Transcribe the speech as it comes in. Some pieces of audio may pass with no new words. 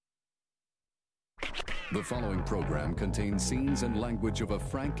The following program contains scenes and language of a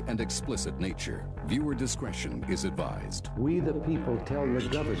frank and explicit nature. Viewer discretion is advised. We the people tell the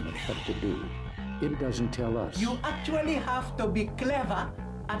government what to do. It doesn't tell us. You actually have to be clever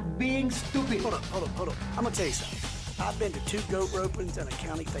at being stupid. Hold up. I'm gonna tell you something. I've been to 2 goat ropings and a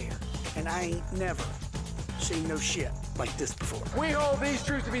county fair, and I ain't never seen no shit like this before. We hold these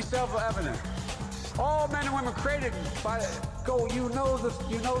truths to be self-evident. All men and women created by God. You know the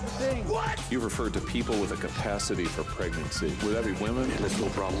thing. What? You referred to people with a capacity for pregnancy. Would that be women? That's no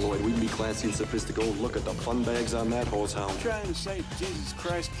problem, Lloyd. We can be classy and sophisticated. Look at the fun bags on that horsehound. Trying to say Jesus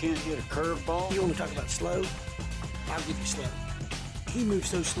Christ can't hit a curveball? You want to talk about slow? I'll give you slow. He moved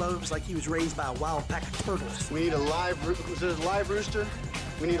so slow, it was like he was raised by a wild pack of turtles. We need a live rooster?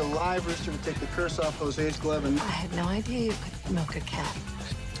 We need a live rooster to take the curse off Jose's glove. And I had no idea you could milk a cat.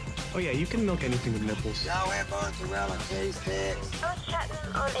 Oh yeah, you can milk anything with nipples. Y'all wear mozzarella cheese sticks. I was chatting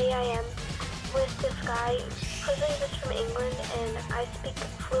on AIM with this guy. Jose is from England, and I speak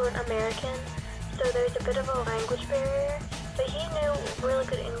fluent American, so there's a bit of a language barrier. But he knew really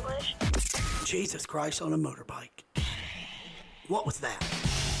good English. Jesus Christ on a motorbike. What was that?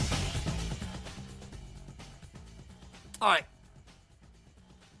 All right.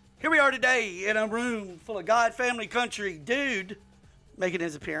 Here we are today in a room full of God, family, country, dude making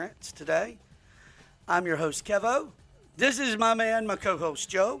his appearance today. I'm your host, Kevo. This is my man, my co-host,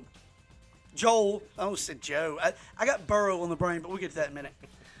 Joe. Joel. I almost said Joe. I got Burrow on the brain, but we'll get to that in a minute.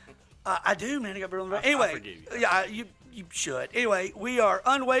 I do, man. I got Burrow on the brain. Anyway, I forgive you. Yeah, you should. Anyway, we are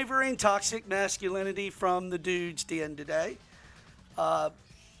unwavering toxic masculinity from the dude's den today. So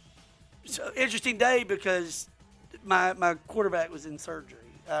interesting day because my quarterback was in surgery.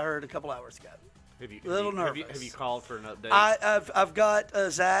 I heard a couple hours ago. Have you called for an update? I've got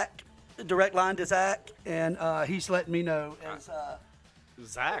Zach, direct line to Zach, and he's letting me know.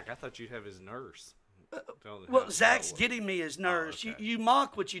 Zach, I thought you'd have his nurse. Well, Zach's getting me his nurse. Oh, okay. You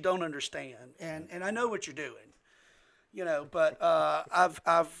mock what you don't understand, and I know what you're doing, But I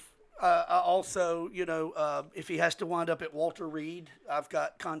also, if he has to wind up at Walter Reed, I've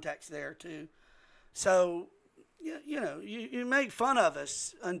got contacts there too. So. You make fun of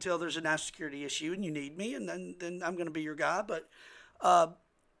us until there's a national security issue and you need me, and then I'm going to be your guy. But I'm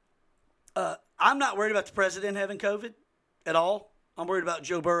not worried about the president having COVID at all. I'm worried about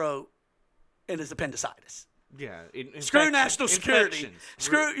Joe Burrow and his appendicitis. Yeah. Screw national security.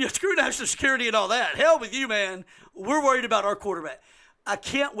 Screw national security and all that. Hell with you, man. We're worried about our quarterback. I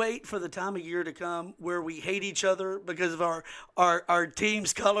can't wait for the time of year to come where we hate each other because of our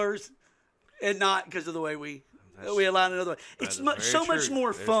team's colors and not because of the way we align another way. It's much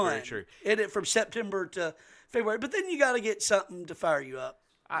more fun in it from September to February. But then you got to get something to fire you up.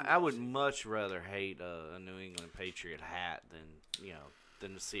 I would much rather hate a New England Patriot hat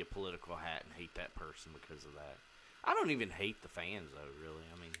than to see a political hat and hate that person because of that. I don't even hate the fans though, really.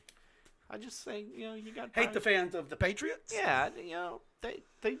 I mean, I just say you got hate the fans of the Patriots. Yeah,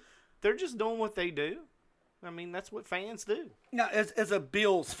 they're just doing what they do. I mean, that's what fans do. Now, as a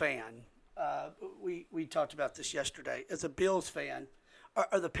Bills fan. We talked about this yesterday. As a Bills fan,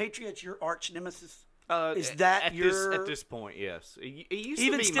 are the Patriots your arch nemesis? Is that at this point? Yes. It used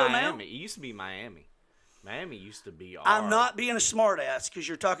to be Miami. Now? It used to be Miami. Miami used to be. I'm not being a smartass because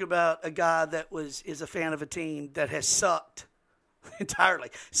you're talking about a guy that is a fan of a team that has sucked entirely.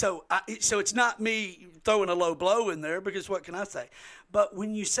 So it's not me throwing a low blow in there because what can I say? But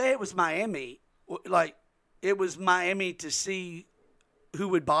when you say it was Miami, like it was Miami to see who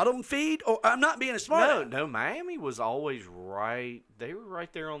would bottom feed? Or I'm not being a smart. No, Miami was always right. They were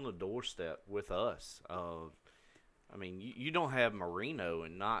right there on the doorstep with us. I mean, you don't have Marino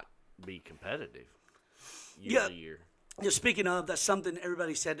and not be competitive year to year. Yeah, speaking of, that's something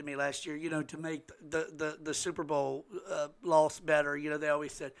everybody said to me last year, to make the Super Bowl loss better. They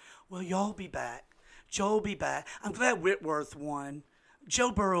always said, well, y'all will be back. Joe will be back. I'm glad Whitworth won.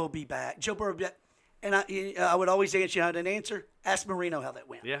 Joe Burrow will be back. Joe Burrow will be back. And I would always answer, I didn't answer. Ask Marino how that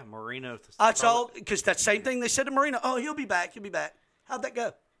went. Yeah, Marino. I saw, because that same thing they said to Marino. Oh, he'll be back. He'll be back. How'd that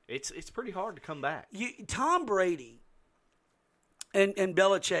go? It's pretty hard to come back. Tom Brady and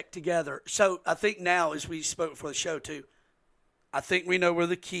Belichick together. So I think now, as we spoke before the show too, I think we know where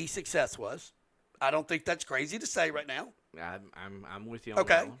the key success was. I don't think that's crazy to say right now. I'm with you on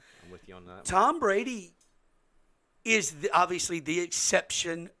that one. I'm with you on that. Tom Brady is obviously the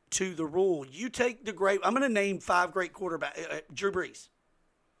exception to the rule. You take the great. I'm going to name 5 great quarterbacks. Drew Brees,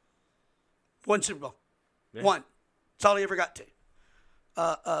 1 Super Bowl, 1. That's all he ever got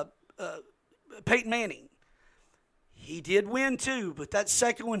to. Peyton Manning. He did win too, but that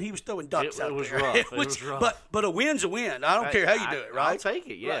second one he was throwing ducks out there. Rough. It was rough. But a win's a win. I don't care how you do it, right? I'll take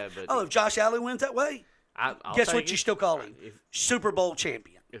it, yeah. Right. But if Josh Allen wins that way, I'll guess take what it. you still call him? Super Bowl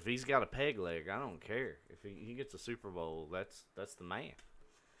champion. If he's got a peg leg, I don't care. If he gets a Super Bowl, that's the man.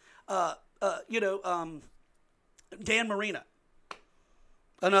 Dan Marino,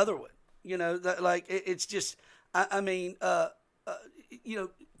 another one. It's just,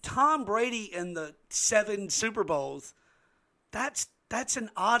 Tom Brady and the 7 Super Bowls. That's an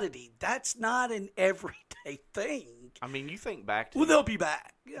oddity. That's not an everyday thing. I mean, you think back to. Well, they'll be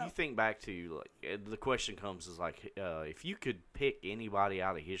back. Yeah. You think back to the question comes is if you could pick anybody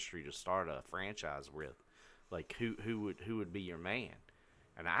out of history to start a franchise with, who would be your man?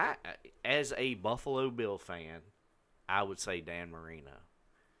 And I, as a Buffalo Bill fan, I would say Dan Marino,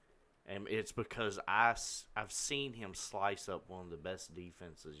 and it's because I've seen him slice up one of the best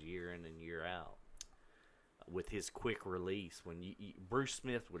defenses year in and year out with his quick release. When Bruce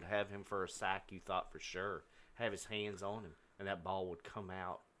Smith would have him for a sack, you thought for sure have his hands on him, and that ball would come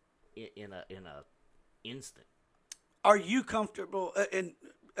out in a instant. Are you comfortable? And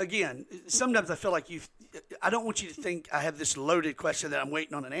again, sometimes I feel like I don't want you to think I have this loaded question that I'm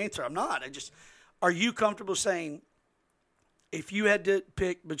waiting on an answer. I'm not. Are you comfortable saying if you had to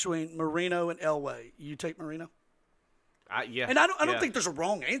pick between Marino and Elway, you take Marino? Yeah. And I don't think there's a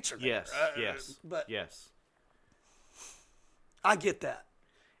wrong answer there. Yes. But yes. I get that.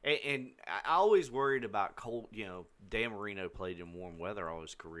 And I always worried about cold. Dan Marino played in warm weather all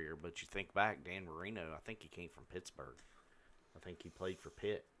his career, but you think back, Dan Marino, I think he came from Pittsburgh. I think he played for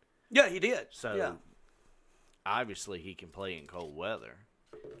Pitt. Yeah, he did. So obviously he can play in cold weather.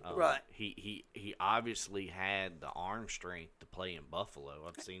 Right. He obviously had the arm strength to play in Buffalo.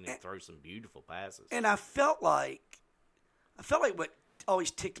 I've seen him throw some beautiful passes. And I felt like what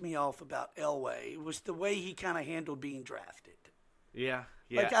always ticked me off about Elway was the way he kind of handled being drafted. Yeah.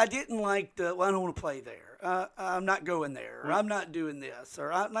 Like, I didn't like I don't want to play there. I'm not going there. Or I'm not doing this.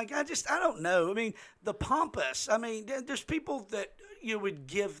 Or I don't know. I mean, the pompous. I mean, there's people that you would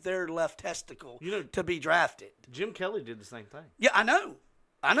give their left testicle to be drafted. Jim Kelly did the same thing. Yeah, I know.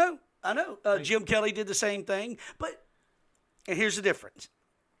 Jim Kelly did the same thing. And here's the difference.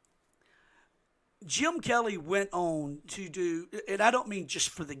 Jim Kelly went on to do, and I don't mean just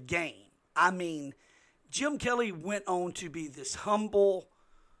for the game. I mean, Jim Kelly went on to be this humble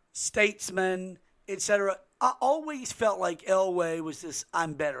statesman, etc. I always felt like Elway was this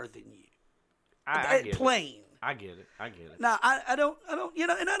 "I'm better than you." I get plain. It. I get it. Now I don't,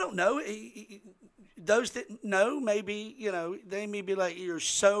 and I don't know. Those that know, maybe they may be like, "You're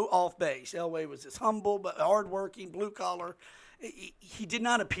so off base." Elway was this humble but hardworking, blue collar. He did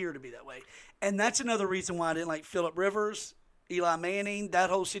not appear to be that way, and that's another reason why I didn't like Phillip Rivers. Eli Manning, that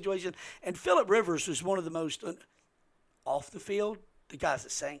whole situation. And Phillip Rivers was one of the most off the field. The guy's a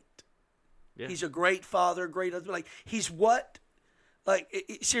saint. Yeah. He's a great father, great husband. Like, he's what? Like,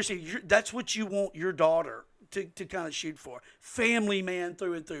 seriously, that's what you want your daughter to kind of shoot for. Family man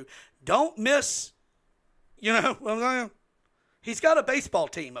through and through. Don't miss, he's got a baseball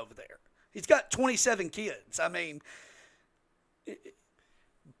team over there. He's got 27 kids. I mean,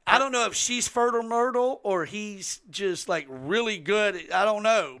 I don't know if she's fertile myrtle or he's just like really good. I don't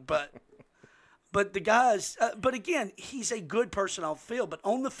know, but the guys. But again, he's a good person off the field. But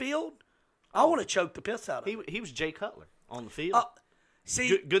on the field, I want to choke the piss out of him. He was Jay Cutler on the field.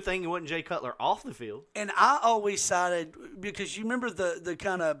 See, good thing he wasn't Jay Cutler off the field. And I always sided because you remember the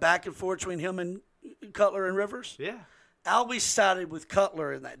kind of back and forth between him and Cutler and Rivers. Yeah. I always sided with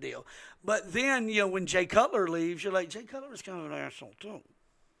Cutler in that deal. But then when Jay Cutler leaves, you're like, Jay Cutler was kind of an asshole too.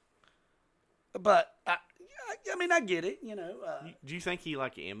 But I get it. Do you think he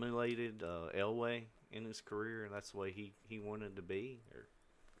emulated Elway in his career, and that's the way he wanted to be? Or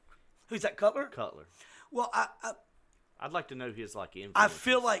who's that, Cutler? Cutler. Well, I'd like to know his influence. I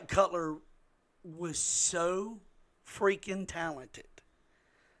feel like Cutler was so freaking talented.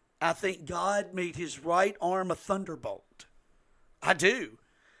 I think God made his right arm a thunderbolt. I do,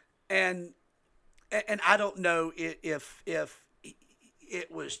 and I don't know if it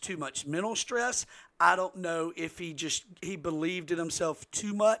was too much mental stress. I don't know if he believed in himself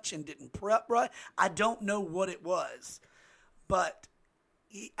too much and didn't prep right. I don't know what it was, but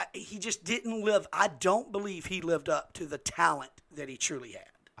he just didn't live. I don't believe he lived up to the talent that he truly had.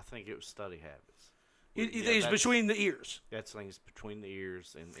 I think it was study habits. It's between the ears. That's things between the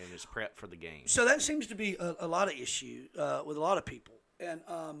ears and his prep for the game. So that seems to be a lot of issue with a lot of people, and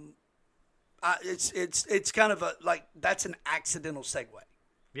it's kind of that's an accidental segue.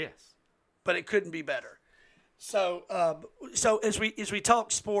 Yes, but it couldn't be better. So as we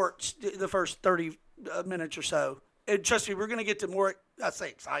talk sports, the first 30 minutes or so, and trust me, we're going to get to more. I say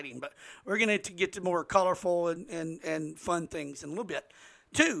exciting, but we're going to get to more colorful and fun things in a little bit.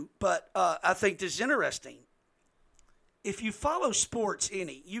 too. But I think this is interesting. If you follow sports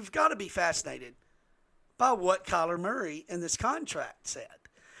any, you've got to be fascinated by what Kyler Murray in this contract said.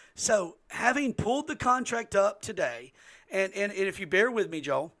 So having pulled the contract up today, and if you bear with me,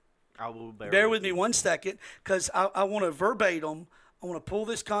 Joel, I will bear with me 1 second, because I want to verbatim. I want to pull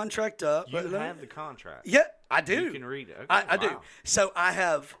this contract up. You have the contract. Yeah, I do. You can read it. Okay, I do. wow. So I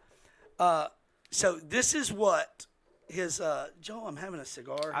have. So this is what his. Joel, I'm having a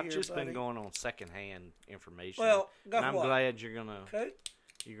cigar here. I've just buddy. been going on secondhand information. Well, and I'm glad you're gonna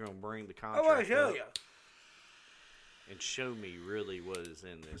bring the contract. I want to show up you. And show me really what is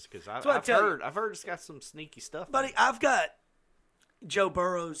in this, because I've heard it's got some sneaky stuff. Buddy, I've got Joe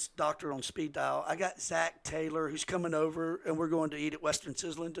Burrow's Doctor on Speed Dial. I got Zach Taylor, who's coming over, and we're going to eat at Western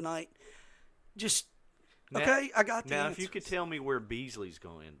Sizzling tonight. Just, okay, I got the Now, answers. if you could tell me where Beasley's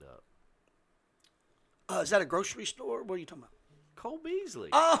going to end up. Is that a grocery store? What are you talking about? Cole Beasley.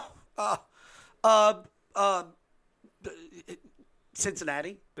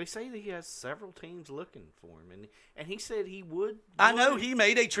 Cincinnati. They say that he has several teams looking for him, and he said he would. I know he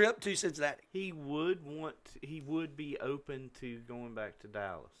made a trip to Cincinnati. He would be open to going back to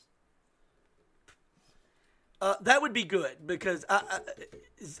Dallas. That would be good, because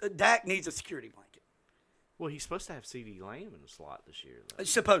Dak needs a security blanket. Well, he's supposed to have CeeDee Lamb in the slot this year, though. He's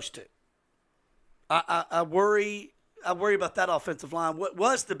supposed to. I worry about that offensive line. What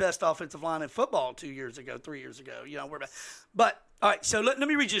was the best offensive line in football 2 years ago, 3 years ago? But all right. So let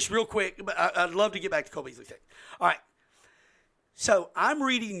me read this real quick. But I'd love to get back to Cole Beasley thing. All right. So I'm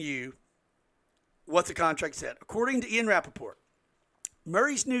reading you what the contract said. According to Ian Rappaport,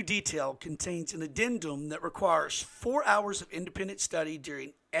 Murray's new detail contains an addendum that requires 4 hours of independent study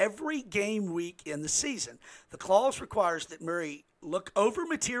during every game week in the season. The clause requires that Murray look over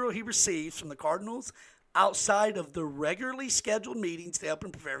material he receives from the Cardinals outside of the regularly scheduled meetings to help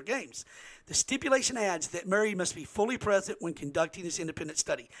him prepare for games. The stipulation adds that Murray must be fully present when conducting his independent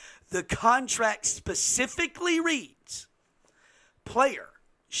study. The contract specifically reads, player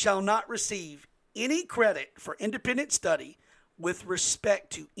shall not receive any credit for independent study with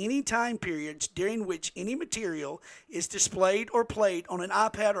respect to any time periods during which any material is displayed or played on an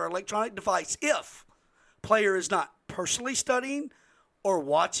iPad or electronic device if player is not personally studying or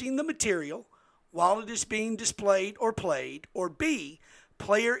watching the material while it is being displayed or played, or B,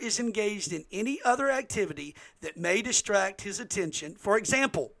 player is engaged in any other activity that may distract his attention. For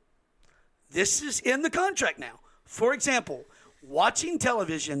example, this is in the contract now. For example, watching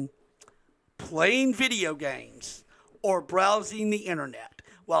television, playing video games, or browsing the internet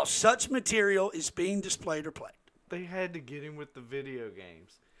while such material is being displayed or played. They had to get him with the video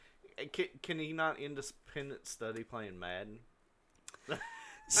games. Can he not independent study playing Madden?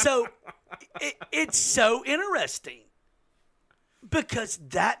 So it's so interesting because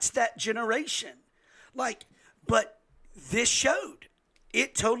that's that generation. But this showed.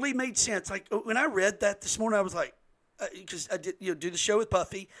 It totally made sense. Like when I read that this morning, I was like, because I did do the show with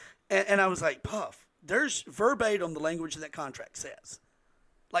Puffy, and I was like, Puff, there's verbatim the language that contract says.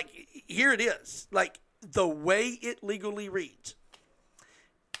 Like, here it is. Like, the way it legally reads.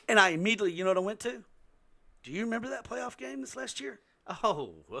 And I immediately, you know what I went to? Do you remember that playoff game this last year?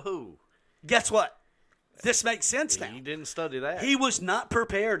 Oh, whoa. Guess what? This makes sense now. He didn't study that. He was not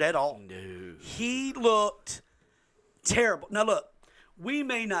prepared at all. No. He looked terrible. Now, look, we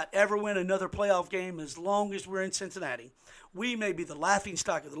may not ever win another playoff game as long as we're in Cincinnati. We may be the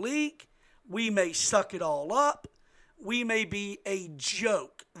laughingstock of the league. We may suck it all up. We may be a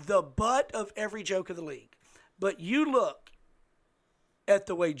joke, the butt of every joke of the league. But you look at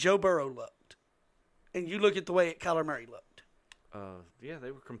the way Joe Burrow looked, and you look at the way Kyler Murray looked. Yeah,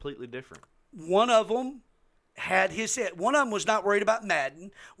 they were completely different. One of them had his head. One of them was not worried about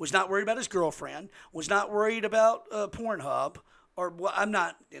Madden, was not worried about his girlfriend, was not worried about Pornhub. I'm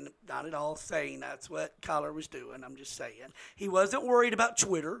not at all saying that's what Kyler was doing. I'm just saying. He wasn't worried about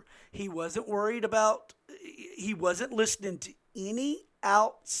Twitter. He wasn't listening to any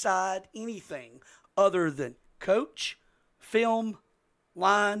outside anything other than coach, film,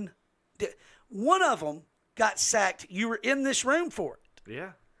 line. One of them got sacked. You were in this room for it.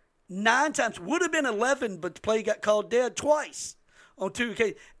 Yeah. 9 times. Would have been 11, but the play got called dead twice on 2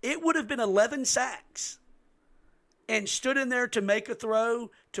 occasions. It would have been 11 sacks. And stood in there to make a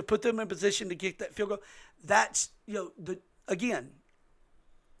throw, to put them in position to get that field goal. That's, again,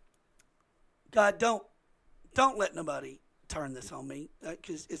 God, don't let nobody turn this on me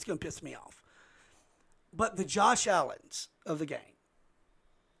because it's going to piss me off. But the Josh Allens of the game,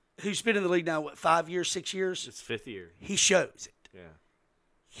 who's been in the league now, 5 years, 6 years? It's 5th year. He shows it. Yeah.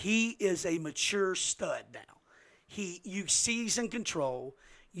 He is a mature stud now. You see he's in control.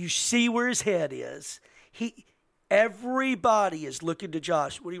 You see where his head is. Everybody is looking to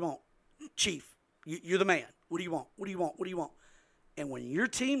Josh. What do you want? Chief, you're the man. What do you want? What do you want? What do you want? And when your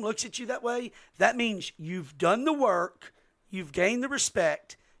team looks at you that way, that means you've done the work, you've gained the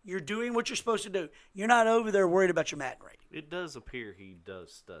respect, you're doing what you're supposed to do. You're not over there worried about your Madden rating. It does appear he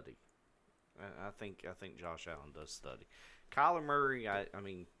does study. I think Josh Allen does study. Kyler Murray, I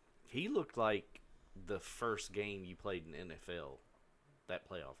mean, he looked like the first game you played in NFL, that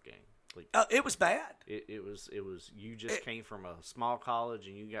playoff game. Like, it was bad. It was. You just came from a small college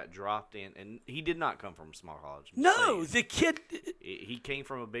and you got dropped in, and he did not come from a small college. No, the kid. He came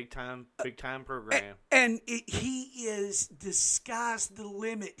from a big time program, and he is the sky's the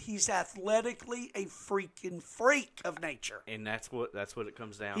limit. He's athletically a freaking freak of nature, and that's what it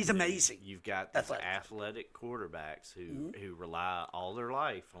comes down. He's to. amazing. You've got athletic quarterbacks who rely all their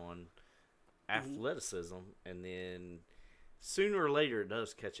life on athleticism, and then sooner or later, it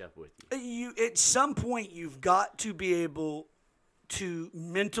does catch up with you. At some point, you've got to be able to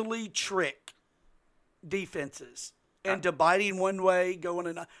mentally trick defenses into biting one way, going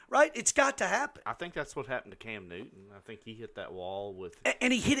another. Right? It's got to happen. I think that's what happened to Cam Newton. I think he hit that wall with.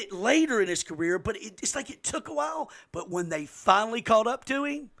 And he hit it later in his career, but it's like it took a while. But when they finally caught up to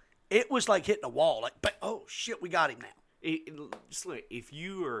him, it was like hitting a wall. Like, but oh shit, we got him now. Just look, if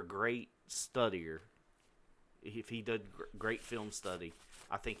you are a great studier. If he did great film study,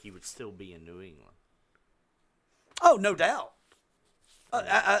 I think he would still be in New England. Oh, no doubt.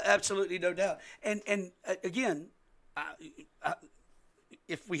 Absolutely no doubt. And again,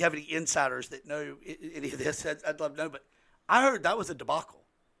 if we have any insiders that know any of this, I'd love to know. But I heard that was a debacle.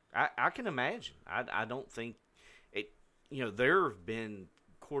 I can imagine. I don't think it. You know, there have been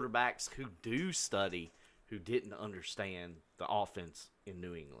quarterbacks who do study who didn't understand the offense in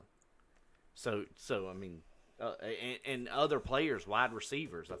New England. So I mean. And other players, wide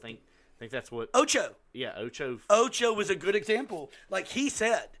receivers. I think that's what Ocho. Yeah, Ocho. Ocho was a good example. Like he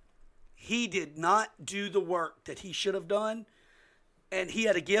said, he did not do the work that he should have done, and he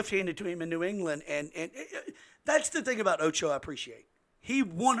had a gift handed to him in New England. And that's the thing about Ocho I appreciate. He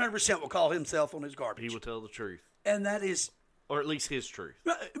 100% will call himself on his garbage. He will tell the truth, and that is, or at least his truth.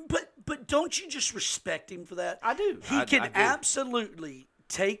 But don't you just respect him for that? I do. He can absolutely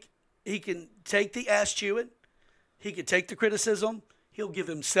take. He can take the ass chewing. He could take the criticism. He'll give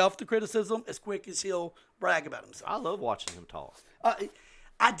himself the criticism as quick as he'll brag about himself. I love watching him talk.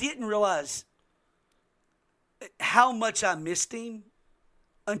 I didn't realize how much I missed him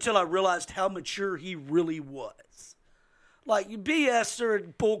until I realized how mature he really was. Like, BS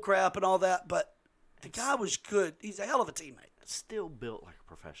and bull crap and all that, but the guy was good. He's a hell of a teammate. Still built like a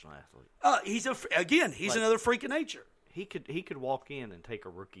professional athlete. He's another freak of nature. He could walk in and take a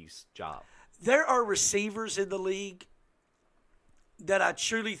rookie's job. There are receivers in the league that I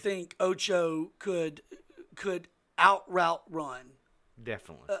truly think Ocho could out route run.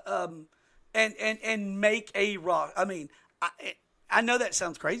 Definitely. And make a rock. I mean, I know that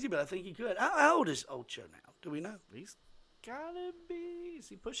sounds crazy, but I think he could. How old is Ocho now? Do we know? He's gotta be. Is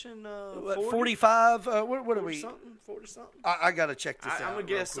he pushing 45? What are we? 40 something. I gotta check this out. I'm gonna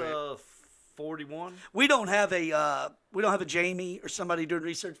guess 41. We don't have a Jamie or somebody doing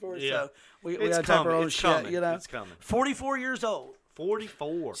research for us, so we gotta type our own shit. Coming. You know, it's coming. 44 years old.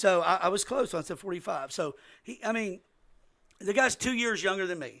 44. So I was close when I said 45. So the guy's 2 years younger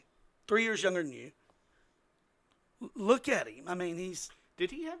than me, 3 years younger than you. Look at him. I mean,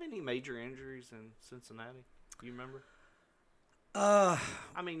 Did he have any major injuries in Cincinnati? Do you remember? I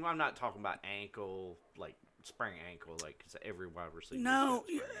mean, I'm not talking about ankle, like sprained ankle, like cause every wide receiver. No,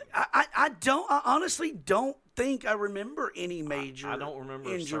 I don't. I honestly don't think I remember any major. I don't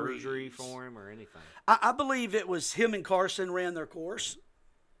remember injuries. Surgery for him or anything. I believe it was him and Carson ran their course.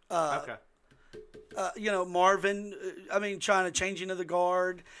 Okay. Marvin. Trying to change into the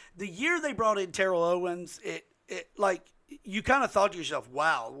guard. The year they brought in Terrell Owens, it like you kind of thought to yourself,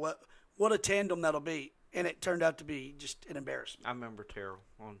 "Wow, what a tandem that'll be," and it turned out to be just an embarrassment. I remember Terrell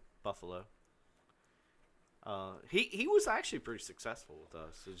on Buffalo. He was actually pretty successful with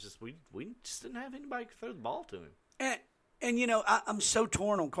us. It's just we just didn't have anybody to throw the ball to him. And I'm so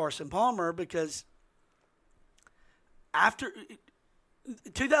torn on Carson Palmer because after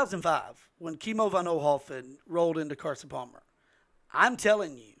 2005, when Kimo von Oelhoffen rolled into Carson Palmer, I'm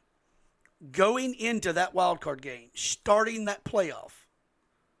telling you, going into that wild card game, starting that playoff,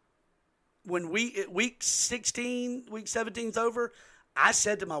 when week 16, week 17's over, I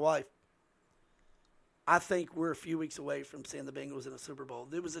said to my wife, I think we're a few weeks away from seeing the Bengals in a Super Bowl.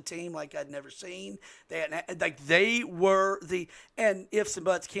 It was a team like I'd never seen. They were the and ifs and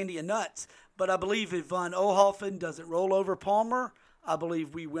buts, candy and nuts. But I believe if Von Ohoffen doesn't roll over Palmer, I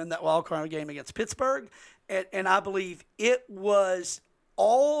believe we win that wild card game against Pittsburgh. And I believe it was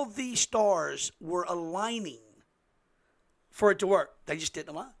all the stars were aligning for it to work. They just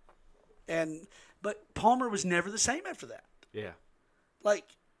didn't align. But Palmer was never the same after that. Yeah. Like,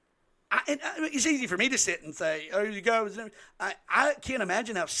 it's easy for me to sit and say, "Oh, you go." I can't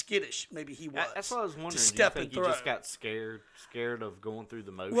imagine how skittish maybe he was. That's what I was wondering. To step Do you think and he just got scared of going through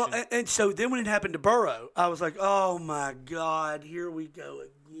the motion? Well, and so then when it happened to Burrow, I was like, "Oh my God, here we go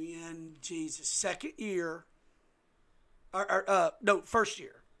again." Jesus, second year, first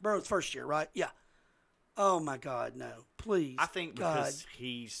year. Burrow's first year, right? Yeah. Oh my God, no, please. I think God. because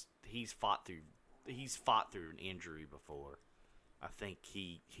he's fought through an injury before. I think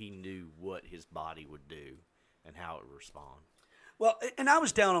he knew what his body would do and how it would respond. Well, and I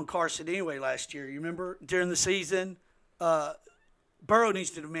was down on Carson anyway last year. You remember during the season, Burrow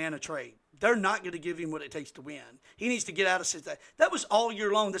needs to demand a trade. They're not going to give him what it takes to win. He needs to get out of Cincinnati. That was all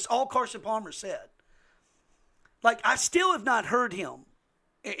year long. That's all Carson Palmer said. Like, I still have not heard him,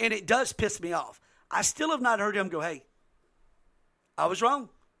 and it does piss me off. I still have not heard him go, "Hey, I was wrong.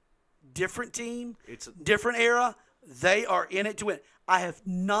 Different team, different era. They are in it to win." I have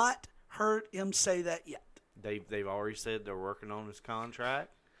not heard him say that yet. They've already said they're working on his contract.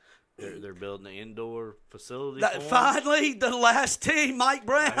 They're building an indoor facility. Finally, the last team, Mike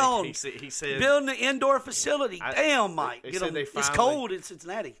Brown. He said building an indoor facility. Damn, Mike. It's cold in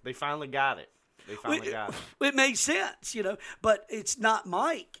Cincinnati. They finally got it. It made sense, but it's not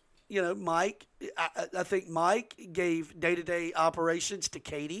Mike. Mike. I think Mike gave day-to-day operations to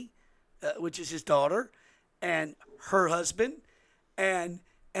Katie, which is his daughter, and her husband, and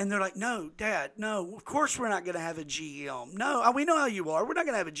they're like, "No, Dad, no, of course we're not going to have a GM. No, we know how you are. We're not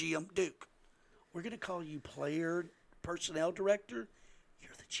going to have a GM. Duke, we're going to call you player personnel director.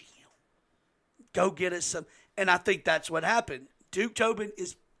 You're the GM. Go get us some." And I think that's what happened. Duke Tobin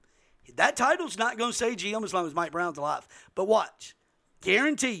that title's not going to say GM as long as Mike Brown's alive. But watch,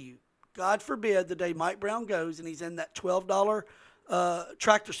 guarantee you, God forbid, the day Mike Brown goes and he's in that $12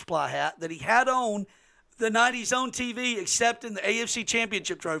 Tractor Supply hat that he had on the night he's on TV accepting the AFC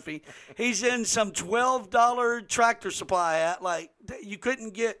Championship trophy. He's in some $12 Tractor Supply hat. Like, you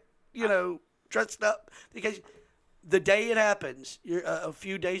couldn't get, dressed up. Because the day it happens, a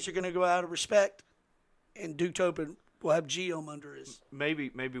few days are going to go out of respect, and Duke Tobin will have GM under his. Maybe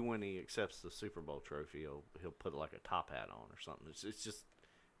when he accepts the Super Bowl trophy, he'll put like a top hat on or something. It's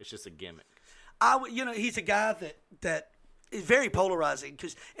just a gimmick. He's a guy that is very polarizing,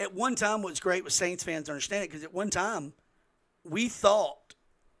 because at one time what's great with Saints fans to understand it, because at one time we thought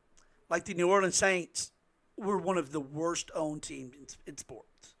like the New Orleans Saints were one of the worst owned teams in sports.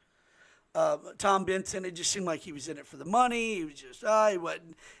 Tom Benson, it just seemed like he was in it for the money. He was just, he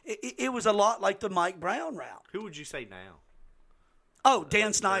wasn't. It was a lot like the Mike Brown route. Who would you say now? Oh,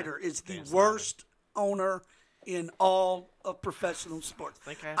 Dan Snyder is the worst owner in all of professional sports.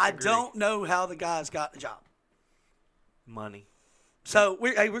 I don't know how the guy's got a job. Money. So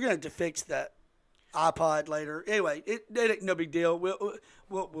we're going to fix that iPod later. Anyway, it ain't no big deal.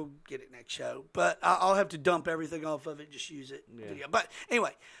 We'll get it next show. But I'll have to dump everything off of it, just use it. Yeah. But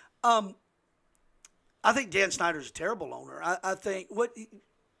anyway, I think Dan Snyder's a terrible owner. I think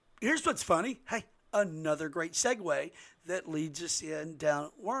here's what's funny. Hey, another great segue that leads us in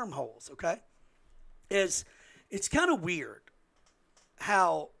down wormholes. Okay, it's kind of weird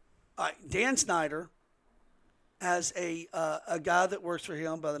how Dan Snyder has a guy that works for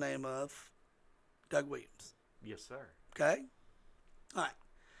him by the name of Doug Williams. Yes, sir. Okay, all right.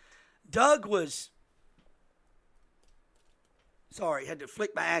 Doug was. Sorry, had to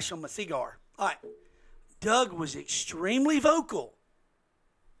flick my ash on my cigar. All right. Doug was extremely vocal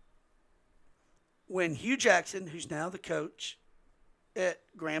when Hugh Jackson, who's now the coach at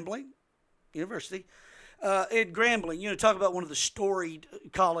Grambling University, at Grambling, talk about one of the storied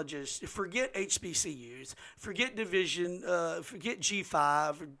colleges. Forget HBCUs, forget division, forget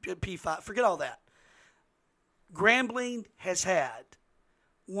G5, P5, forget all that. Grambling has had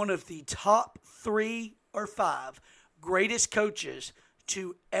one of the top 3 or 5 greatest coaches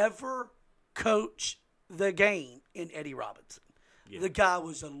to ever coach the game in Eddie Robinson. Yeah. The guy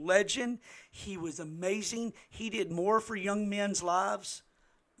was a legend. He was amazing. He did more for young men's lives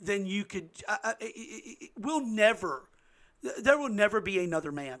than you could. There will never be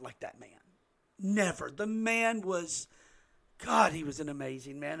another man like that man. Never. The man was, God, he was an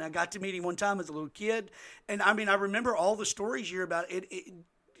amazing man. I got to meet him one time as a little kid. And I remember all the stories you hear about it.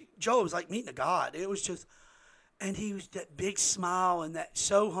 Joe, it was like meeting a god. It was just, and he was that big smile and that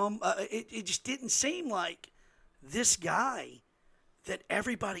so it just didn't seem like this guy that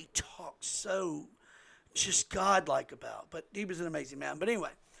everybody talks so just godlike about. But he was an amazing man. But anyway,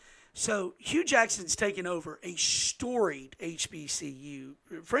 so Hugh Jackson's taken over a storied HBCU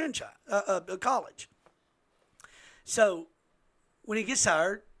franchise, college. So when he gets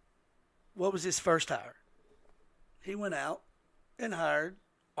hired, what was his first hire? He went out and hired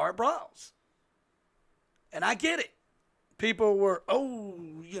Art Briles. And I get it. People were,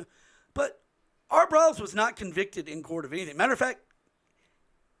 yeah. But Art Briles was not convicted in court of anything. Matter of fact,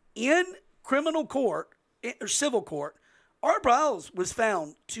 in criminal court, or civil court, Art Briles was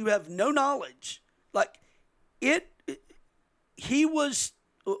found to have no knowledge. Like, he was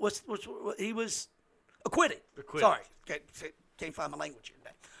acquitted. Sorry, can't find my language here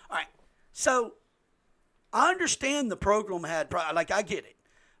today. All right, so I understand the program had, like, I get it,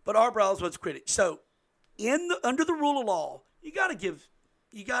 but Art Briles was acquitted. So, under the rule of law, you got to give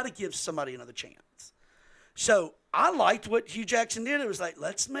somebody another chance. So I liked what Hugh Jackson did. It was like,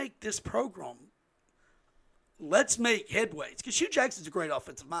 let's make this program. Let's make headways. Because Hugh Jackson's a great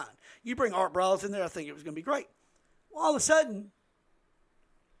offensive mind. You bring Art Briles in there, I think it was going to be great. Well, all of a sudden,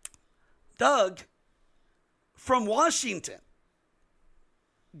 Doug from Washington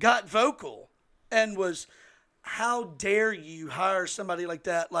got vocal and was, how dare you hire somebody like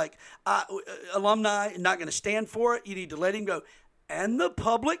that? Like, alumni not going to stand for it. You need to let him go. And the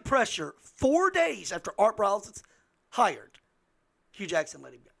public pressure, 4 days after Art Briles is hired, Hugh Jackson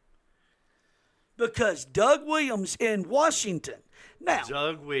let him go. Because Doug Williams in Washington. Now,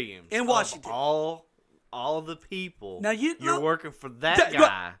 Doug Williams in Washington. All the people. Now you're working for that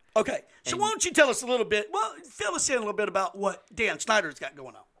guy. Okay. So why don't you tell us a little bit, fill us in a little bit about what Dan Snyder's got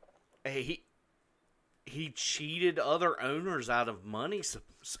going on. Hey, he cheated other owners out of money,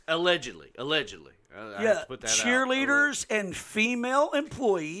 allegedly. Cheerleaders and female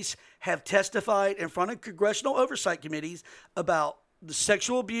employees have testified in front of congressional oversight committees about the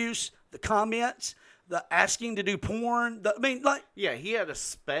sexual abuse, the comments, the asking to do porn. He had a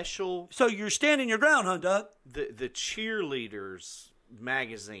special. So you're standing your ground, huh, Doug? The cheerleaders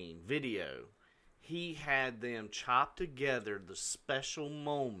magazine video, he had them chop together the special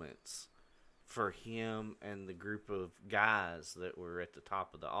moments for him and the group of guys that were at the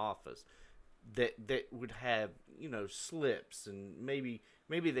top of the office that would have, slips, and maybe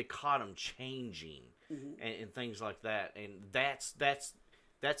they caught him changing and things like that. And that's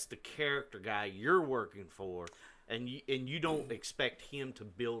the character guy you're working for, and you don't expect him to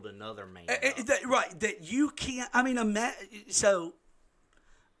build another man. Right, that you can't. I mean,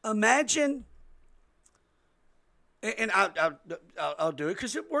 imagine. And I'll do it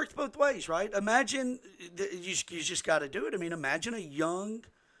because it works both ways, right? Imagine, you just got to do it. I mean, imagine a young,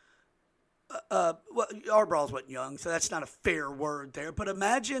 Art Briles wasn't young, so that's not a fair word there. But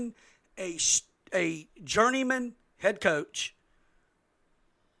imagine a journeyman head coach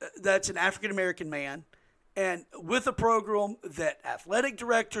that's an African-American man, and with a program that athletic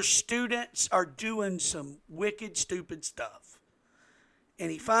directors, students are doing some wicked, stupid stuff. And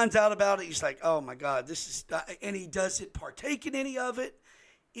he finds out about it. He's like, oh, my God, this is – and he doesn't partake in any of it.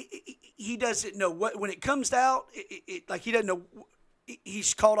 He doesn't know what – when it comes out, like he doesn't know –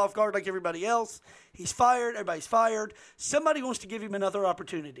 he's caught off guard like everybody else. He's fired. Everybody's fired. Somebody wants to give him another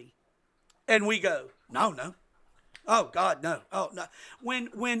opportunity. And we go, no. Oh, God, no. Oh, no.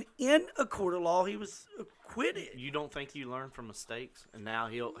 When in a court of law, he was acquitted. You don't think you learn from mistakes? And now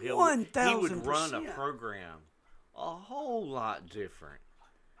he would 1,000%. run a program a whole lot different.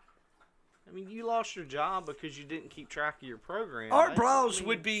 I mean, you lost your job because you didn't keep track of your program. Art Briles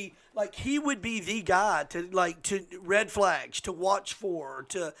would be like, he would be the guy to red flags, to watch for,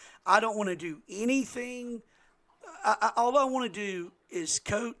 I don't want to do anything. All I want to do is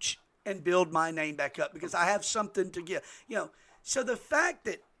coach and build my name back up because I have something to give. So the fact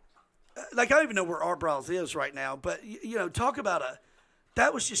that, I don't even know where Art Briles is right now, but, talk about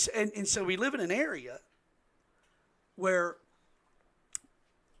that was just, and so we live in an area where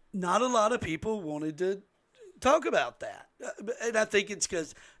not a lot of people wanted to talk about that. And I think it's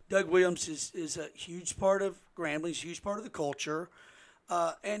because Doug Williams is a huge part of Grambling, a huge part of the culture.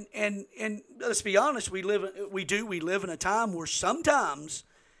 And let's be honest, we live in a time where sometimes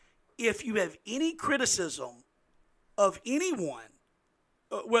if you have any criticism of anyone,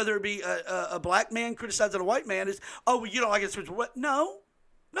 whether it be a black man criticizing a white man, is, you don't like it. No,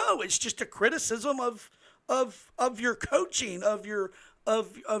 it's just a criticism of your coaching, of your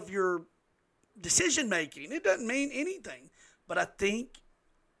decision making. It doesn't mean anything. But I think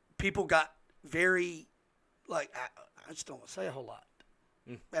people got very I just don't want to say a whole lot.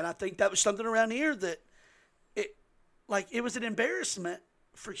 And I think that was something around here that it was an embarrassment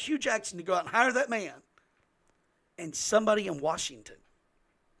for Hugh Jackson to go out and hire that man and somebody in Washington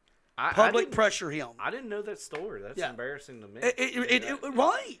public pressure him. I didn't know that story. That's embarrassing to me.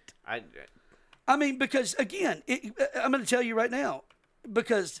 Right. I mean, because again, I'm going to tell you right now,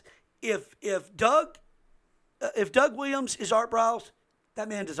 because if Doug Williams is Art Briles, that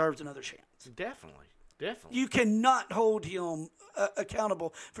man deserves another chance. Definitely. You cannot hold him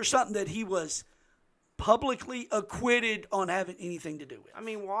accountable for something that he was publicly acquitted on having anything to do with. I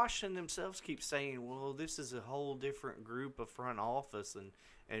mean, Washington themselves keep saying, well, this is a whole different group of front office,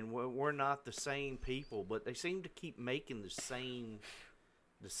 and we're not the same people, but they seem to keep making the same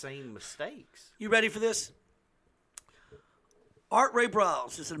mistakes. You ready for this? Art Ray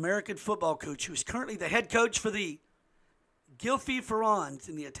Briles is an American football coach who is currently the head coach for the Gilfi Ferrans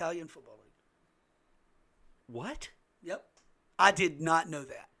in the Italian Football League. What? Yep. I did not know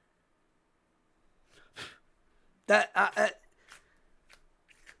that.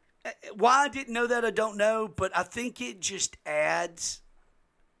 Why I didn't know that, I don't know, but I think it just adds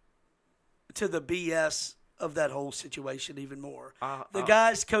to the BS of that whole situation even more. The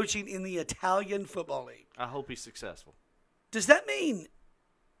guy's coaching in the Italian Football League. I hope he's successful. Does that mean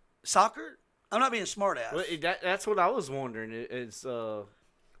soccer? I'm not being a smart ass. Well, that's what I was wondering. It's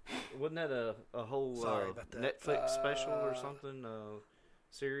wasn't that a whole Netflix special or something?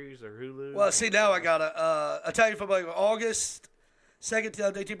 Series or Hulu? Well, see, now I got Italian Football League. August 2nd,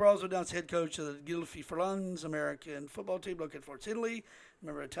 2018, Briles was announced head coach of the Gilfi Ferrans American football team located in Florence, Italy.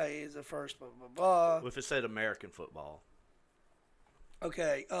 Remember, Italy is the first, blah, blah, blah. Well, if it said American football.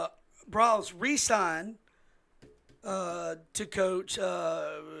 Okay. Briles re-signed to coach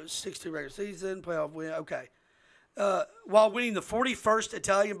 62 regular season, playoff win. Okay. While winning the 41st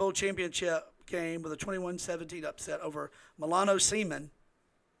Italian Bowl championship game with a 21-17 upset over Milano Seaman.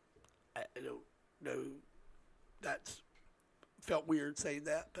 I don't know. That's felt weird saying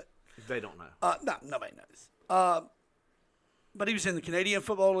that, but they don't know. No, nobody knows. But he was in the Canadian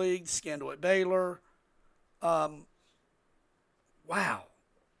Football League, scandal at Baylor. Wow,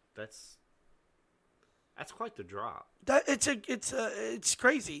 that's quite the drop. It's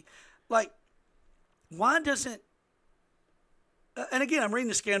crazy. Like, why doesn't? And again, I'm reading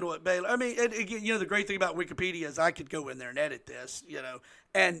the scandal at Baylor. I mean, again, the great thing about Wikipedia is I could go in there and edit this,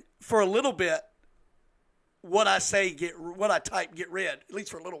 and for a little bit, what I type get read, at least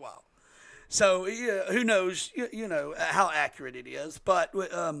for a little while. So who knows, how accurate it is. But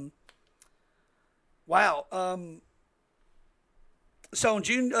wow. So on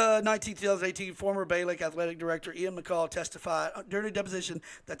June 19, 2018, former Bay Lake Athletic Director Ian McCall testified during a deposition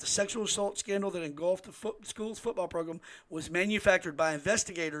that the sexual assault scandal that engulfed the school's football program was manufactured by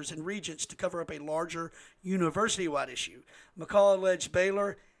investigators and regents to cover up a larger university-wide issue. McCall alleged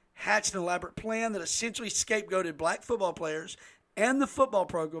Baylor hatched an elaborate plan that essentially scapegoated black football players and the football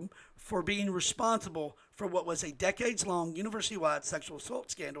program for being responsible for what was a decades-long university-wide sexual assault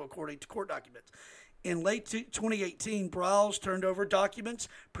scandal, according to court documents. In late 2018, Briles turned over documents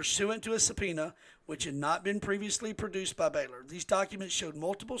pursuant to a subpoena, which had not been previously produced by Baylor. These documents showed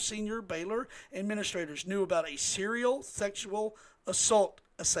multiple senior Baylor administrators knew about a serial sexual assault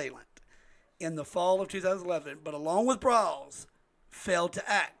assailant in the fall of 2011, but along with Briles, failed to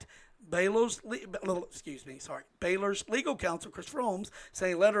act. Baylor's legal counsel, Christopher Holmes,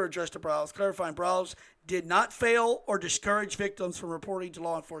 sent a letter addressed to Briles clarifying Briles did not fail or discourage victims from reporting to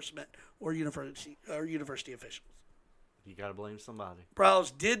law enforcement or university officials. You got to blame somebody.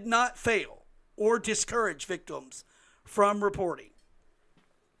 Briles did not fail or discourage victims from reporting.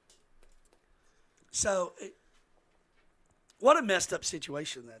 So, what a messed up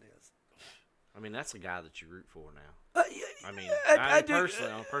situation that is. I mean, that's a guy that you root for now. I mean, I do,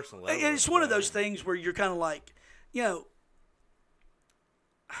 personally, on a personal level. It's one of those things where you're kind of like,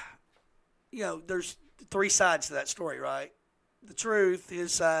 there's three sides to that story, right? The truth,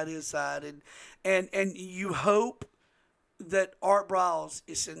 his side, and you hope that Art Briles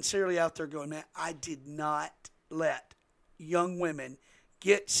is sincerely out there going, man, I did not let young women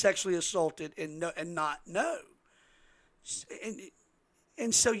get sexually assaulted and not know.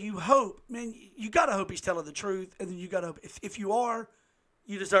 And so you hope, man, you got to hope he's telling the truth, and then you got to hope, if you are,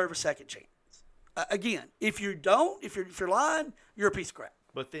 you deserve a second chance. Again, if you don't, if you're lying, you're a piece of crap.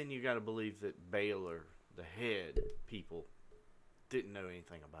 But then you got to believe that Baylor, the head people, didn't know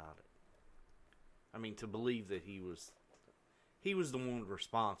anything about it. I mean, to believe that he was the one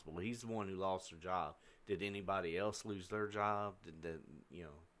responsible. He's the one who lost their job. Did anybody else lose their job?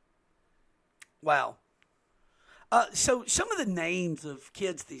 Wow. So some of the names of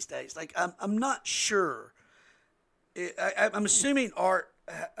kids these days, like I'm not sure. I'm assuming Art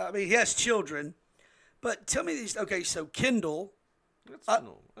I mean, he has children, but tell me these. Okay, so Kendall. That's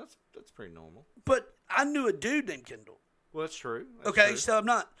normal. That's pretty normal. But I knew a dude named Kendall. Well, that's true. So I'm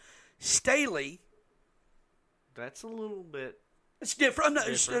not Staley. That's a little bit. It's different.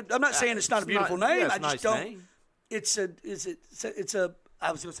 I'm not saying it's not a beautiful name. Yeah, it's I just nice don't. Name. It's a.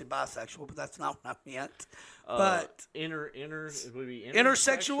 I was going to say bisexual, but that's not what I meant. But it would be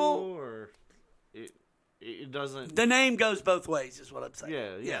intersexual, or it doesn't. The name goes both ways, is what I'm saying.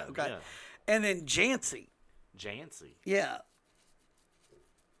 Yeah. Okay. Yeah. And then Jancy. Jancy. Yeah.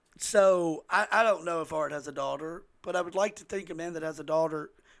 So I don't know if Art has a daughter, but I would like to think a man that has a daughter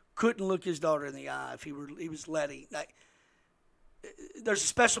couldn't look his daughter in the eye if he was letting. Like, there's a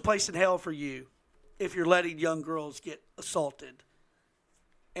special place in hell for you if you're letting young girls get assaulted,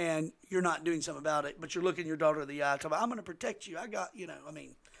 and you're not doing something about it, but you're looking your daughter in the eye, talking, I'm going to protect you.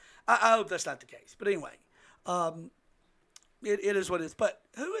 I hope that's not the case. But anyway, it is what it is. But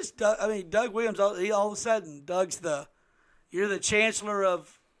who is Doug? I mean, Doug Williams, all of a sudden, you're the chancellor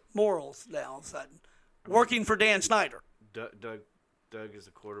of morals now all of a sudden, working for Dan Snyder. Doug is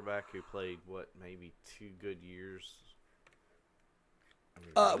a quarterback who played, maybe 2 good years?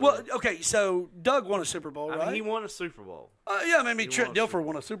 So Doug won a Super Bowl, right? He won a Super Bowl. Trent Dilfer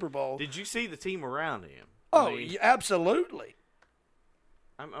won a Super Bowl. Did you see the team around him? Absolutely.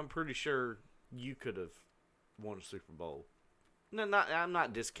 I'm pretty sure you could have won a Super Bowl. No, I'm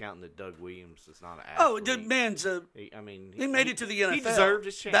not discounting that Doug Williams is not an athlete. Oh, the man's he made it to the NFL. He deserved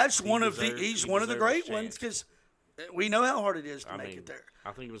his chance. That's he's one of the great ones because we know how hard it is to make it there.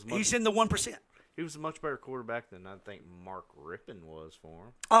 I think it was. He's in the 1%. He was a much better quarterback than I think Mark Rippon was for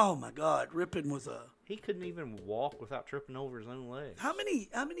him. Oh my God, Rippon was He couldn't even walk without tripping over his own legs. How many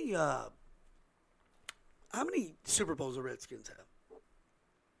Super Bowls the Redskins have?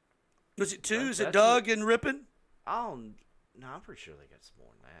 Was it 2? Is it Doug and Rippon? Oh no, I'm pretty sure they got some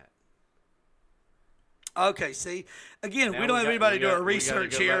more than that. Okay, see, again, we don't have anybody do our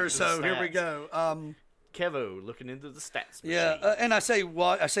research here, so here we go. Kevo looking into the stats machine. Yeah, and I say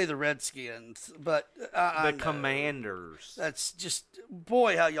the Redskins, but the Commanders. That's just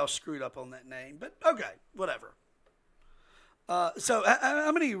boy how y'all screwed up on that name. But okay, whatever. So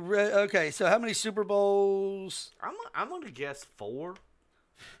how many? So how many Super Bowls? I'm gonna guess 4.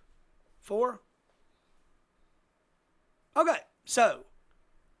 4. Okay, so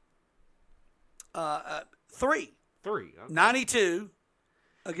 3. 3. Okay. 92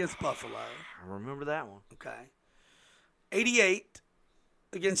 against Buffalo. I remember that one. Okay. 88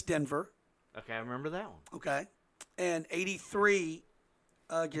 against Denver. Okay, I remember that one. Okay. And 83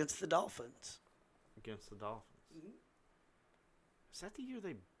 against the Dolphins. Against the Dolphins. Mm-hmm. Is that the year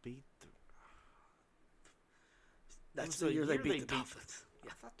they beat the... That's the year they beat the Dolphins.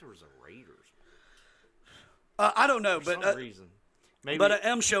 Yeah. I thought there was a Raiders. I don't know, For but some reason. Maybe. But I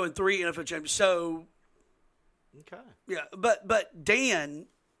am showing 3 NFL champions. So... Okay. Yeah, but Dan...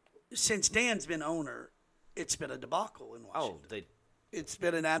 Since Dan's been owner, it's been a debacle in Washington. It's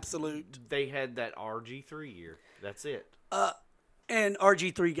been an absolute... They had that RG3 year. That's it. And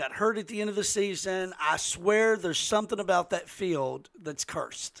RG3 got hurt at the end of the season. I swear there's something about that field that's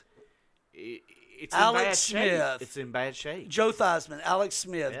cursed. It's Alex in bad Smith. Shape. It's in bad shape. Joe Theismann, Alex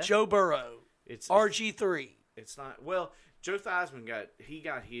Smith, Joe Burrow, RG3. It's not... Well, Joe Theismann got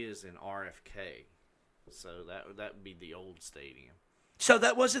his in RFK. So that would be the old stadium. So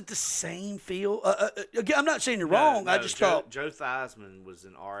that wasn't the same field? Again, I'm not saying you're wrong. No, I just thought... Joe Theismann was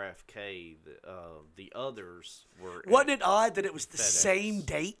in RFK. The others were... Wasn't it odd that it was the same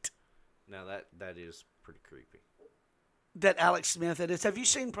date? No, that is pretty creepy. That Alex Smith it is. Have you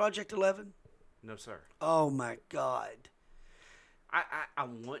seen Project 11? No, sir. Oh, my God. I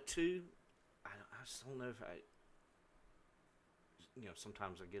want to. I just don't know if I...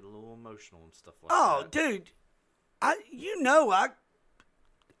 sometimes I get a little emotional and stuff like that. Oh, dude.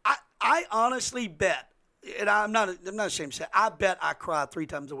 I honestly bet, and I'm not ashamed to say, I bet I cry 3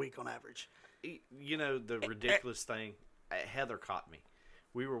 times a week on average. The ridiculous thing, Heather caught me.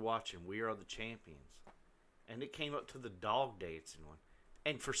 We were watching We Are the Champions, and it came up to the dog dancing one.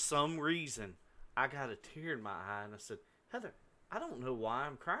 And for some reason, I got a tear in my eye, and I said, Heather, I don't know why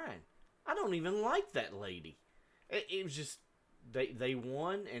I'm crying. I don't even like that lady. It was just, they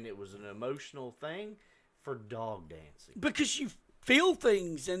won, and it was an emotional thing for dog dancing. Because you feel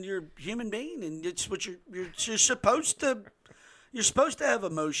things, and you're a human being, and it's what you're supposed to. You're supposed to have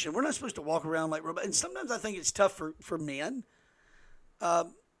emotion. We're not supposed to walk around like robots. And sometimes I think it's tough for men,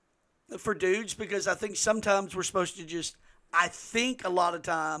 for dudes, because I think sometimes we're supposed to just. I think a lot of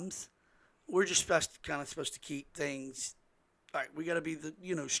times we're just supposed to keep things. All right, we got to be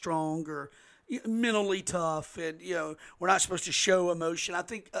strong, or mentally tough, and we're not supposed to show emotion. I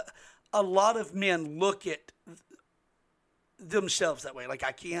think a lot of men look at themselves that way. Like,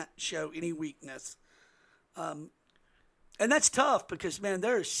 I can't show any weakness. And that's tough because, man,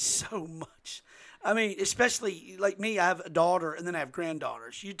 there is so much. I mean, especially like me, I have a daughter and then I have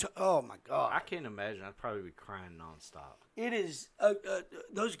granddaughters. Oh, my God. I can't imagine. I'd probably be crying nonstop. It is,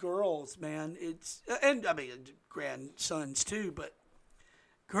 those girls, man, and I mean, grandsons too, but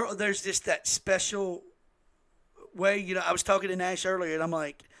there's just that special way. I was talking to Nash earlier and I'm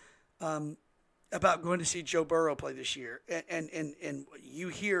like, about going to see Joe Burrow play this year. And you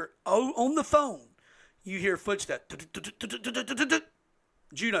hear, on the phone, you hear footsteps.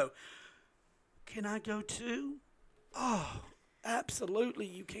 Juno, can I go too? Oh, absolutely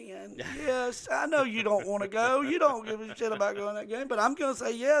you can. Yes, I know you don't want to go. You don't give a shit about going to that game, but I'm going to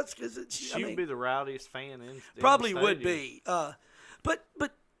say yes because it's. She would be the rowdiest fan in probably the would be. But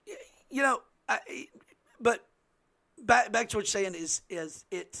but back to what you're saying is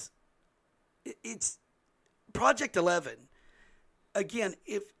it's Project 11. Again,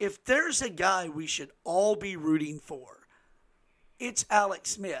 if there's a guy we should all be rooting for, it's Alex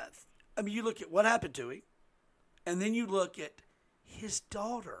Smith. I mean, you look at what happened to him, and then you look at his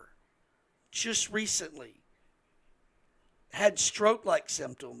daughter just recently had stroke-like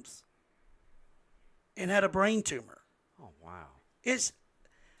symptoms and had a brain tumor. Oh, wow.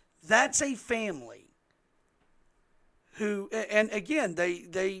 That's a family and again,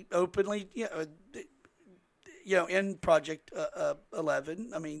 they openly, in Project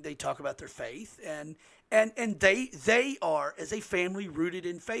 11, I mean, they talk about their faith, and they are, as a family, rooted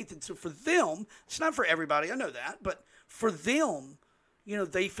in faith. And so for them, it's not for everybody, I know that, but for them,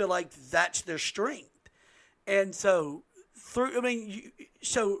 they feel like that's their strength. And so, we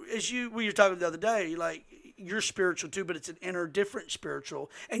were talking the other day, like, you're spiritual too, but it's an inner, different spiritual.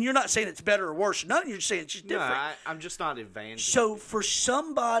 And you're not saying it's better or worse. None. You're just saying it's just different. No, I'm just not evangelizing. So for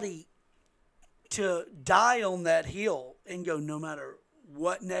somebody to die on that hill and go, no matter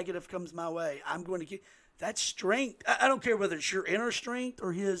what negative comes my way, I'm going to get that strength. I don't care whether it's your inner strength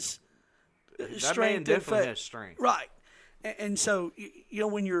or his strength. That man definitely has strength. Right. And so,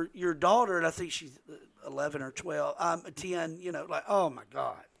 when your daughter, and I think she's 11 or 12, I'm 10, like, oh my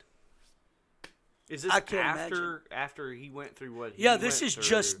God. Is this after he went through what he went this is through?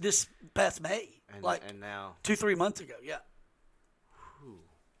 Just this past May. And now 2-3 months ago, yeah. Whew,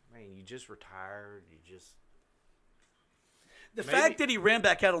 man, you just retired. The fact that he ran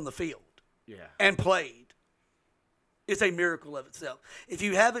back out on the field and played is a miracle of itself. If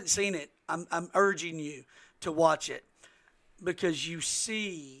you haven't seen it, I'm urging you to watch it because you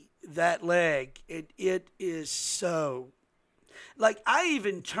see that leg. It is so... Like, I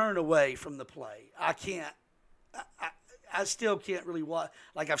even turn away from the play. I can't. I still can't really watch.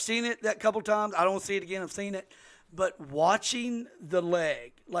 Like, I've seen it that couple times. I don't see it again. I've seen it. But watching the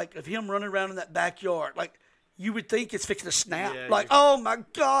leg, like, of him running around in that backyard, like, you would think it's fixing to snap. Yeah, oh, my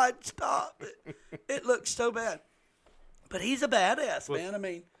God, stop it. It looks so bad. But he's a badass, man. I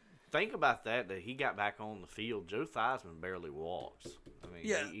mean. Think about that he got back on the field. Joe Theismann barely walks. I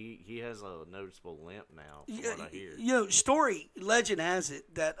mean, he has a noticeable limp now, from what I hear. Legend has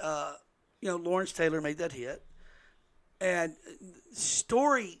it that, Lawrence Taylor made that hit. And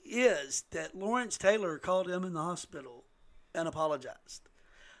story is that Lawrence Taylor called him in the hospital and apologized.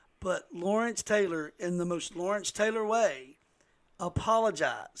 But Lawrence Taylor, in the most Lawrence Taylor way,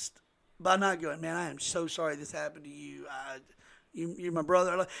 apologized by not going, man, I am so sorry this happened to you. You're my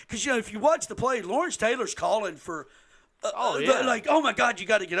brother. Because, if you watch the play, Lawrence Taylor's calling for, like, oh, my God, you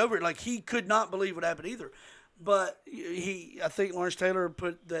got to get over it. Like, he could not believe what happened either. But I think Lawrence Taylor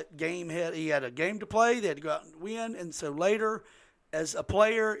put that game he had a game to play. They had to go out and win. And so later, as a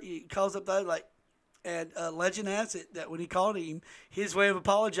player, he calls up that, and legend has it that when he called him, his way of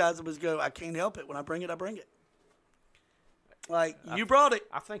apologizing was go, I can't help it. When I bring it, I bring it. Like, you brought it.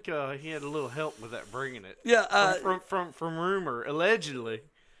 I think he had a little help with that bringing it. Yeah. From rumor, allegedly.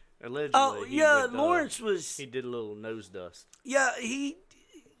 Oh, yeah, Lawrence was... He did a little nose dust. Yeah, he...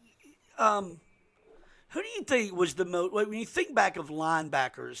 who do you think was the most... When you think back of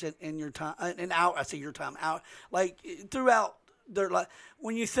linebackers in your time... I say your time, out... Like, throughout their life...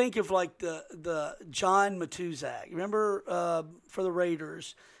 When you think of, like, the John Matuzak, remember for the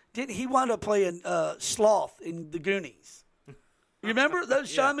Raiders... Didn't he wind up playing Sloth in the Goonies? You remember? That was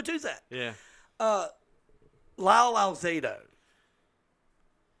Sean Matuzak. Yeah. Lyle Alzado.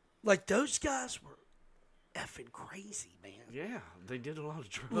 Like, those guys were effing crazy, man. Yeah, they did a lot of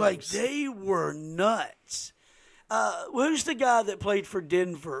drugs. Like, they were nuts. Who's the guy that played for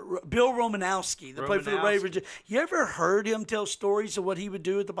Denver? Bill Romanowski, that played for the Ravens. You ever heard him tell stories of what he would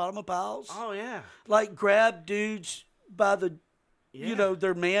do at the bottom of piles? Oh, yeah. Like grab dudes by the,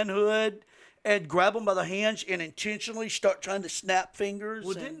 their manhood and grab them by the hands and intentionally start trying to snap fingers.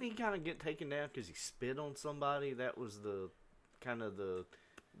 Well, didn't he kind of get taken down because he spit on somebody? That was the kind of the...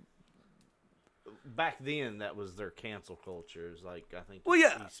 Back then, that was their cancel culture. It was like, I think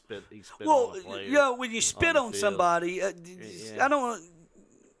he spit on a player. When you spit on somebody, I don't...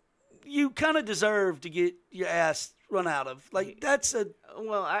 You kind of deserve to get your ass run out of. Like, that's a...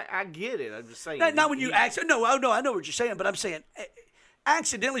 Well, I get it. I'm just saying... Not when you... No, I know what you're saying, but I'm saying...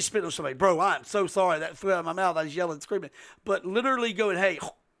 Accidentally spit on somebody. Bro, I'm so sorry. That flew out of my mouth. I was yelling and screaming. But literally going, hey,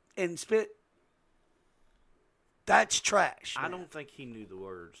 and spit... That's trash. Man. I don't think he knew the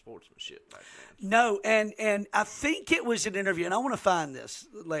word sportsmanship back then. No, and I think it was an interview, and I want to find this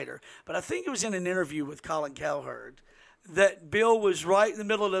later, but I think it was in an interview with Colin Cowherd that Bill was right in the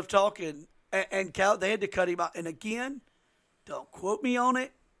middle of talking, and they had to cut him out. And again, don't quote me on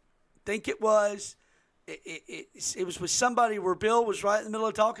it. Think it was. It was with somebody where Bill was right in the middle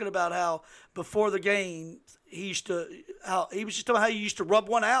of talking about how before the game he was just talking about how he used to rub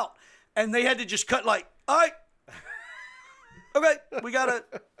one out, and they had to just cut like, all right. Okay, we gotta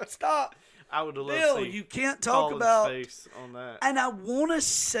stop. I would have loved Bill, to see you can't talk about face on that. And I want to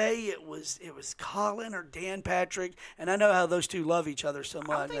say it was Colin or Dan Patrick, and I know how those two love each other so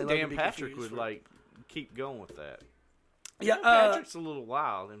much. I think Dan Patrick would keep going with that. Yeah, Dan Patrick's a little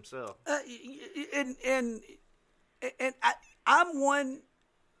wild himself. And I'm one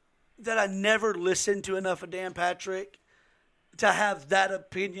that I never listened to enough of Dan Patrick to have that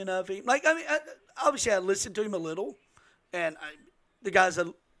opinion of him. Like, I mean, obviously I listened to him a little. And the guy's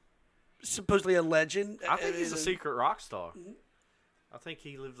supposedly a legend. I think he's a secret rock star. Mm-hmm. I think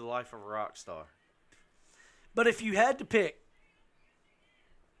he lived the life of a rock star. But if you had to pick,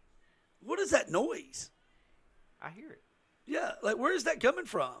 what is that noise? I hear it. Yeah, like where is that coming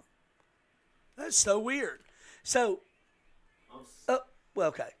from? That's so weird. So,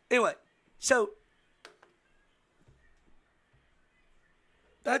 okay. Anyway, so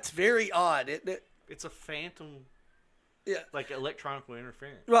that's very odd, isn't it? It's a phantom. Yeah. Like electronic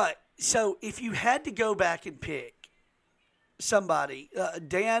interference. Right. So if you had to go back and pick somebody,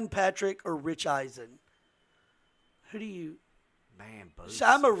 Dan Patrick or Rich Eisen, who do you... Man, both. So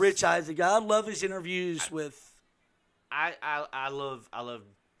I'm a Rich Eisen guy. I love his interviews with... I love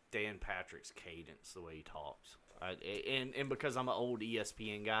Dan Patrick's cadence, the way he talks. And because I'm an old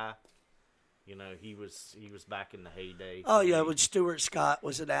ESPN guy... You know, he was back in the heyday. Oh, yeah, when Stuart Scott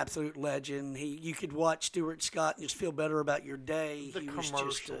was an absolute legend. You could watch Stuart Scott and just feel better about your day. The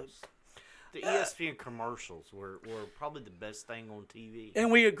commercials. The ESPN commercials were probably the best thing on TV.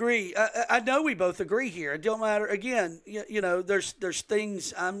 And we agree. I know we both agree here. It don't matter. Again, you know, there's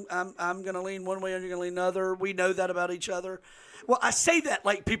things I'm going to lean one way and you're going to lean another. We know that about each other. Well, I say that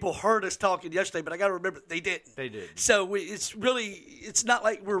like people heard us talking yesterday, but I got to remember they didn't. They did. So it's not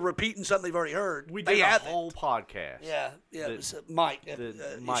like we're repeating something they've already heard. We did a whole podcast. Yeah. It was a mic.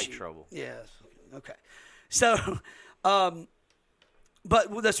 The mic trouble. Yeah. Okay. So,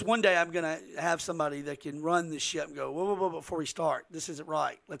 but this one day I'm going to have somebody that can run this ship and go, whoa, before we start. This isn't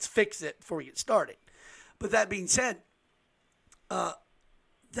right. Let's fix it before we get started. But that being said,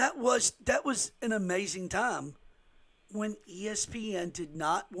 that was an amazing time when ESPN did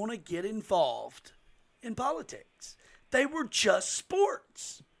not want to get involved in politics. They were just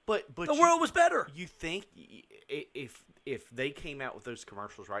sports. But the world was better. You think if they came out with those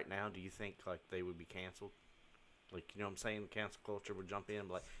commercials right now, do you think like they would be canceled? Like, you know what I'm saying? Cancel culture would jump in and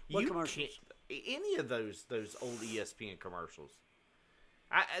be like, what commercials? Any of those old ESPN commercials.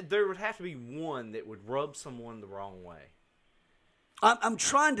 There would have to be one that would rub someone the wrong way. I'm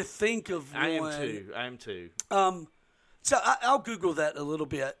trying to think of one. I am too. So I'll Google that a little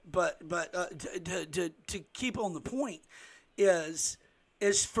bit, but to keep on the point is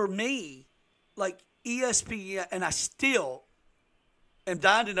for me, like ESPN, and I still am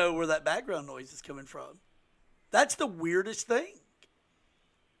dying to know where that background noise is coming from. That's the weirdest thing.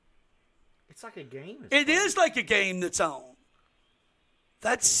 It's like a game. It is like a game that's on.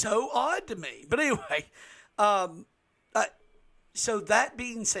 That's so odd to me. But anyway, so that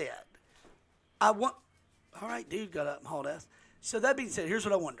being said, all right, dude got up and hauled ass. So that being said, here's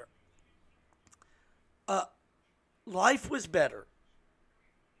what I wonder. Life was better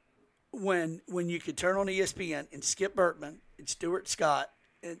when you could turn on ESPN and Skip Bertman and Stuart Scott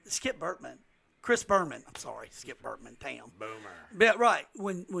and Chris Berman. I'm sorry, Skip Bertman. Damn. Boomer. Yeah, right.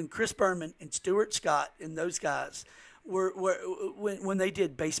 When Chris Berman and Stuart Scott and those guys were when they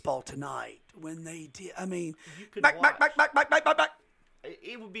did Baseball Tonight when they did. I mean, You could back.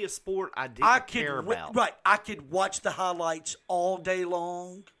 It would be a sport I didn't care about. Right. I could watch the highlights all day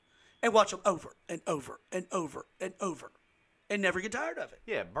long and watch them over and over and over and over and never get tired of it.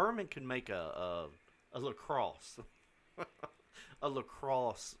 Yeah, Berman could make a lacrosse. A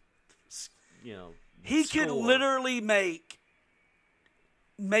lacrosse, He could score. literally make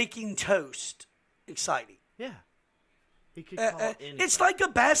making toast exciting. Yeah. He could call anything. It's like a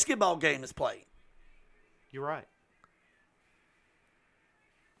basketball game is playing. You're right.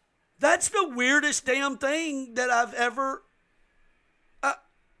 That's the weirdest damn thing that I've ever.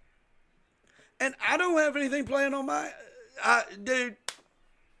 And I don't have anything playing on my. Dude.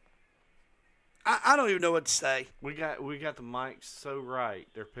 I don't even know what to say. We got the mics so right.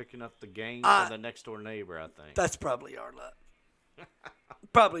 They're picking up the game from the next door neighbor, I think. That's probably our luck.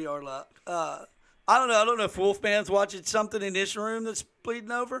 Probably our luck. I don't know. I don't know if Wolfman's watching something in this room that's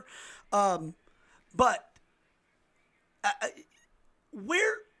bleeding over. But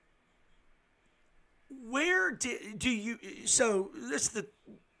where do you? So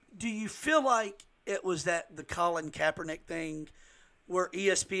do you feel like it was that the Colin Kaepernick thing, where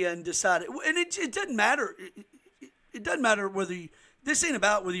ESPN decided, and it doesn't matter. It doesn't matter whether this ain't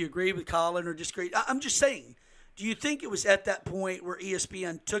about whether you agree with Colin or disagree. I'm just saying. Do you think it was at that point where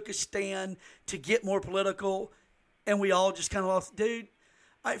ESPN took a stand to get more political, and we all just kind of lost? Dude,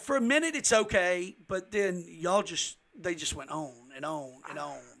 for a minute it's okay, but then they just went on and on and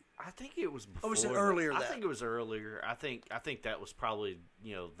on. I think it was before. Or was it earlier? I think it was earlier. I think that was probably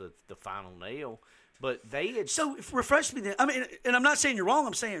the final nail. But they had refresh me then. I mean, and I'm not saying you're wrong.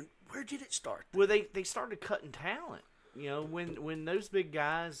 I'm saying where did it start? Well, they started cutting talent. When those big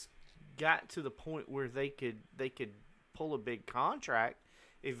guys got to the point where they could pull a big contract,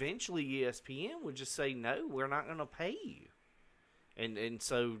 eventually ESPN would just say, no, we're not going to pay you. And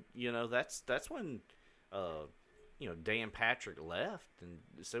so that's when Dan Patrick left and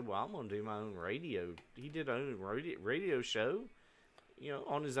said, well, I'm going to do my own radio. He did his own radio show.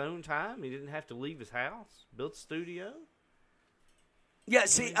 On his own time. He didn't have to leave his house. Built a studio. Yeah,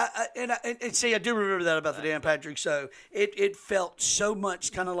 see, I do remember that about the Dan Patrick show. It felt so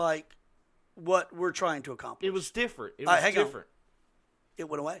much kind of like what we're trying to accomplish. It was different. It was different. It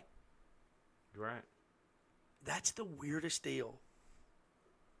went away. Right. That's the weirdest deal.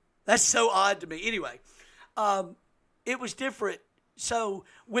 That's so odd to me. Anyway, it was different. So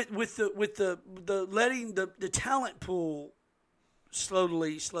with the letting the talent pool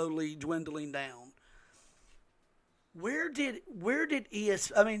slowly dwindling down. Where did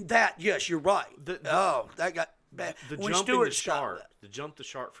ES? I mean yes, you're right. That got bad. The when jump Stewart in the shark. The jump the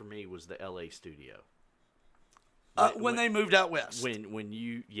shark for me was the LA studio. When they moved out west. When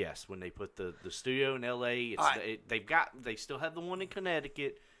they put the studio in LA, they still have the one in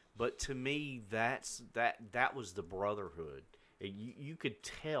Connecticut, but to me that was the brotherhood. You could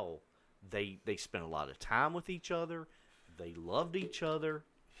tell they spent a lot of time with each other. They loved each other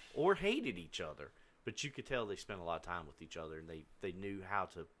or hated each other, but you could tell they spent a lot of time with each other, and they knew how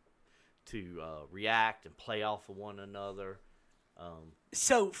to react and play off of one another.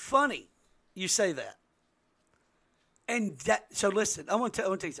 So funny you say that. And so listen, I want to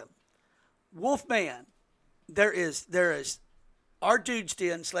tell you something. Wolfman, there is our Dude's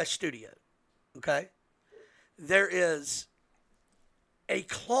Den / studio, okay? There is a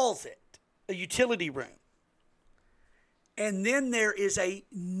closet, a utility room. And then there is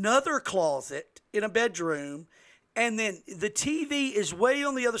another closet in a bedroom, and then the TV is way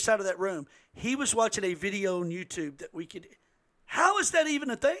on the other side of that room. He was watching a video on YouTube that we could. How is that even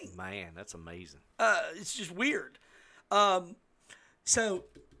a thing? Man, that's amazing. It's just weird. So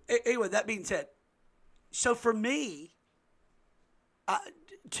anyway, that being said, so for me,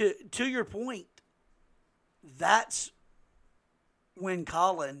 to your point, that's when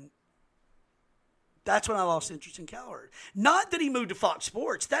that's when I lost interest in Cowherd. Not that he moved to Fox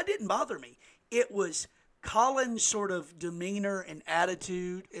Sports. That didn't bother me. It was Colin's sort of demeanor and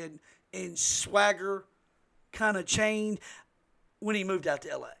attitude and swagger kind of changed when he moved out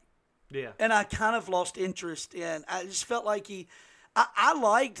to L.A. Yeah. And I kind of lost interest in. I just felt like I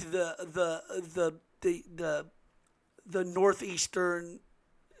liked the northeastern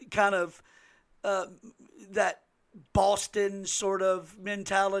kind of that Boston sort of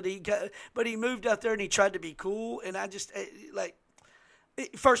mentality, but he moved out there and he tried to be cool, and I just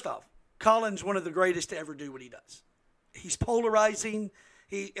first off, Colin's one of the greatest to ever do what he does. He's polarizing.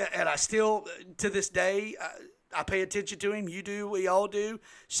 And I still to this day I pay attention to him. You do. We all do.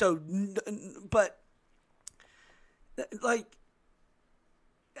 So, but like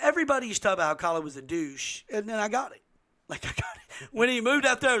everybody used to talk about how Colin was a douche, and then I got it. Like I got it. When he moved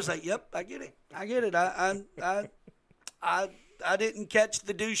out there, I was like, "Yep, I get it. I get it. I didn't catch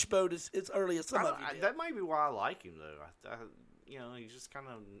the douche boat as early as some of you did." That may be why I like him, though. You know, he's just kind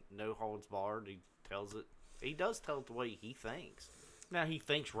of no holds barred. He tells it. He does tell it the way he thinks. Now he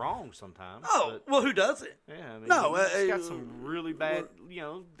thinks wrong sometimes. Oh, well, who doesn't? Yeah, I mean, no, he's got some really bad. You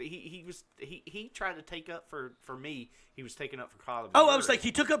know, he tried to take up for me. He was taking up for Kyler Murray. Oh, I was like,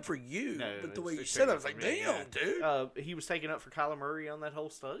 he took up for you. No, but the way you said it, I was like, damn, dude. He was taking up for Kyler Murray on that whole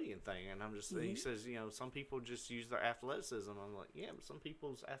studying thing, and I'm just he says, you know, some people just use their athleticism. I'm like, yeah, but some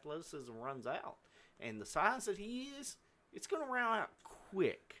people's athleticism runs out, and the size that he is, it's going to run out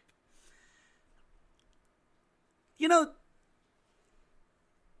quick. You know,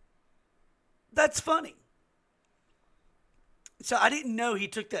 that's funny. So I didn't know he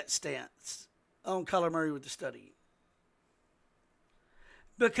took that stance on Kyler Murray with the study.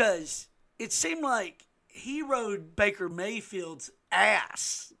 Because it seemed like he rode Baker Mayfield's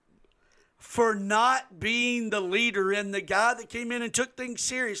ass for not being the leader and the guy that came in and took things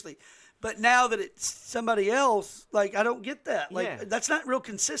seriously. But now that it's somebody else, like, I don't get that. Like, that's not real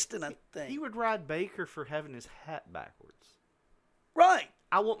consistent, I think. He would ride Baker for having his hat backwards. Right.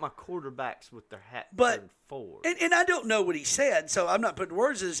 I want my quarterbacks with their hat turned forward. And I don't know what he said, so I'm not putting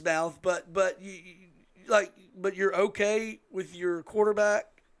words in his mouth, but you're okay with your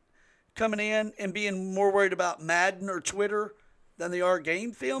quarterback coming in and being more worried about Madden or Twitter than they are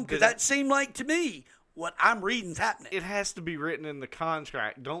game film? Because that seemed like, to me, what I'm reading's happening. It has to be written in the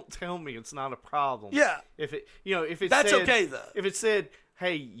contract. Don't tell me it's not a problem. Yeah. If it that's said, okay though. If it said,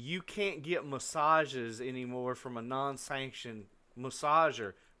 "Hey, you can't get massages anymore from a non-sanctioned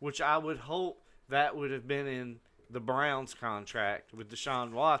massager," which I would hope that would have been in the Browns contract with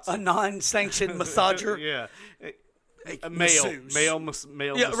Deshaun Watson. A non-sanctioned massager. Yeah. A masseuse. male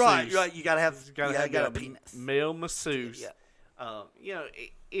masseuse. Yeah, right. You gotta have a penis. Male masseuse. Yeah. You know,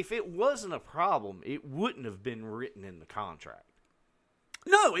 if it wasn't a problem, it wouldn't have been written in the contract.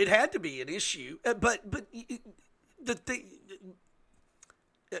 No, it had to be an issue. But the thing,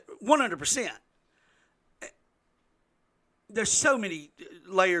 100%. There's so many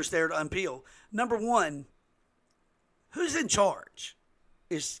layers there to unpeel. Number one, who's in charge?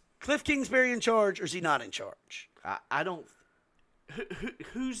 Is Cliff Kingsbury in charge, or is he not in charge? I don't.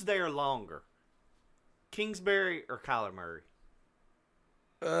 Who's there longer, Kingsbury or Kyler Murray?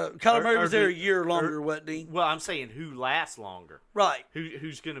 Kyler Murray was there a year longer, wasn't he? Well, I'm saying who lasts longer. Right.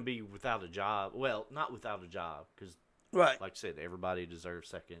 Who's going to be without a job? Well, not without a job, because, right, like I said, everybody deserves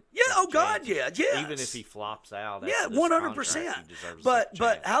second. Yeah. Oh God. Yeah. Yes. Even if he flops out. Yeah. 100%.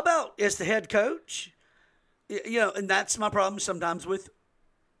 But how about as the head coach? You know, and that's my problem sometimes with.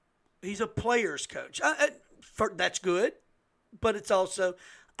 He's a player's coach. That's good, but it's also.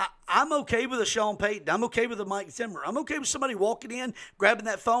 I'm okay with a Sean Payton. I'm okay with a Mike Zimmer. I'm okay with somebody walking in, grabbing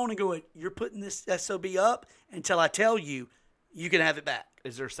that phone and going, "You're putting this SOB up until I tell you, you can have it back."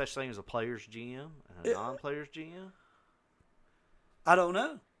 Is there such thing as a player's GM and a non-player's GM? I don't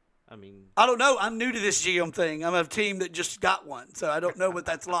know. I mean, I don't know. I'm new to this GM thing. I'm a team that just got one, so I don't know what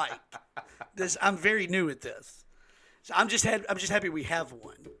that's like. I'm very new at this. So I'm just happy we have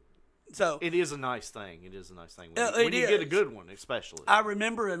one. So it is a nice thing. It is a nice thing when you get a good one, especially. I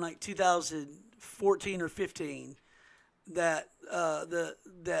remember in like 2014 or 15 that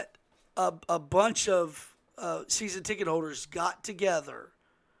a bunch of season ticket holders got together,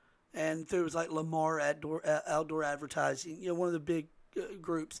 and there was like Lamar Outdoor Advertising, you know, one of the big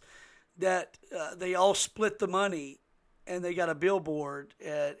groups, that they all split the money, and they got a billboard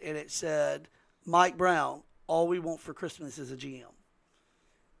and it said, "Mike Brown, all we want for Christmas is a GM."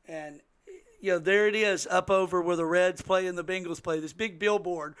 And, you know, there it is up over where the Reds play and the Bengals play, this big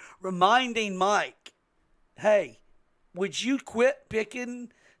billboard reminding Mike, hey, would you quit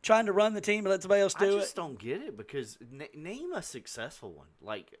trying to run the team and let somebody else do it? I just don't get it, because name a successful one,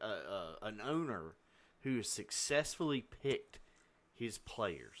 like an owner who has successfully picked his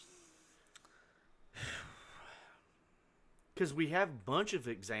players. Because we have a bunch of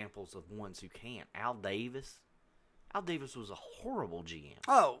examples of ones who can't. Al Davis was a horrible GM.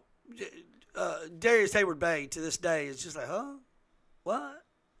 Oh, Darius Hayward-Bay to this day is just like, huh? What?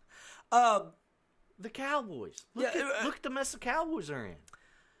 The Cowboys. Look at the mess the Cowboys are in.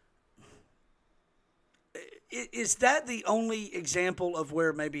 Is that the only example of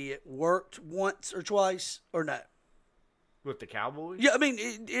where maybe it worked once or twice, or no? With the Cowboys? Yeah, I mean,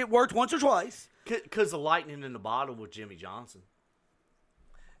 it worked once or twice. Because the lightning in the bottle with Jimmy Johnson.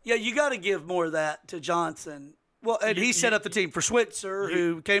 Yeah, you got to give more of that to Johnson Well, and he set up the team for Switzer,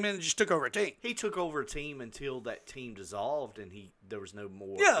 who came in and just took over a team. He took over a team until that team dissolved, and there was no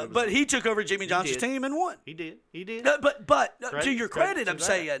more. Yeah, but he took over Jimmy Johnson's team and won. He did. But to your credit, I'm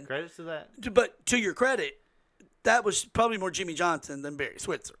saying. Credit to that. But to your credit, that was probably more Jimmy Johnson than Barry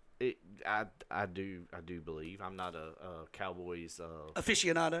Switzer. I do believe. I'm not a Cowboys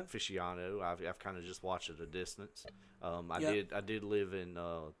aficionado. I've kind of just watched at a distance. I did live in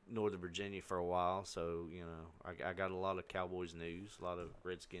Northern Virginia for a while, so I got a lot of Cowboys news, a lot of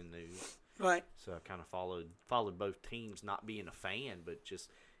Redskin news. Right. So I kind of followed both teams, not being a fan, but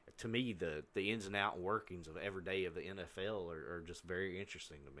just to me the ins and outs and workings of every day of the NFL are just very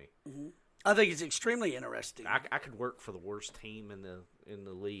interesting to me. Mm-hmm. I think it's extremely interesting. I could work for the worst team in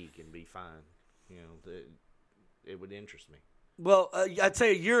the league and be fine. It would interest me. Well, I'd say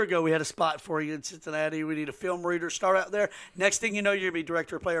a year ago we had a spot for you in Cincinnati. We need a film reader. Start out there. Next thing you know, you're going to be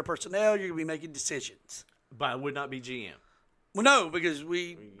director of player personnel. You're going to be making decisions. But I would not be GM. Well, no, because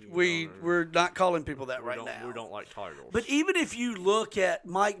we're not calling people that right now. We don't like titles. But even if you look at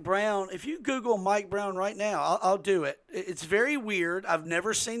Mike Brown, if you Google Mike Brown right now, I'll do it. It's very weird. I've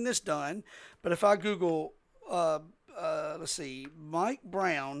never seen this done. But if I Google, let's see, Mike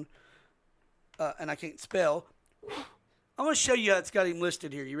Brown, and I can't spell, I'm going to show you how it's got him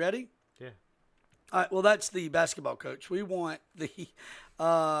listed here. You ready? Yeah. All right. Well, that's the basketball coach. We want Mike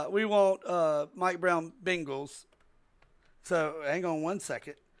Brown Bengals. So, hang on one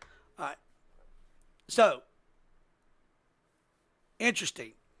second. All right. So,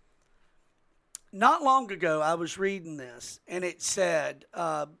 interesting. Not long ago, I was reading this, and it said,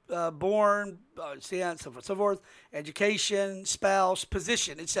 born, so forth, education, spouse,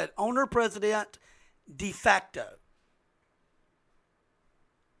 position. It said owner, president, de facto.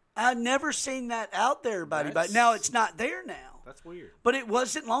 I've never seen that out there by anybody. Now, it's not there now. That's weird. But it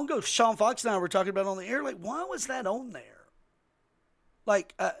wasn't long ago. Sean Fox and I were talking about it on the air. Like, why was that on there?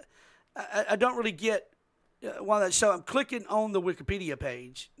 Like, I don't really get why that. So I'm clicking on the Wikipedia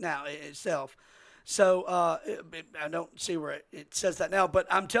page now itself. So I don't see where it says that now. But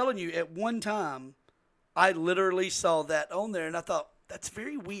I'm telling you, at one time, I literally saw that on there, and I thought, that's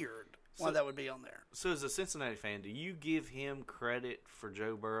very weird why that would be on there. So as a Cincinnati fan, do you give him credit for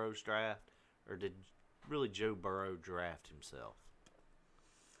Joe Burrow's draft, or did really Joe Burrow draft himself?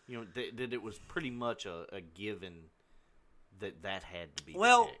 That it was pretty much a given that had to be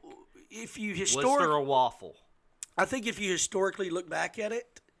well, the pick. If you was there a waffle? I think if you historically look back at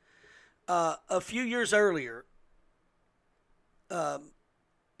it, a few years earlier,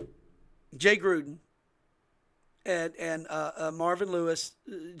 Jay Gruden and Marvin Lewis,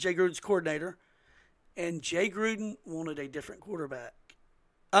 Jay Gruden's coordinator, and Jay Gruden wanted a different quarterback.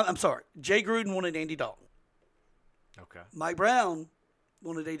 I'm sorry, Jay Gruden wanted Andy Dalton. Okay. Mike Brown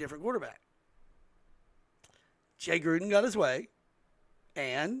wanted a different quarterback. Jay Gruden got his way,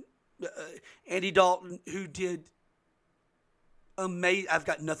 and Andy Dalton, who did amazing. I've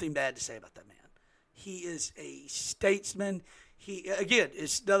got nothing bad to say about that man. He is a statesman. He, again,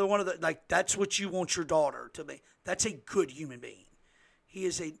 is another one of the, like, that's what you want your daughter to be. That's a good human being. He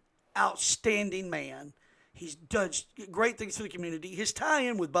is an outstanding man. He's done great things for the community. His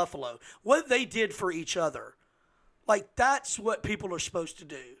tie-in with Buffalo, what they did for each other, like, that's what people are supposed to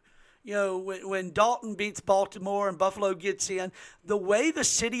do. When Dalton beats Baltimore and Buffalo gets in, the way the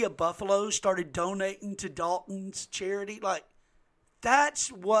city of Buffalo started donating to Dalton's charity, like, that's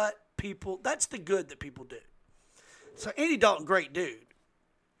the good that people do. So Andy Dalton, great dude.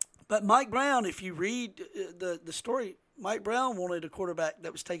 But Mike Brown, if you read the story, Mike Brown wanted a quarterback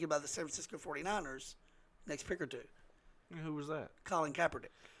that was taken by the San Francisco 49ers next pick or two. Who was that? Colin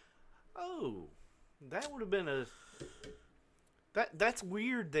Kaepernick. Oh, that would have been That's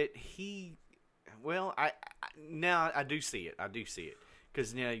weird that he. Well, I do see it.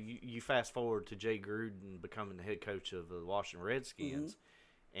 Because now you fast forward to Jay Gruden becoming the head coach of the Washington Redskins,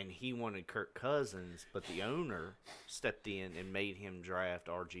 and he wanted Kirk Cousins, but the owner stepped in and made him draft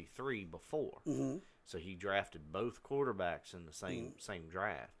RG3 before. Mm-hmm. So he drafted both quarterbacks in the same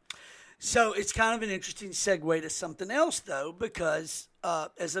draft. So it's kind of an interesting segue to something else, though, because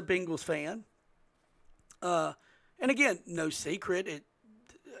as a Bengals fan, and again, no secret,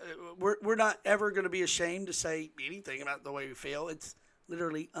 we're not ever going to be ashamed to say anything about the way we feel. It's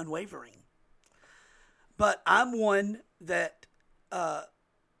literally unwavering. But I'm one that,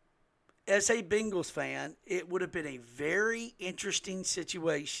 as a Bengals fan, it would have been a very interesting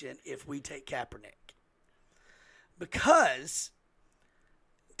situation if we take Kaepernick. Because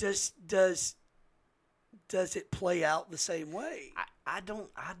does it play out the same way? I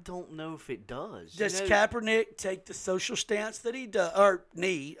don't know if it does. Does Kaepernick take the social stance that he does, or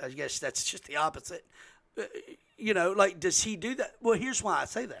knee? I guess that's just the opposite. Like, does he do that? Well, here's why I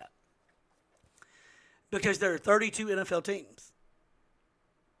say that. Because there are 32 NFL teams.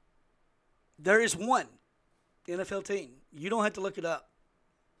 There is one NFL team, you don't have to look it up,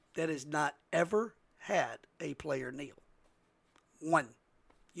 that has not ever had a player kneel. One.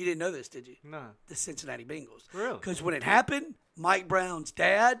 You didn't know this, did you? No. The Cincinnati Bengals. Really? Because when it happened, Mike Brown's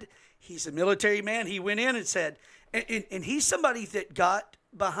dad, he's a military man, he went in and said, and he's somebody that got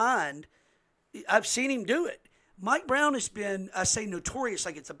behind, I've seen him do it. Mike Brown has been, I say notorious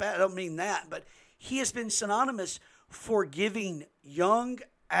like it's a bad, I don't mean that, but he has been synonymous for giving young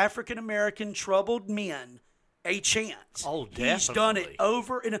African-American troubled men a chance. Oh, definitely. He's done it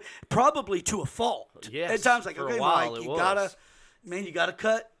over and probably to a fault. Yes, At times, like, for okay, a while Mike, it you was. gotta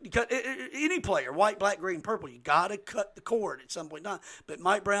cut any player, white, black, green, purple. You gotta cut the cord at some point in time. But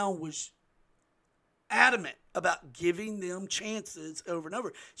Mike Brown was adamant about giving them chances over and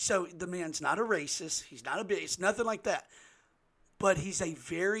over. So the man's not a racist. He's not a bitch. It's nothing like that. But he's a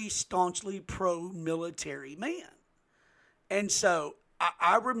very staunchly pro-military man. And so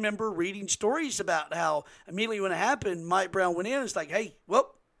I remember reading stories about how immediately when it happened, Mike Brown went in. It's like, hey,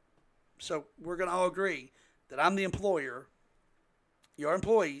 well, so we're going to all agree that I'm the employer. Your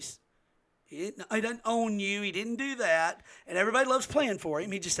employees. He didn't own you. He didn't do that. And everybody loves playing for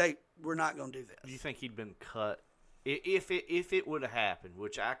him. He just say, we're not going to do this. Do you think he'd been cut if it would have happened?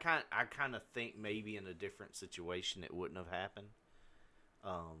 Which I kind of think maybe in a different situation it wouldn't have happened.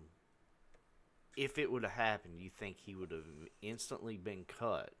 If it would have happened, you think he would have instantly been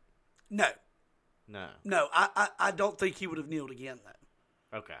cut? No. No. I don't think he would have kneeled again,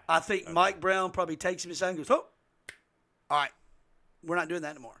 though. Okay. I think Mike Brown probably takes him aside and goes, oh, all right, we're not doing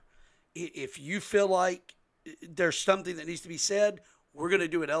that anymore. If you feel like there's something that needs to be said, we're going to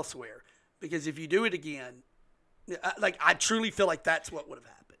do it elsewhere. Because if you do it again, I truly feel like that's what would have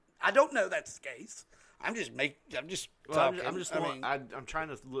happened. I don't know that's the case. I'm just talking. I'm trying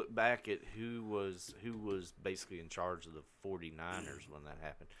to look back at who was basically in charge of the 49ers when that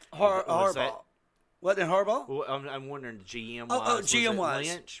happened. Harbaugh. What, in Harbaugh? Well, I'm wondering GM-wise. Oh, GM-wise.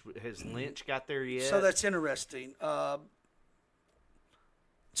 Lynch? Has Lynch got there yet? So that's interesting.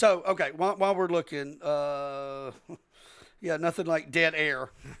 So, okay, while we're looking, nothing like dead air.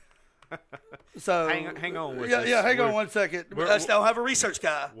 So hang on with this. Yeah, hang on one second. I still have a research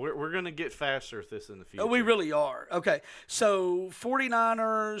guy. We're going to get faster at this in the future. Oh, we really are. Okay, so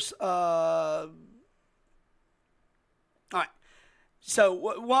 49ers. All right.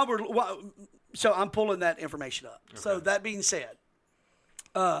 So so I'm pulling that information up. Okay. So that being said,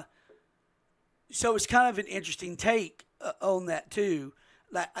 so it's kind of an interesting take on that too.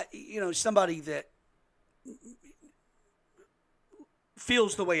 Like, somebody that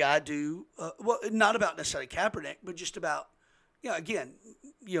feels the way I do, not about necessarily Kaepernick, but just about, again,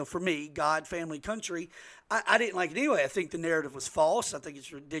 for me, God, family, country, I didn't like it anyway. I think the narrative was false. I think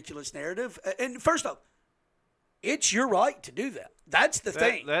it's a ridiculous narrative. And first off, it's your right to do that. That's the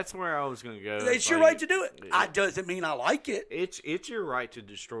thing. That's where I was going to go. It's your right to do it. It doesn't mean I like it. It's your right to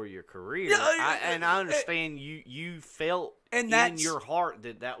destroy your career. Yeah, and I understand you felt in your heart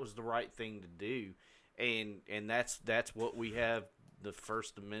that was the right thing to do, and that's what we have the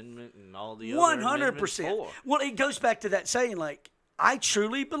First Amendment and all the other 100%. Well, it goes back to that saying, like, I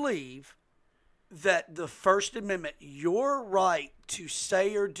truly believe that the First Amendment, your right to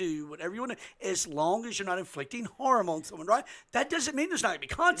say or do whatever you want to, as long as you're not inflicting harm on someone, right? That doesn't mean there's not going to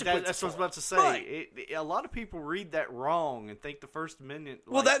be consequences. That's what I was about to say. Right. A lot of people read that wrong and think the First Amendment.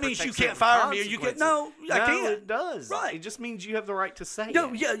 Well, that means you can't fire me, or you can't. No, I can't. No, it does. Right. It just means you have the right to say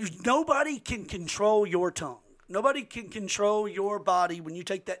it. Yeah. Nobody can control your tongue. Nobody can control your body when you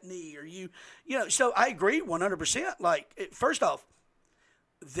take that knee, or So I agree 100%. Like, first off,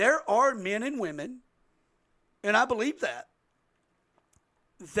 there are men and women, and I believe that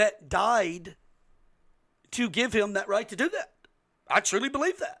died to give him that right to do that. I truly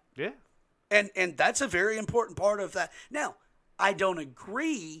believe that. Yeah. And that's a very important part of that. Now, I don't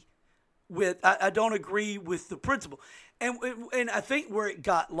agree with the principle. And I think where it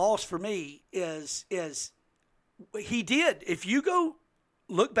got lost for me is he did. If you go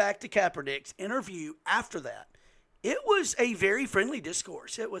look back to Kaepernick's interview after that, it was a very friendly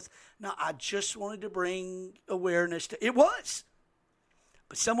discourse. It was, no, I just wanted to bring awareness to it. Was.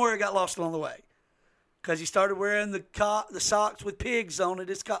 But somewhere it got lost along the way. Because he started wearing the socks with pigs on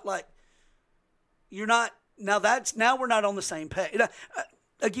it. It's got like, you're not, now we're not on the same page.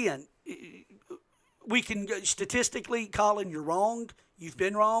 Again, we can go, statistically, Colin, you're wrong. You've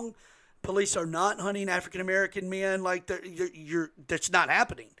been wrong. Police are not hunting African-American men like that's not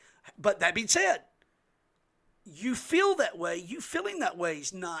happening. But that being said, you feel that way. You feeling that way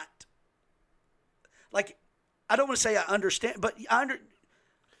is not, like, I don't want to say I understand, but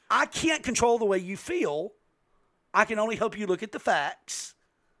I can't control the way you feel. I can only help you look at the facts,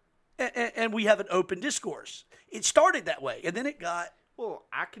 and we have an open discourse. It started that way, and then it got. Well,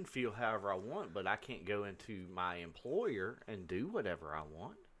 I can feel however I want, but I can't go into my employer and do whatever I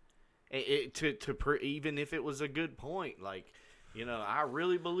want. Even if it was a good point, like, you know, I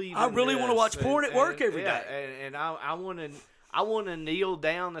really believe. I really want to watch porn at work every day, and I want to kneel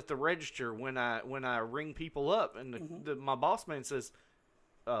down at the register when I ring people up, and my boss man says,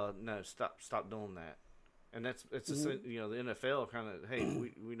 "No, stop doing that." And it's you know, the NFL kind of, hey,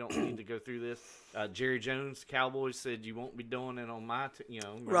 we don't need to go through this. Jerry Jones, Cowboys, said you won't be doing it on my you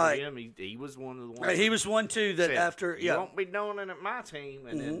know, right. Him? He was one of the ones. Right. He was one too that after you won't be doing it at my team,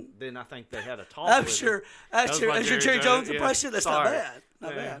 and then I think they had a talk. I'm with sure. him. That's your Jerry Jones impression. That's not bad.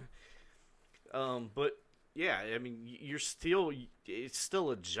 Not bad. But yeah, I mean, it's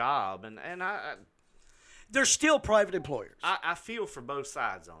still a job, and I they're still private employers. I feel for both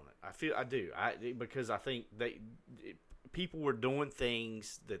sides on it. I do. Because I think people were doing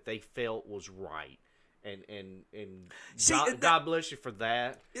things that they felt was right, and see, God bless you for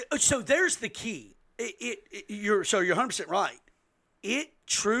that. So there's the key. You're 100% right. It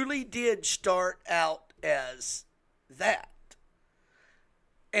truly did start out as that,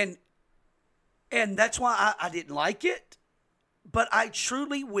 and that's why I didn't like it. But I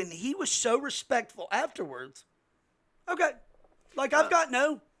truly, when he was so respectful afterwards, okay, like I've got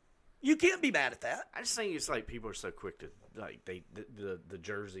you can't be mad at that. I just think it's like people are so quick to like the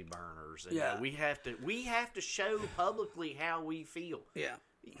jersey burners, and yeah. we have to show publicly how we feel. Yeah,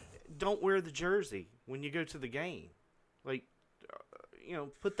 don't wear the jersey when you go to the game, like you know,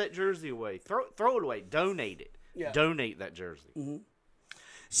 put that jersey away, throw it away, donate it, donate that jersey. Mm-hmm.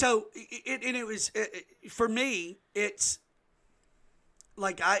 So it was for me, it's.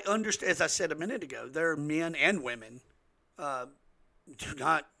 Like I understand, as I said a minute ago, there are men and women. Do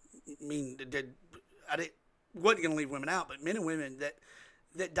not mean that I wasn't going to leave women out, but men and women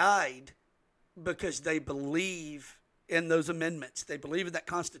that died because they believe in those amendments. They believe in that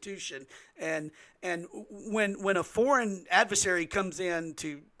Constitution, and when a foreign adversary comes in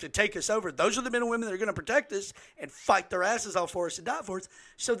to take us over, those are the men and women that are going to protect us and fight their asses off for us and die for us.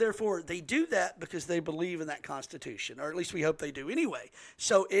 So therefore, they do that because they believe in that Constitution, or at least we hope they do anyway.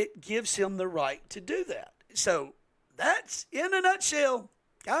 So it gives him the right to do that. So that's in a nutshell,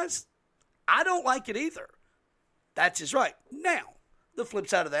 guys. I don't like it either. That's his right. Now, the flip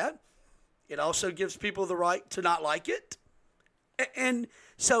side of that, it also gives people the right to not like it. And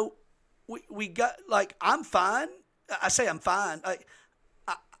so we got, like, I'm fine. I say I'm fine.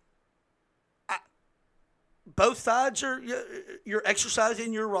 Both sides you're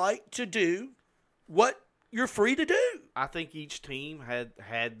exercising your right to do what you're free to do. I think each team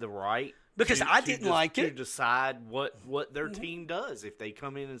had the right. Because I didn't like it. To decide what their team does. If they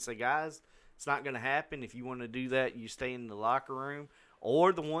come in and say, guys, it's not going to happen. If you want to do that, you stay in the locker room.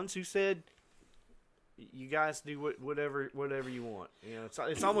 Or the ones who said, you guys do whatever you want. You know,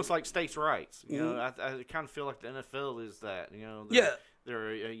 it's almost like states' rights. You know, I kind of feel like the NFL is that. You know,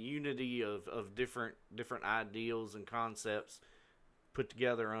 they're a unity of different ideals and concepts put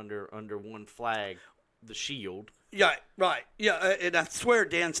together under one flag, the shield. Yeah, right. Yeah, and I swear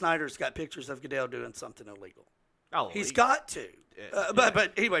Dan Snyder's got pictures of Goodell doing something illegal. Oh, he's got to.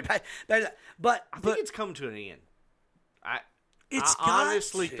 But anyway, but I think it's come to an end. I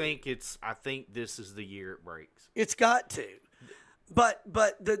think this is the year it breaks. It's got to. But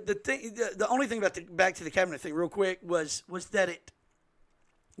the only thing about back to the cabinet thing real quick was that it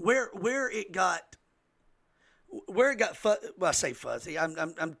where it got well, I say fuzzy.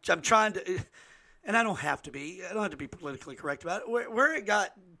 I'm trying to, and I don't have to be politically correct about it. Where it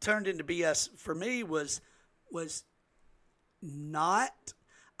got turned into BS for me was not.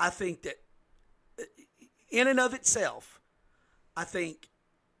 I think that in and of itself, I think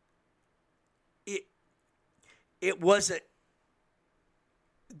it wasn't.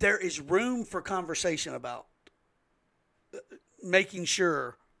 There is room for conversation about making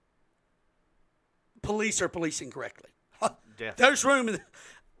sure police are policing correctly. Definitely. There's room.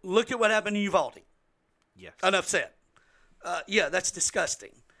 Look at what happened in Uvalde. Yes. Enough said. Yeah, that's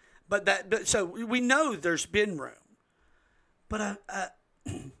disgusting. But so we know there's been room. But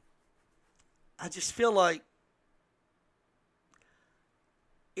I just feel like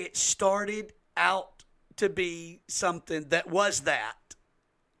it started out to be something that was that.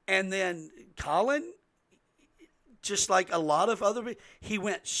 And then Colin, just like a lot of other people, he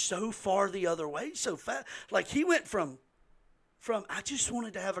went so far the other way, so fast. Like he went from I just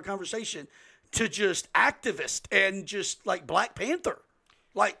wanted to have a conversation to just activist and just like Black Panther.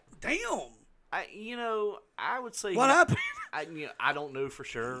 Like, damn. I would say what happened. I don't know for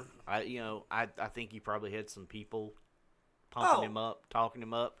sure. I think he probably had some people pumping him up, talking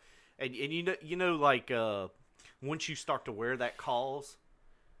him up, and like once you start to wear that cause,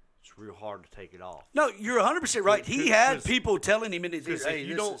 it's real hard to take it off. No, you're 100% right. He had people telling him in his ear, "Hey,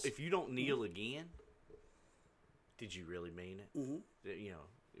 if you don't kneel again, did you really mean it? Mm-hmm.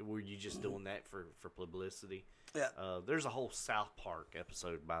 Were you just doing that for publicity?" Yeah. There's a whole South Park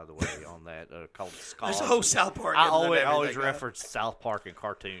episode, by the way, on that called Scars. There's a whole South Park. I always reference South Park and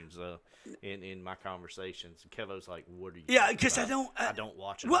cartoons in my conversations. Kevo's like, "What are you?" Yeah, because I don't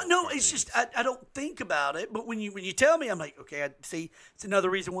watch it. Well, no, it's just I don't think about it. But when you tell me, I'm like, okay, I see. It's another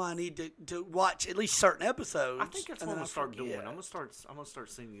reason why I need to watch at least certain episodes. I think that's what I'm gonna start doing. I'm gonna start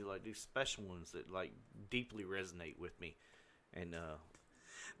seeing you like do special ones that like deeply resonate with me, and.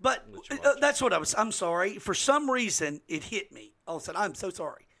 But that's what I'm sorry. For some reason, it hit me. All of a sudden, I'm so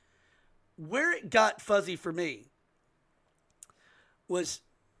sorry. Where it got fuzzy for me was,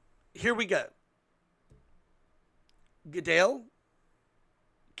 here we go. Goodell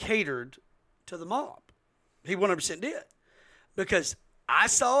catered to the mob. He 100% did. Because I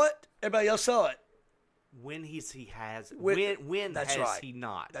saw it, everybody else saw it. When has he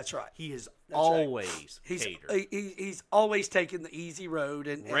not? That's right. He has always catered. He's always taken the easy road.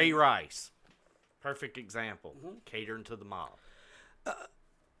 And Ray Rice, perfect example, catering to the mob.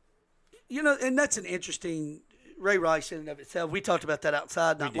 And that's an interesting Ray Rice in and of itself. We talked about that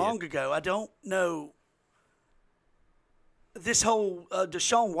outside not long ago. I don't know this whole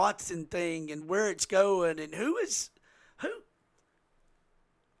Deshaun Watson thing and where it's going and who.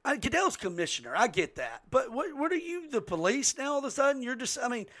 Goodell's commissioner. I get that. But what are you, the police now all of a sudden? You're just,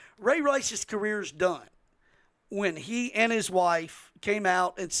 Ray Rice's career's done. When he and his wife came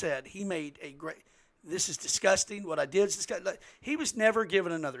out and said he made this is disgusting, what I did is disgusting. He was never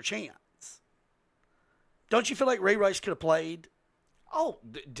given another chance. Don't you feel like Ray Rice could have played? Oh,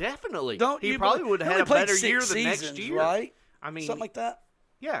 definitely. He probably would have had a better year the next year. Right? Something like that?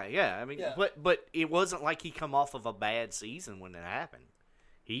 Yeah. But it wasn't like he come off of a bad season when it happened.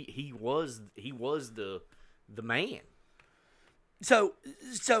 He was the man. So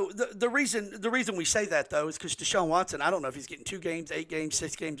the reason we say that though is because Deshaun Watson, I don't know if he's getting 2 games, 8 games,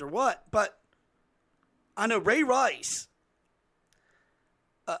 6 games, or what, but I know Ray Rice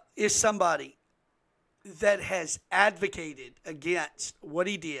is somebody that has advocated against what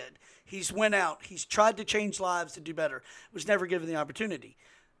he did. He's went out. He's tried to change lives to do better. Was never given the opportunity.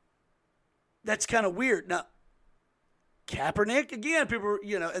 That's kind of weird. Now, Kaepernick, again, people,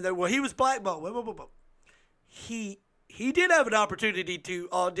 and he was blackballed. Whoa. He did have an opportunity to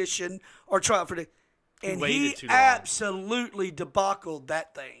audition or try out for the, and he absolutely debacled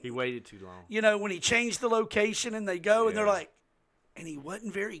that thing. He waited too long. When he changed the location and they go and they're like, and he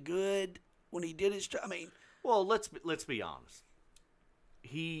wasn't very good when he did his job. Well, let's be honest.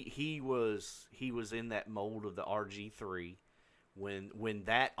 He was in that mold of the RG3. When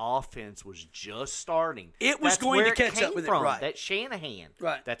that offense was just starting, it was going to catch up with it, right? That Shanahan,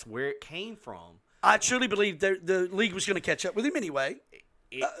 right? That's where it came from. I truly believe the league was going to catch up with him anyway.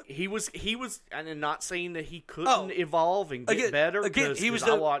 He was, and I'm not saying that he couldn't evolve and get better. Again, he was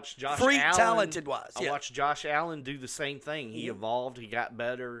I watched Josh freak Allen, talented wise. I watched Josh Allen do the same thing. He evolved. He got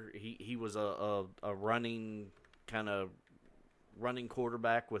better. He was a running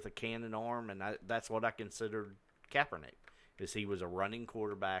quarterback with a cannon arm, and that's what I considered Kaepernick. Is he was a running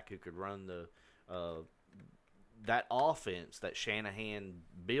quarterback who could run that offense that Shanahan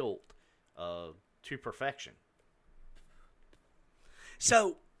built to perfection.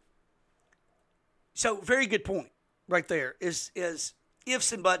 So very good point right there is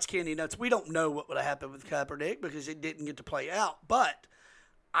ifs and buts, candy nuts. We don't know what would have happened with Kaepernick because it didn't get to play out. But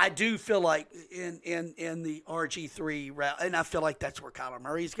I do feel like in the RG3 route, and I feel like that's where Kyler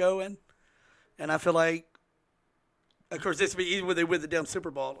Murray's going. And I feel like, of course, this would be easy when they win the damn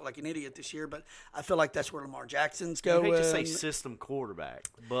Super Bowl like an idiot this year, but I feel like that's where Lamar Jackson's going. I hate to say system quarterback,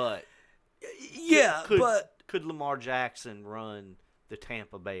 but yeah, could Lamar Jackson run the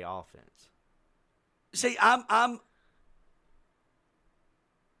Tampa Bay offense? See, I'm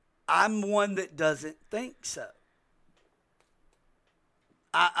one that doesn't think so.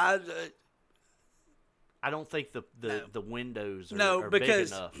 I don't think the windows are big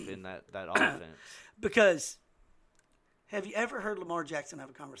enough in that offense. Because have you ever heard Lamar Jackson have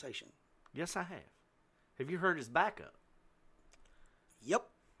a conversation? Yes, I have. Have you heard his backup? Yep.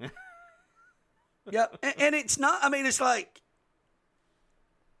 Yep. And it's not, it's like,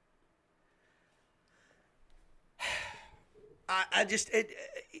 I just,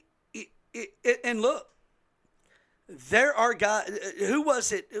 and look, There are guys. Who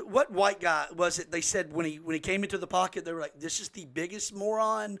was it? What white guy was it? They said when he came into the pocket, they were like, "This is the biggest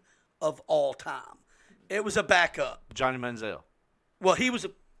moron of all time." It was a backup. Johnny Manziel. Well, he was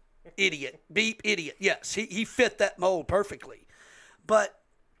an idiot. Beep, idiot. Yes, he fit that mold perfectly. But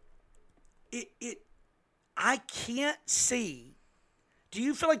I can't see. Do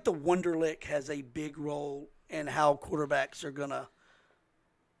you feel like the Wonderlic has a big role in how quarterbacks are gonna?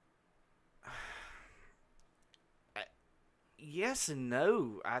 Yes and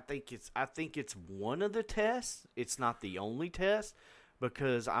no. I think it's one of the tests. It's not the only test,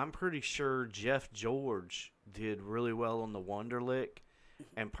 because I'm pretty sure Jeff George did really well on the Wonderlic,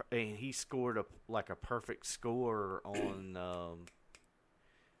 and he scored a perfect score on.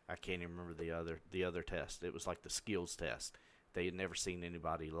 I can't even remember the other test. It was like the skills test. They had never seen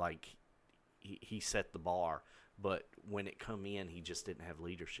anybody like he set the bar, but when it come in, he just didn't have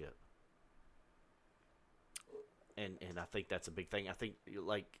leadership. And I think that's a big thing. I think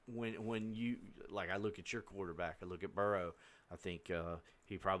like when you like I look at your quarterback, I look at Burrow. I think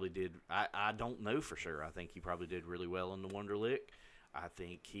he probably did. I don't know for sure. I think he probably did really well in the Wonderlic. I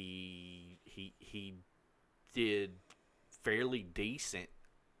think he did fairly decent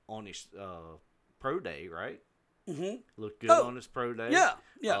on his pro day, right? Mm-hmm. Looked good on his pro day.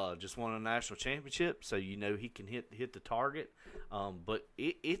 Yeah. Just won a national championship, so you know he can hit the target. But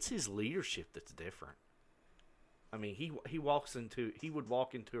it's his leadership that's different. I mean, he would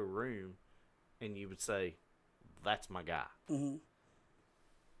walk into a room, and you would say, "That's my guy." Mm-hmm.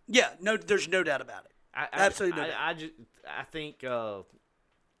 Yeah, no, there's no doubt about it. Absolutely no doubt. I think,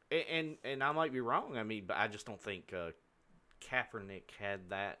 and I might be wrong. I mean, but I just don't think Kaepernick had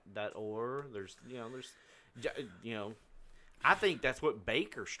that aura. There's, I think that's what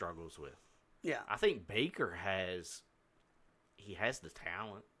Baker struggles with. Yeah, I think Baker has the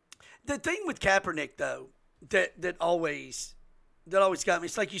talent. The thing with Kaepernick, though, that always got me.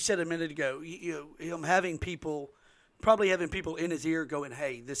 It's like you said a minute ago. Him probably having people in his ear going,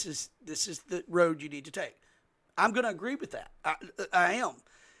 "Hey, this is the road you need to take." I'm going to agree with that. I am,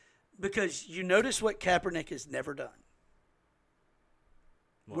 because you notice what Kaepernick has never done.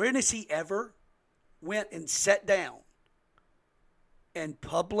 What? When has he ever went and sat down and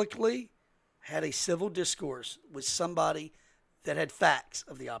publicly had a civil discourse with somebody that had facts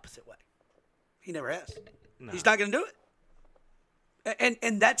of the opposite way? He never has. No. He's not going to do it.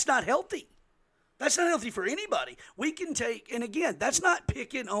 And that's not healthy. That's not healthy for anybody. We can take, and again, that's not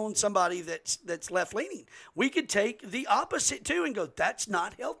picking on somebody that's left-leaning. We could take the opposite, too, and go, that's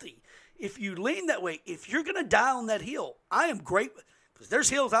not healthy. If you lean that way, if you're going to die on that hill, I am great, because there's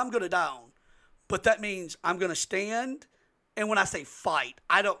hills I'm going to die on. But that means I'm going to stand, and when I say fight,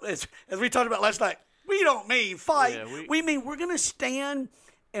 I don't, as we talked about last night, we don't mean fight. Yeah, we mean we're going to stand,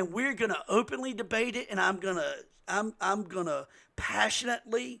 and we're going to openly debate it, and I'm gonna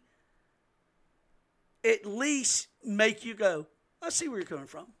passionately at least make you go, I see where you're coming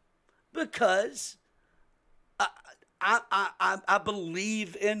from, because I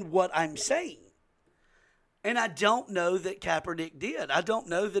believe in what I'm saying, and I don't know that Kaepernick did. I don't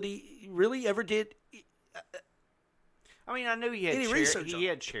know that he really ever did. I mean, I knew he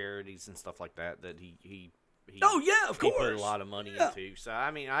had charities and stuff like that he oh yeah, of course, he put a lot of money into. So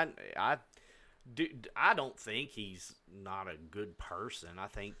I mean, I don't think he's not a good person. I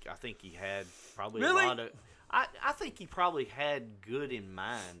think he had probably a lot of. I think he probably had good in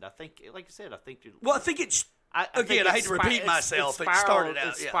mind. I think, like I said, I think it's. I hate to repeat myself. It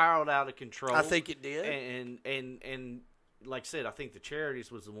spiraled out of control. I think it did. And like I said, I think the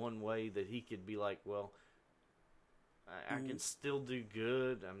charities was the one way that he could be like, well, I can still do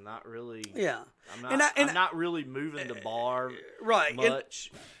good. I'm not really. Yeah. I'm not really moving the bar right much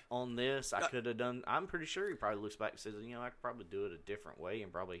on this. I could have done. I'm pretty sure he probably looks back and says, I could probably do it a different way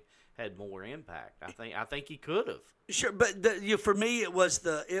and probably had more impact. I think he could have. Sure, but for me, it was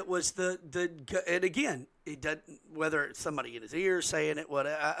the and again, it doesn't, whether it's somebody in his ear saying it, what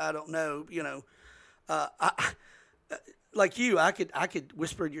I don't know. Like you, I could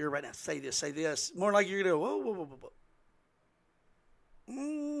whisper in your ear right now, say this. More like you're gonna go, whoa.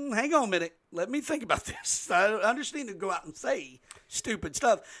 Hang on a minute. Let me think about this. I understand to go out and say stupid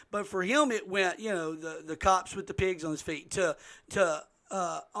stuff, but for him, it went, the cops with the pigs on his feet to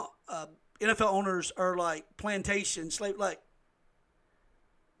NFL owners are like plantation slave. Like,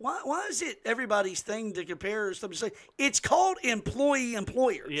 Why is it everybody's thing to compare something? Say it's called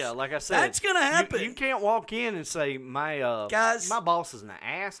employee-employers. Yeah, like I said, that's going to happen. You can't walk in and say my boss is an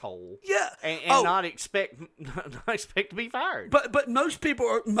asshole. Yeah, and not expect to be fired. But most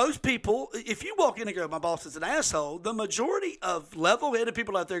people, if you walk in and go, my boss is an asshole, the majority of level-headed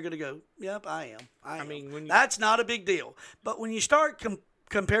people out there are going to go, yep, I am. I mean, that's not a big deal. But when you start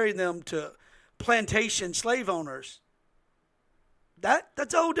comparing them to plantation slave owners.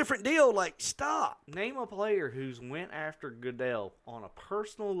 That's a whole different deal. Like, stop. Name a player who's went after Goodell on a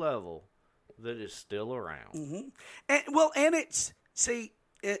personal level that is still around. Mm-hmm. And it's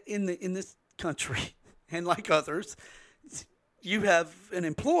in this country and like others, you have an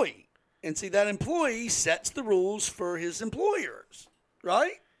employee, and that employee sets the rules for his employers,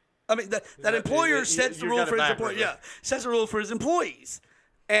 right? I mean that employer sets the rule for his employees. Yeah, sets the rule for his employees,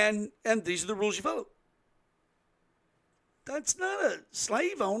 and these are the rules you follow. That's not a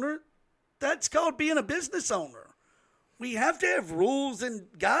slave owner. That's called being a business owner. We have to have rules and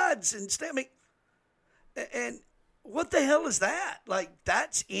guides and stuff. And what the hell is that? Like,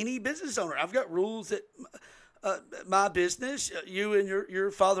 that's any business owner. I've got rules that my business, you and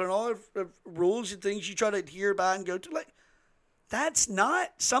your father-in-law have rules and things you try to adhere by and go to. Like, that's not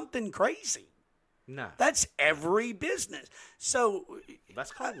something crazy. No. That's every business. So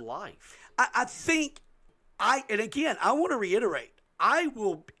that's called life. I think. And again, I want to reiterate, I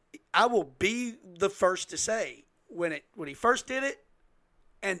will be the first to say when he first did it,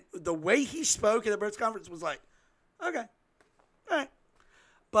 and the way he spoke at the press conference was like, okay, all right.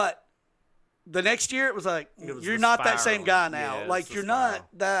 But the next year it was like, you're not that same guy now. Yeah, like, you're not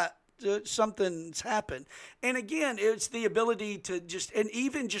that. Something's happened. And again, it's the ability to just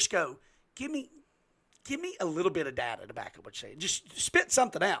go, give me a little bit of data to back up what you're saying. Just spit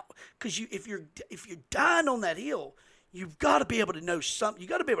something out. Because if you're dying on that hill, you've got to be able to know something. You've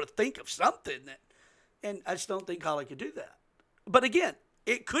got to be able to think of something. And I just don't think Holly could do that. But again,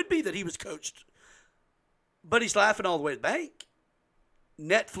 it could be that he was coached. But he's laughing all the way to the bank.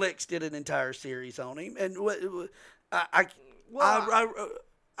 Netflix did an entire series on him. And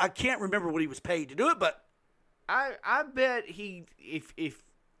I can't remember what he was paid to do it, but I bet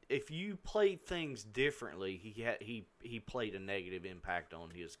if you played things differently, he played a negative impact on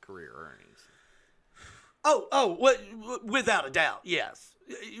his career earnings. Without a doubt, yes,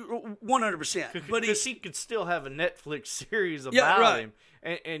 100%. But he could still have a Netflix series about him,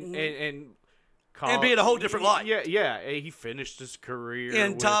 and be in a whole different light. Yeah. He finished his career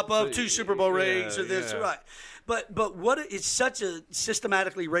in top of 2 Super Bowl rings or this, right? But what it's such a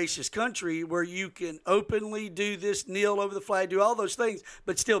systematically racist country where you can openly do this, kneel over the flag, do all those things,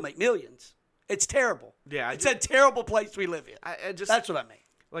 but still make millions. It's terrible. Yeah, it's a terrible place we live in. That's what I mean.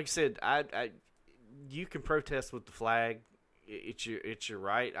 Like I said, you can protest with the flag. It's your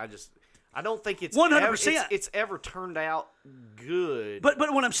right. I don't think it's 100%. It's ever turned out good. But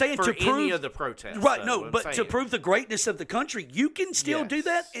what I'm saying, for to prove any of the protests, right? To prove the greatness of the country, you can still do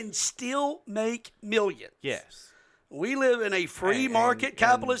that and still make millions. Yes, we live in a free market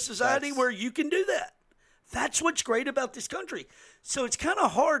capitalist society where you can do that. That's what's great about this country. So it's kind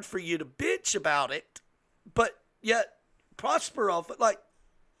of hard for you to bitch about it, but yet prosper off it. Like,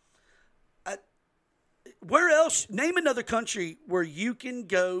 where else? Name another country where you can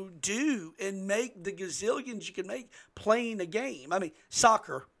go do and make the gazillions you can make playing a game. I mean,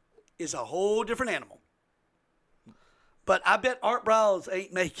 soccer is a whole different animal. But I bet Art Briles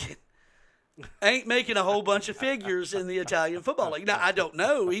ain't making a whole bunch of figures in the Italian football league. Now, I don't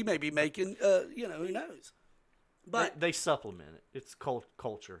know. He may be making, who knows. But they supplement it. It's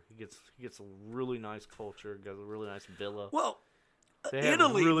culture. He gets a really nice culture. Got a really nice villa. Well, they have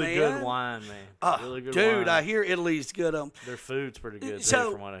Italy, really good wine, man. Really good wine. I hear Italy's good. Their food's pretty good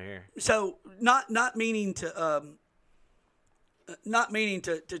too, from what I hear. So, not meaning to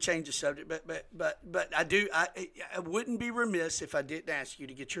change the subject, but I wouldn't be remiss if I didn't ask you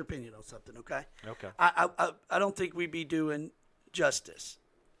to get your opinion on something. Okay. Okay. I don't think we'd be doing justice.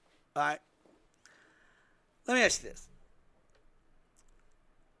 All right. Let me ask you this.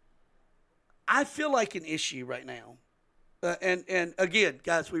 I feel like an issue right now. And again,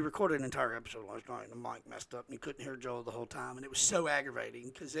 guys, we recorded an entire episode last night, and the mic messed up, and you couldn't hear Joel the whole time, and it was so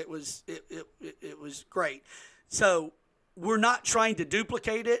aggravating because it was great. So we're not trying to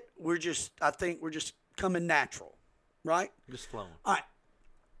duplicate it. I think we're just coming natural, right? Just flowing. All right.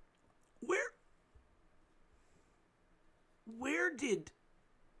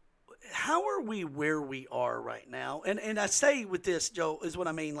 How are we where we are right now? And I say with this, Joel, is what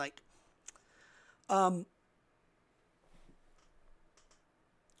I mean, like,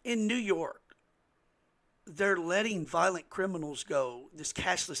 in New York, they're letting violent criminals go, this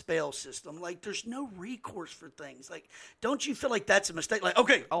cashless bail system. Like, there's no recourse for things. Like, don't you feel like that's a mistake? Like,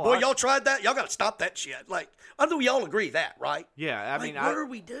 okay, y'all tried that? Y'all got to stop that shit. Like, I think we all agree that, right? Yeah, I mean, what are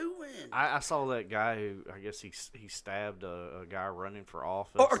we doing? I saw that guy who, I guess he stabbed a guy running for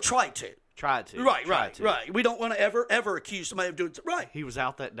office. Or tried to. Right. We don't want to ever accuse somebody of doing right. He was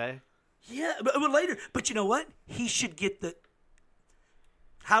out that day? Yeah, but later. But you know what? He should get the...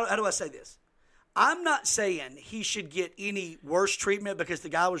 How do I say this? I'm not saying he should get any worse treatment because the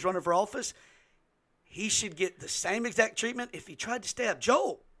guy was running for office. He should get the same exact treatment if he tried to stab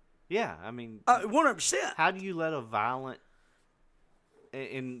Joel. Yeah, I mean... 100%. How do you let a violent...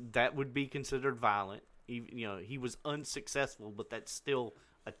 And that would be considered violent. He was unsuccessful, but that's still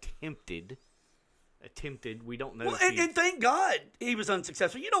attempted. We don't know. And thank God he was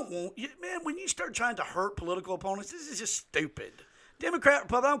unsuccessful. You don't want... Man, when you start trying to hurt political opponents, this is just stupid. Democrat,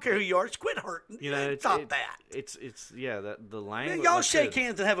 Republican, I don't care who you are. Just quit hurting. Stop that. It's the language. Man, y'all shake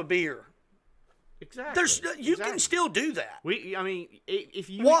hands and have a beer. Exactly. You can still do that. If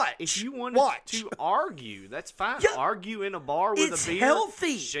you wanted to argue, that's fine. Yeah. Argue in a bar with a beer. It's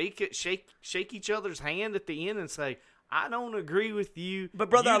healthy. Shake each other's hand at the end and say, I don't agree with you, but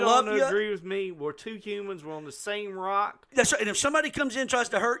brother, you I love you. don't agree with me. We're two humans. We're on the same rock. That's right. And if somebody comes in and tries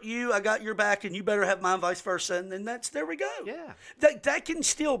to hurt you, I got your back, and you better have mine, vice versa. And then there we go. Yeah. That can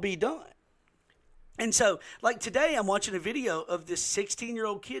still be done. And so, like today, I'm watching a video of this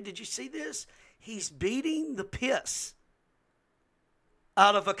 16-year-old kid. Did you see this? He's beating the piss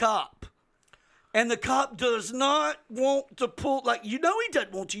out of a cop. And the cop does not want to pull, he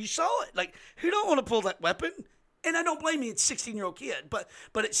doesn't want to. You saw it. Like, who don't want to pull that weapon? And I don't blame you, it's a 16-year-old kid. But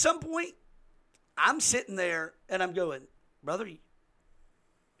at some point, I'm sitting there and I'm going, brother,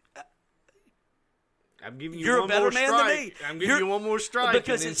 I'm giving you you're one a better more man strike. than me. I'm giving you one more strike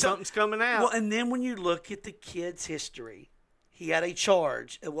because and then something's coming out. Well, and then when you look at the kid's history, he had a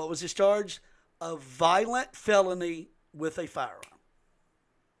charge. And what was his charge? A violent felony with a firearm.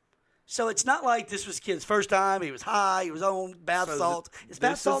 So it's not like this was kid's first time. He was high. He was on bath salts. Is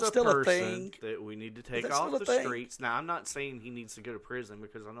bath salts still a thing? That we need to take off the streets. Now, I'm not saying he needs to go to prison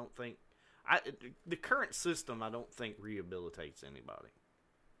because I don't think the current system, I don't think, rehabilitates anybody.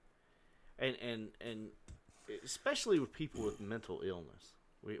 And especially with people with mental illness.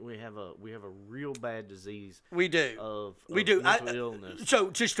 We have a real bad disease. We do. Of mental illness. So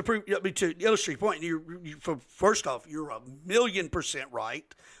just to prove, to illustrate your point, first off, you're 1,000,000%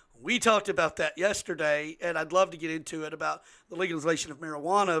 right. We talked about that yesterday, and I'd love to get into it about the legalization of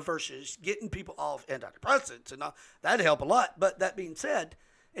marijuana versus getting people off antidepressants, and that'd help a lot. But that being said,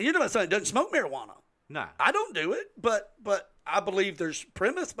 and you're talking about somebody that doesn't smoke marijuana. No, I don't do it, but I believe there's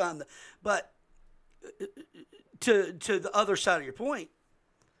premise behind the. But to the other side of your point,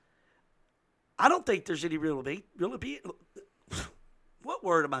 I don't think there's any real what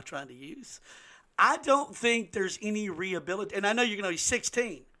word am I trying to use? I don't think there's any rehabilitation. And I know you're going to be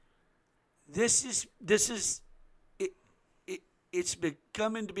 16. This is it's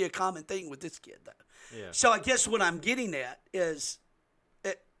becoming to be a common thing with this kid, though. Yeah. So I guess what I'm getting at is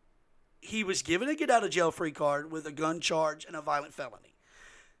he was given a get-out-of-jail-free card with a gun charge and a violent felony.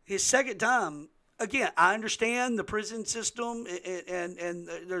 His second time, again, I understand the prison system, and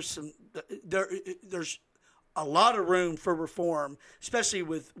there's a lot of room for reform, especially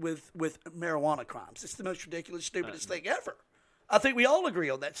with marijuana crimes. It's the most ridiculous, stupidest thing ever. I think we all agree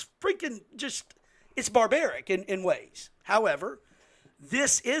on that. It's freaking it's barbaric in ways. However,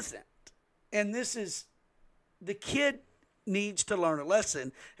 this isn't. And this is, the kid needs to learn a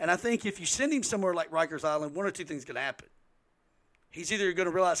lesson. And I think if you send him somewhere like Rikers Island, one or two things going to happen. He's either going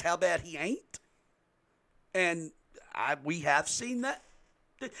to realize how bad he ain't, and we have seen that.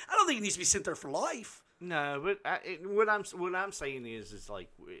 I don't think he needs to be sent there for life. No, but what I'm saying is like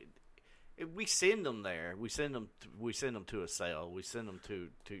we send them there. We send them to a cell. We send them to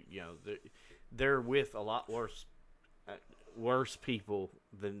they're with a lot worse people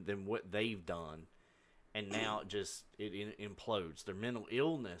than what they've done, and now it implodes. Their mental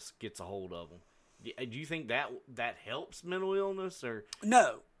illness gets a hold of them. Do you think that helps mental illness or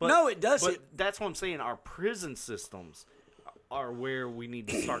no? No, it doesn't. But that's what I'm saying. Our prison systems are where we need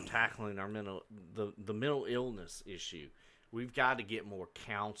to start tackling our the mental illness issue. We've got to get more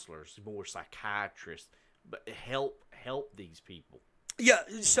counselors, more psychiatrists, but help these people. Yeah.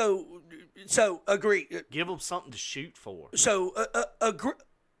 So agree. Give them something to shoot for. So agree.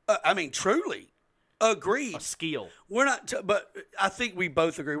 I mean, truly, Agreed. a skill. We're not, but I think we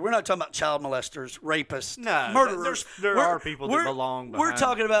both agree. We're not talking about child molesters, rapists, No, murderers. there are people that belong We're behind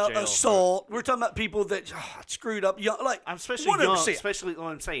talking about jail. assault. We're talking about people that screwed up young, like especially 100%. young, especially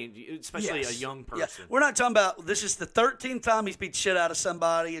what I'm saying, especially a young person. Yeah. We're not talking about this is the 13th time he's beat shit out of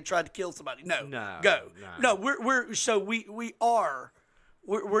somebody and tried to kill somebody. No.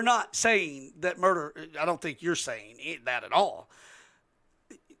 We're not saying that murder. I don't think you're saying that at all.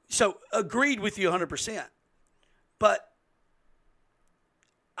 So agreed with you 100%. But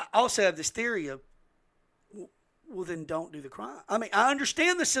I also have this theory of, well, then don't do the crime. I mean, I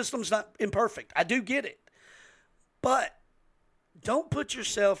understand the system's not imperfect. I do get it. But don't put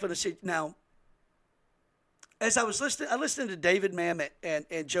yourself in a situation. Now, as I listened to David Mamet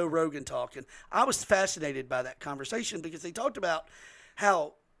and Joe Rogan talking. I was fascinated by that conversation because they talked about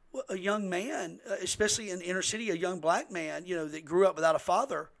how a young man, especially in the inner city, a young black man, that grew up without a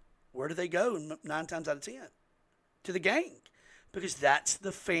father, where do they go 9 times out of 10? To the gang, because that's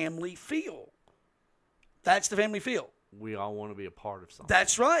the family feel. That's the family feel. We all want to be a part of something.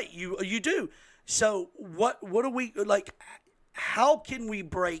 That's right. You do. So what do we like? How can we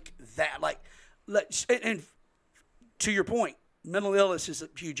break that? Like, and to your point, mental illness is a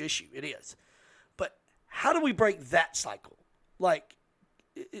huge issue. It is. But how do we break that cycle? Like,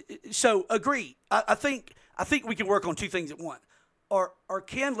 so agree. I think we can work on 2 things at once. Or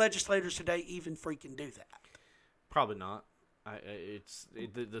can legislators today even freaking do that? Probably not. But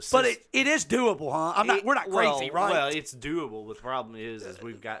it is doable, huh? We're not crazy, right? Well, it's doable. But the problem is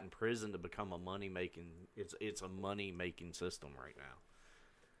we've gotten prison to become a money making. It's a money making system right now.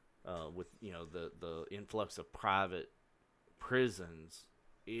 With the influx of private prisons,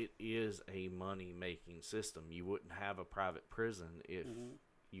 it is a money making system. You wouldn't have a private prison if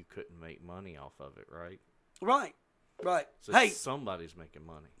you couldn't make money off of it, right? Right. So hey, somebody's making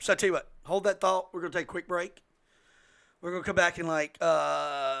money. So I tell you what, hold that thought. We're going to take a quick break. We're going to come back in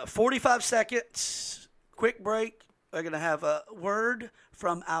 45 seconds. Quick break. We're going to have a word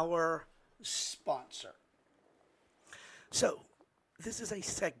from our sponsor. So this is a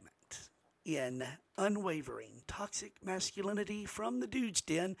segment in Unwavering Toxic Masculinity from the Dude's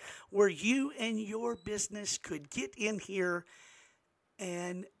Den where you and your business could get in here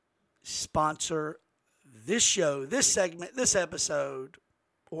and sponsor this show, this segment, this episode,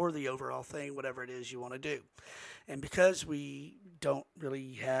 or the overall thing, whatever it is you want to do. And because we don't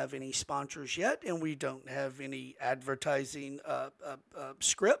really have any sponsors yet and we don't have any advertising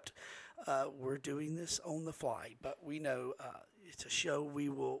script, we're doing this on the fly. But we know it's a show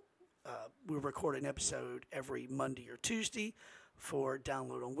we'll record an episode every Monday or Tuesday for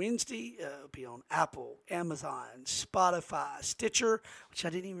download on Wednesday. It'll be on Apple, Amazon, Spotify, Stitcher, which I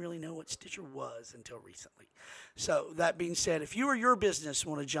didn't even really know what Stitcher was until recently. So that being said, if you or your business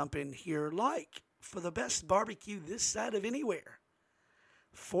want to jump in here, like for the best barbecue this side of anywhere,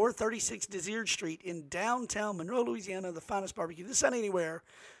 436 Desert Street in downtown Monroe, Louisiana, the finest barbecue this side anywhere,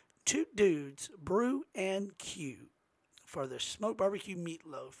 2 Dudes Brew and Q for the smoked barbecue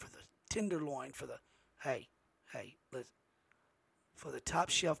meatloaf, for the tenderloin, for the for the top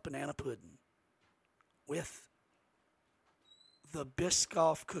shelf banana pudding with the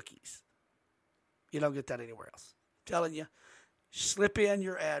Biscoff cookies. You don't get that anywhere else. I'm telling you, slip in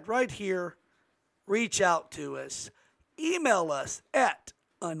your ad right here. Reach out to us. Email us at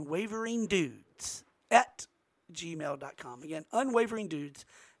unwaveringdudes@gmail.com. Again,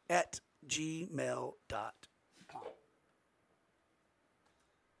 unwaveringdudes@gmail.com.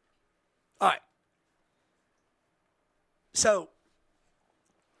 All right. So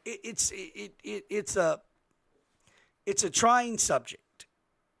it's a trying subject.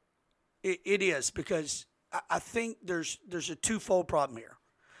 It is, because I think there's a twofold problem here.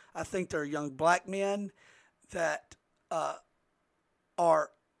 I think there are young black men that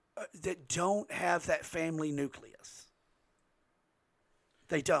that don't have that family nucleus.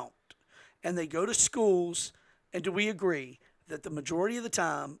 They don't, and they go to schools. And do we agree that the majority of the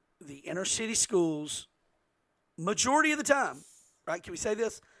time, the inner city schools, majority of the time, right? Can we say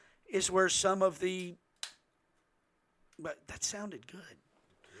this? Is where some of the, but that sounded good.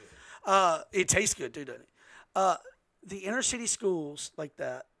 It tastes good too, doesn't it? The inner city schools like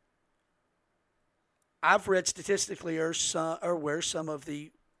that, I've read statistically are where some of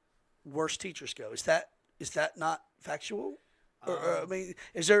the worst teachers go. Is that not factual? I mean,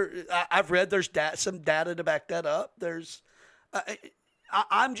 is there? I've read there's some data to back that up. There's,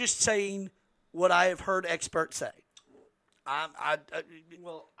 I'm just saying what I have heard experts say.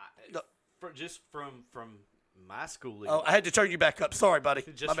 Just from my schooling. Oh, I had to turn you back up. Sorry, buddy.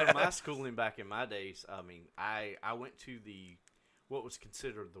 Just from my schooling back in my days, I mean, I went to what was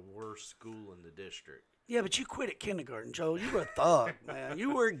considered the worst school in the district. Yeah, but you quit at kindergarten, Joel. You were a thug, man.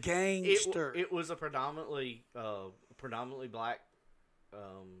 You were a gangster. It was a predominantly black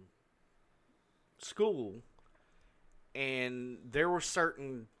school, and there were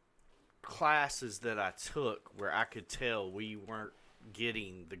certain classes that I took where I could tell we weren't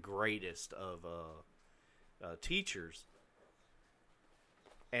getting the greatest of teachers,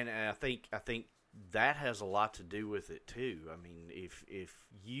 and I think that has a lot to do with it too. I mean, if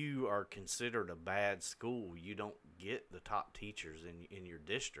you are considered a bad school, you don't get the top teachers in your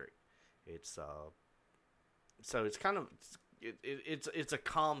district. It's so it's kind of it's a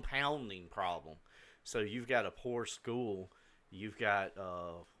compounding problem. So you've got a poor school, you've got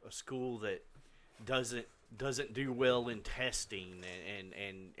a school that doesn't do well in testing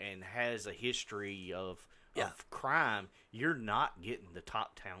and has a history of crime. You're not getting the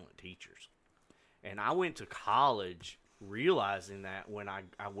top talent teachers. And I went to college realizing that when I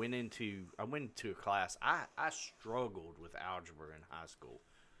went into a class, I struggled with algebra in high school.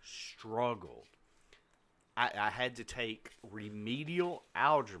 Struggled. I had to take remedial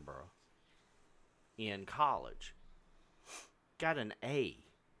algebra in college. Got an A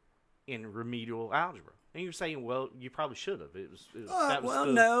in remedial algebra. And you're saying, well, you probably should have.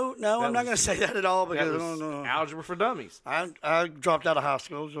 No, I'm not going to say that at all because no. Algebra for dummies. I dropped out of high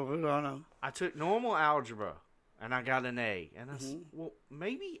school, so I don't know. I took normal algebra, and I got an A. And I said, well,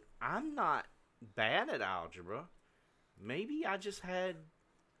 maybe I'm not bad at algebra. Maybe I just had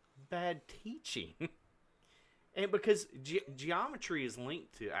bad teaching. And because geometry is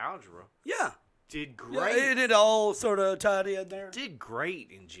linked to algebra. Yeah. Did great. Yeah, it all sort of tied in there. Did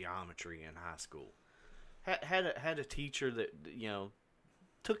great in geometry in high school. Had a teacher that,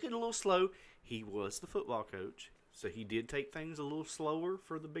 took it a little slow. He was the football coach, so he did take things a little slower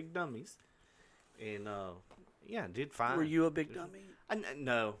for the big dummies. And, did fine. Were you a big dummy?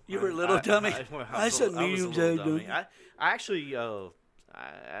 No. You were a little dummy? I said medium-sized dummy. I actually,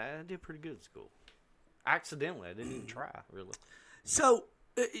 I did pretty good at school. Accidentally. I didn't even try, really. So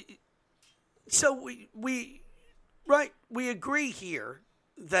we agree here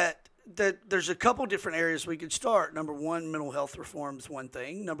that there's a couple different areas we could start. Number one, mental health reform is one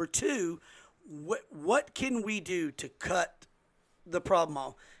thing. Number two, what can we do to cut the problem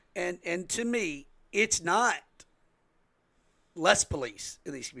off? And to me, it's not less police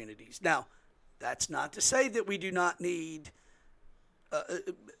in these communities. Now, that's not to say that we do not need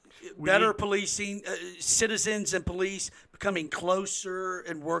better policing, citizens and police becoming closer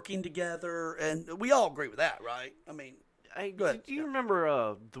and working together, and we all agree with that, right? I mean, go ahead. Do you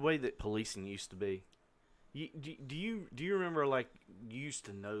remember the way that policing used to be? Do you remember, like, you used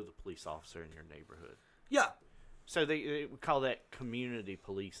to know the police officer in your neighborhood? Yeah. So they would call that community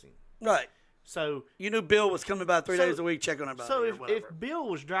policing. Right. So you knew Bill was coming by 3 days a week checking on about. So if Bill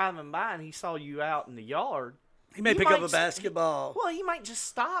was driving by and he saw you out in the yard, he may pick up a basketball. Well, he might just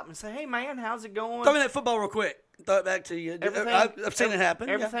stop and say, "Hey, man, how's it going?" Throw me that football real quick. Throw it back to you. I've seen it happen.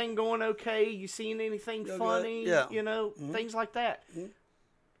 Everything going okay? You seen anything funny? Yeah. Things like that. Mm-hmm.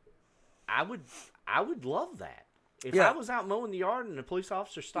 I would love that. If I was out mowing the yard and the police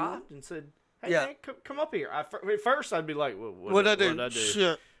officer stopped and said, "Hey, man, come up here." At first, I'd be like, well, "What'd I do?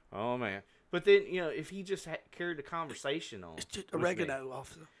 Shit. Oh man!" But then, if he just carried a conversation on, it's just oregano,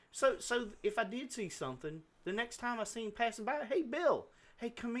 officer. So if I did see something, the next time I see him passing by, "Hey, Bill, hey,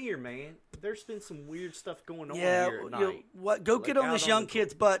 come here, man. There's been some weird stuff going on here at night. Go get on this young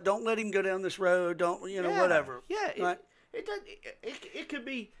kid's butt. Don't let him go down this road. Don't, whatever." Yeah, right? It could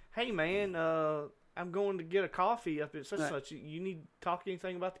be, "Hey, man, I'm going to get a coffee up at such and such. You need to talk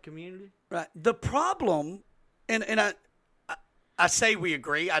anything about the community?" Right. The problem, and I say we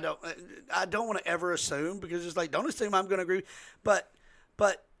agree. I don't want to ever assume, because it's like, don't assume I'm going to agree. But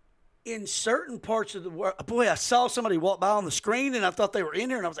in certain parts of the world, boy, I saw somebody walk by on the screen and I thought they were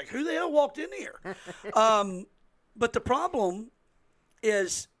in here, and I was like, who the hell walked in here? But the problem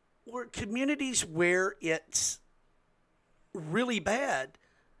is, we're communities where it's really bad.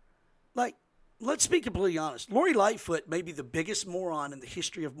 Like, let's be completely honest. Lori Lightfoot may be the biggest moron in the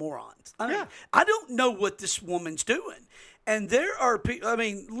history of morons. I don't know what this woman's doing. And there are people, I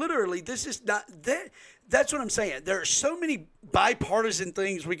mean, literally, this is not that. That's what I'm saying. There are so many bipartisan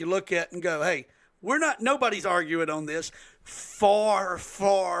things we can look at and go, hey, nobody's arguing on this. Far,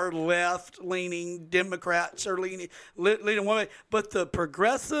 far left-leaning Democrats are leaning one way. But the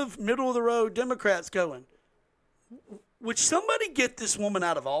progressive, middle-of-the-road Democrats going, would somebody get this woman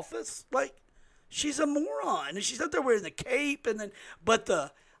out of office? Like, she's a moron. And she's out there wearing the cape.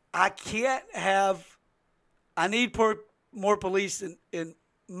 I need more police in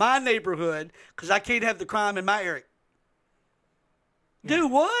my neighborhood because I can't have the crime in my area. Do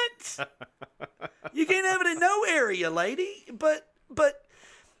what? You can't have it in no area, lady. But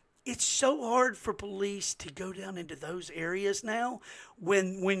it's so hard for police to go down into those areas now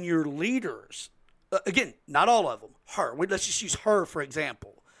when your leaders, again, not all of them, her. Let's just use her for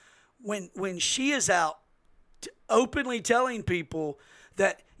example. When she is out openly telling people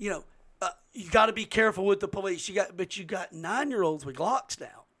that you got to be careful with the police. You got 9-year-olds with Glocks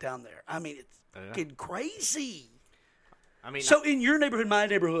now down there. I mean, it's getting crazy. I mean, so in your neighborhood, my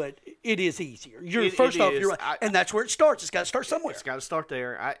neighborhood, it is easier. You're right, and that's where it starts. It's got to start somewhere. It's got to start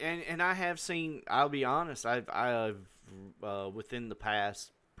there. I have seen. I'll be honest. I've within the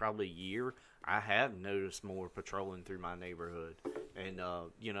past probably year, I have noticed more patrolling through my neighborhood, and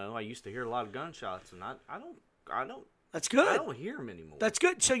I used to hear a lot of gunshots, and I don't. That's good. I don't hear them anymore. That's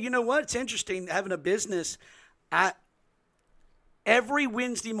good. So you know what? It's interesting having a business. Every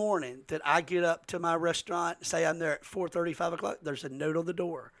Wednesday morning that I get up to my restaurant, say I'm there at 4:30, 5 o'clock, there's a note on the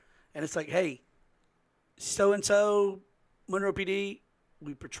door. And it's like, hey, so-and-so, Monroe PD,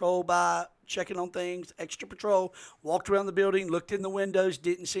 we patrol by, checking on things, extra patrol, walked around the building, looked in the windows,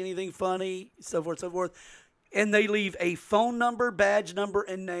 didn't see anything funny, so forth, so forth. And they leave a phone number, badge number,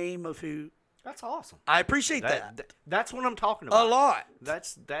 and name of who. That's awesome. I appreciate that. That's what I'm talking about. A lot.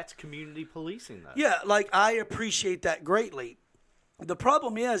 That's community policing, though. Yeah, like I appreciate that greatly. The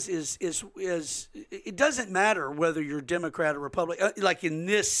problem is it doesn't matter whether you're Democrat or Republican, like in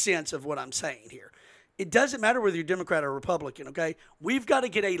this sense of what I'm saying here. It doesn't matter whether you're Democrat or Republican, okay? We've got to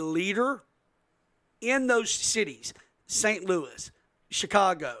get a leader in those cities, St. Louis,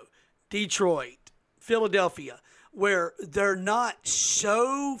 Chicago, Detroit, Philadelphia, where they're not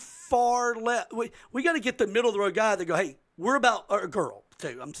so far left. We got to get the middle of the road guy that go, hey, we're about, or girl,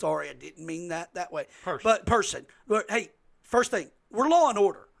 too. I'm sorry, I didn't mean that way. Person. But, hey, first thing. We're law and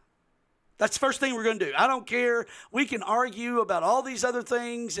order. That's the first thing we're going to do. I don't care. We can argue about all these other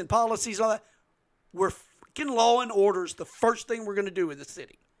things and policies and all that. We're freaking law and order is the first thing we're going to do in the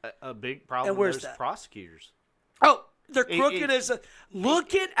city. A big problem is prosecutors. Oh, they're crooked as a...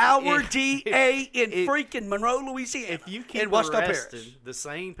 Look at our DA in freaking Monroe, Louisiana. If you keep arresting the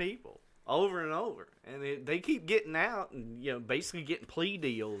same people over and over, and they keep getting out and basically getting plea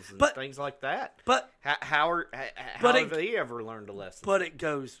deals and things like that. But how have they ever learned a lesson? But it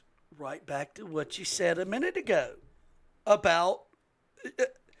goes right back to what you said a minute ago about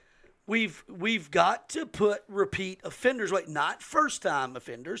we've got to put repeat offenders away, not first time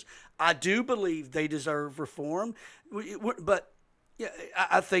offenders. I do believe they deserve reform, but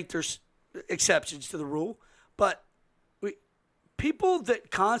I think there's exceptions to the rule. But people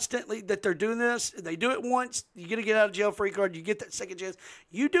that constantly, that they're doing this, they do it once, you get a get out of jail free card, you get that second chance.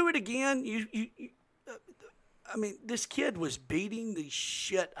 You do it again, I mean, this kid was beating the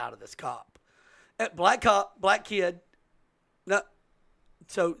shit out of this cop. Black cop, black kid. No,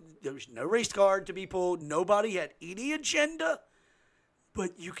 so there was no race card to be pulled. Nobody had any agenda.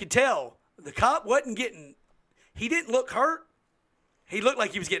 But you could tell the cop wasn't getting, he didn't look hurt. He looked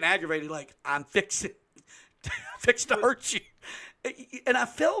like he was getting aggravated, like, I'm fixing to hurt you. And I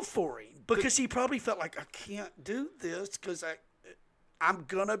fell for him because he probably felt like, I can't do this because I'm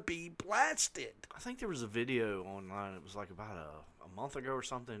going to be blasted. I think there was a video online. It was like about a month ago or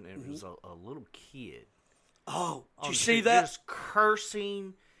something. And it was a little kid. Oh, did you see that? Just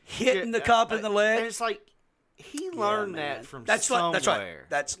cursing. Hitting the cop in the leg. And it's like, he learned that from somewhere. That's right.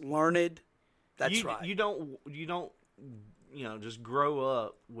 That's learned. That's right. You don't just grow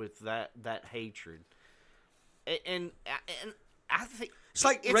up with that hatred. And I think it's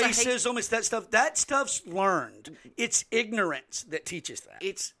like racism. It's that stuff. That stuff's learned. It's ignorance that teaches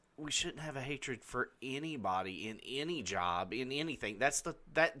that. We shouldn't have a hatred for anybody in any job, in anything. That's the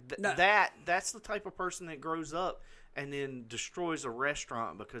type of person that grows up and then destroys a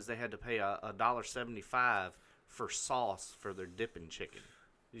restaurant because they had to pay $1.75 for sauce for their dipping chicken.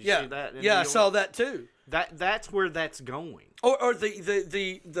 Did you see that? I saw that too. That's where that's going. Or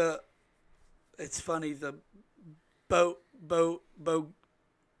the it's funny, the well,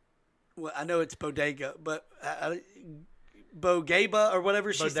 I know it's bodega, but Bogaba or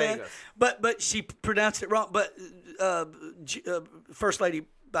whatever she said. But she pronounced it wrong. But First Lady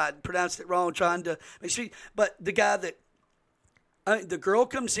Biden pronounced it wrong, trying to make sure. But the guy the girl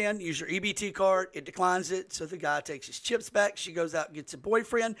comes in, use her EBT card, it declines it, so the guy takes his chips back. She goes out and gets a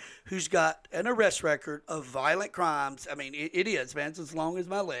boyfriend who's got an arrest record of violent crimes. I mean, it is, man. It's as long as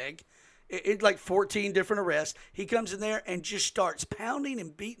my leg. It's like 14 different arrests. He comes in there and just starts pounding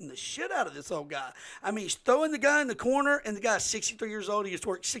and beating the shit out of this old guy. I mean, he's throwing the guy in the corner, and the guy's 63 years old. He has to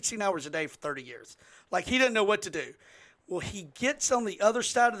work 16 hours a day for 30 years. Like, he doesn't know what to do. Well, he gets on the other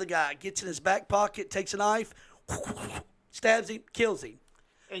side of the guy, gets in his back pocket, takes a knife, stabs him, kills him.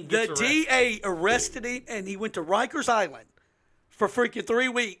 And The gets arrested. DA arrested him, and he went to Rikers Island for freaking 3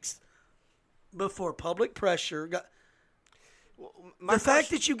 weeks before public pressure got. The fact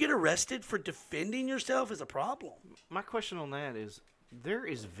that you get arrested for defending yourself is a problem. My question on that is, there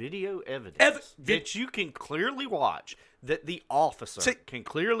is video evidence that you can clearly watch, that the officer can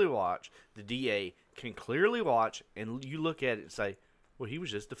clearly watch, the DA can clearly watch, and you look at it and say, well, he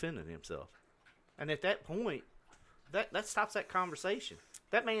was just defending himself. And at that point, that stops that conversation.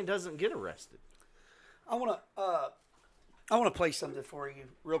 That man doesn't get arrested. I want to play something for you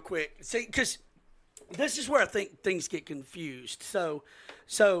real quick. See, because this is where I think things get confused. So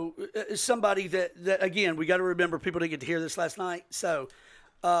somebody that again, we got to remember, people didn't get to hear this last night. So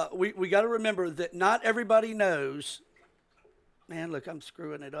we got to remember that not everybody knows. Man, look, I'm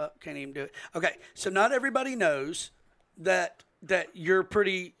screwing it up. Can't even do it. Okay, so not everybody knows that you're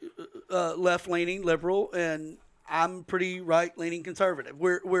pretty left-leaning liberal and I'm pretty right-leaning conservative.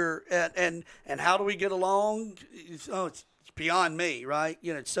 We're and how do we get along? It's beyond me, right?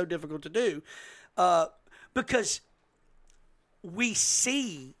 It's so difficult to do. Because we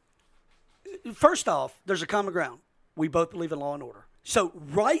see, first off, there's a common ground. We both believe in law and order. So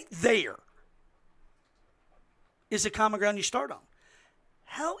right there is a common ground you start on.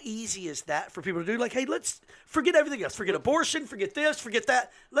 How easy is that for people to do? Like, hey, let's forget everything else. Forget abortion, forget this, forget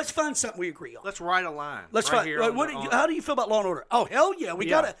that. Let's find something we agree on. Let's write a line. Let's right find. here How do you feel about law and order? Oh, hell yeah, we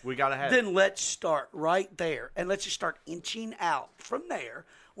gotta have Then let's start right there, and let's just start inching out from there.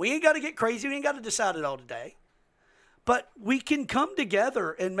 We ain't got to get crazy. We ain't got to decide it all today, but we can come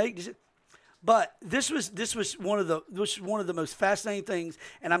together and make decisions. But this was one of the most fascinating things,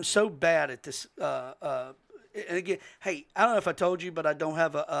 and I'm so bad at this. And again, hey, I don't know if I told you, but I don't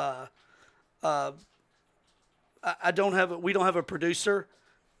have we don't have a producer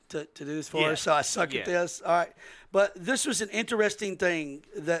to do this for us, so I suck at this. All right, but this was an interesting thing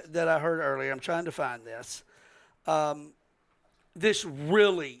that I heard earlier. I'm trying to find this. This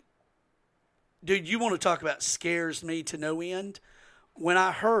really, dude, you want to talk about scares me to no end. When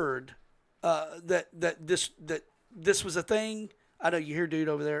I heard that this was a thing, I know you hear dude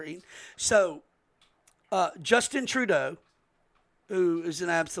over there eating. So Justin Trudeau, who is an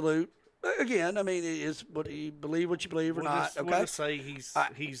absolute, again, I mean, it is what you believe or not. Okay, we'll just say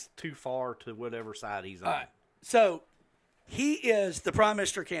he's too far to whatever side he's on. All right. So he is the Prime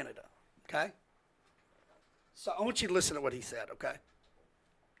Minister of Canada. Okay. So I want you to listen to what he said, okay?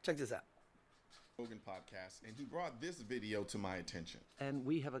 Check this out. Rogan podcast, and he brought this video to my attention. And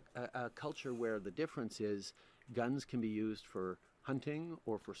we have a culture where the difference is guns can be used for hunting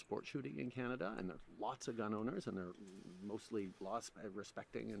or for sport shooting in Canada, and there are lots of gun owners, and they're mostly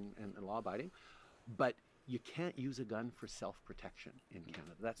law-respecting and law-abiding. But you can't use a gun for self-protection in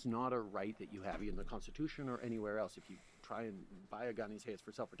Canada. That's not a right that you have in the Constitution or anywhere else. If you try and buy a gun and say it's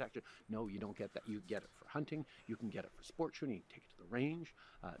for self-protection, no, you don't get that. You get it for hunting. You can get it for sport shooting. You take it to the range,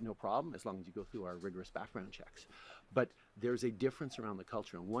 no problem, as long as you go through our rigorous background checks. But there's a difference around the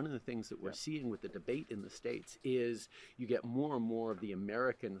culture. And one of the things that we're seeing with the debate in the States is you get more and more of the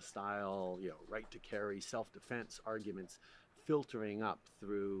American-style, right to carry, self-defense arguments filtering up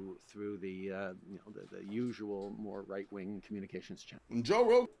through the the usual more right-wing communications channel. Joe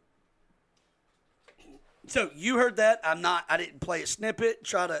Rogan. So you heard that. I didn't play a snippet,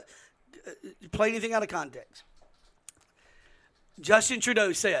 try to play anything out of context. Justin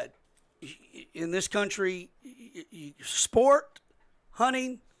Trudeau said, in this country, sport,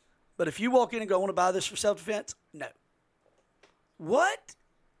 hunting, but if you walk in and go, I want to buy this for self-defense, no. What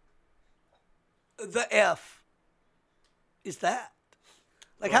the F is that?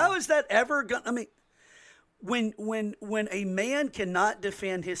 Like, how is that ever going to, I mean, when a man cannot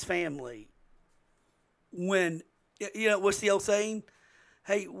defend his family, when, what's the old saying?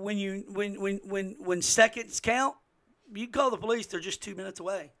 Hey, when seconds count, you call the police, they're just 2 minutes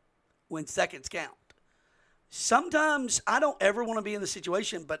away. When seconds count. Sometimes I don't ever want to be in the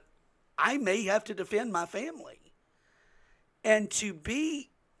situation, but I may have to defend my family. And to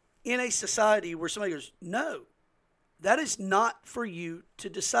be in a society where somebody goes, no, that is not for you to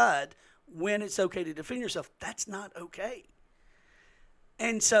decide when it's okay to defend yourself. That's not okay.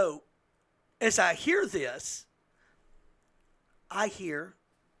 And so, as I hear this, I hear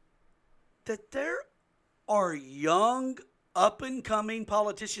that there are young, up-and-coming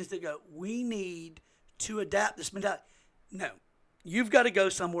politicians that go, we need to adapt this mentality. No, you've got to go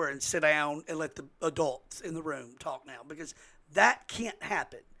somewhere and sit down and let the adults in the room talk now, because that can't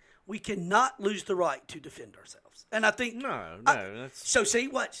happen. We cannot lose the right to defend ourselves. And I think... No. That's... So see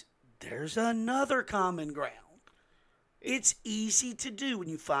what? There's another common ground. It's easy to do when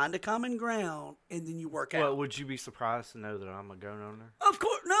you find a common ground and then you work out. Well, would you be surprised to know that I'm a gun owner? Of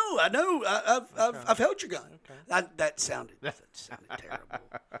course, no. I know. I've held your gun. Okay. That sounded terrible.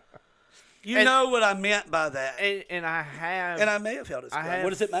 You know what I meant by that. And I have. And I may have held his gun. What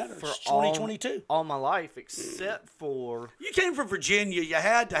does it matter? It's 2022. All my life, except for. You came from Virginia. You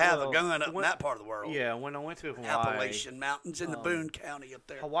had to have a gun up in that part of the world. Yeah, when I went to Hawaii. Appalachian Mountains in the Boone County up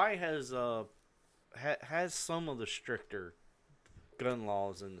there. Hawaii has some of the stricter gun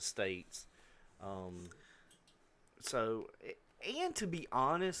laws in the states. So, and to be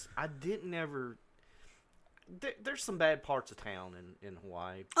honest, I didn't ever. There's some bad parts of town in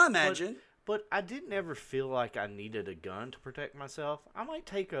Hawaii. I imagine. But I didn't ever feel like I needed a gun to protect myself. I might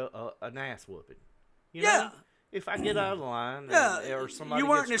take an ass whooping. You know? If I get out of line or somebody you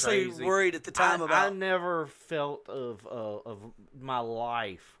weren't gets necessarily crazy, worried at the time about. I never felt of my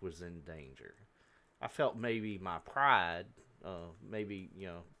life was in danger. I felt maybe my pride, maybe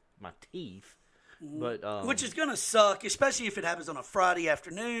my teeth. But which is gonna suck, especially if it happens on a Friday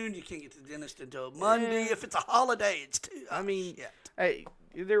afternoon. You can't get to the dentist until Monday. If it's a holiday, it's too. Hey,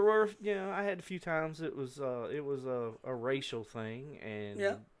 there were I had a few times it was a racial thing,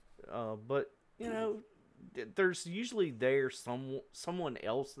 and but there's usually someone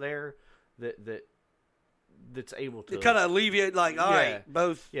else there that's able to kind of alleviate, like, all right,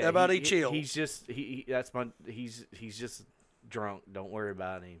 both everybody chill. He's just he's just drunk. Don't worry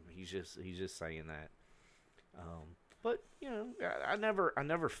about him. He's just saying that. But I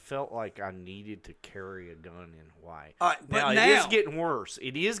never felt like I needed to carry a gun in Hawaii. All right, but now it is getting worse.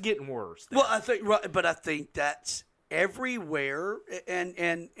 It is getting worse. Well, I think that's everywhere.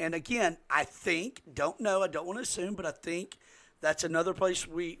 And again, I don't know. I don't want to assume, but I think that's another place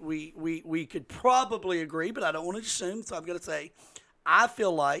we could probably agree. But I don't want to assume, so I'm going to say I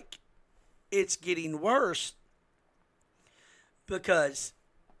feel like it's getting worse because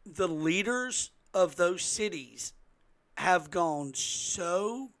the leaders of those cities have gone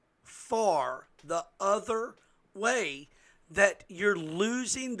so far the other way that you're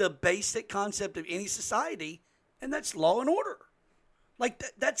losing the basic concept of any society, and that's law and order. Like,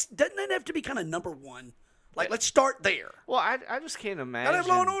 doesn't that have to be kind of number one? Like, let's start there. Well, I just can't imagine. Gotta have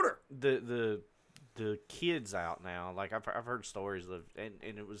law and order. The kids out now, like I've heard stories of, and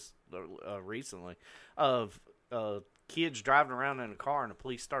it was recently of kids driving around in a car and the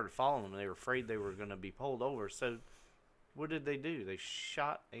police started following them. They were afraid they were going to be pulled over. So what did they do? They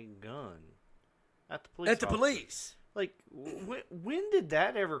shot a gun at the police. At the police. Like, when did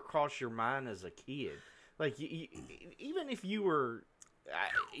that ever cross your mind as a kid? Like, even if you were,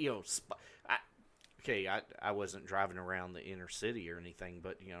 I wasn't driving around the inner city or anything,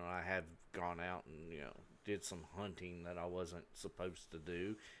 but, I have gone out and, did some hunting that I wasn't supposed to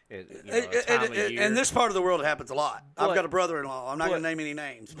do. And this part of the world happens a lot. I've got a brother-in-law. I'm not going to name any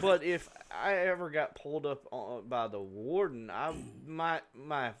names. But if I ever got pulled up by the warden, my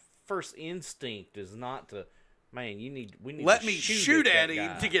first instinct is not to, man, we need let to me shoot at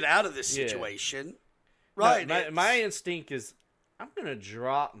him to get out of this situation. Right. No, my instinct is I'm going to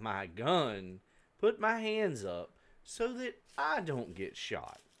drop my gun, put my hands up so that I don't get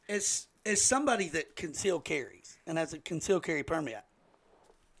shot. As somebody that concealed carries and has a concealed carry permit,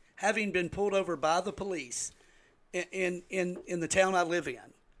 having been pulled over by the police in the town I live in,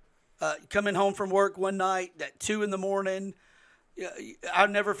 coming home from work one night at 2 a.m, I'll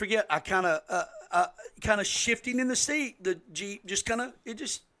never forget. I kind of shifting in the seat. The Jeep just not.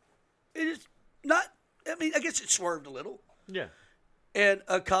 I mean, I guess it swerved a little. Yeah. And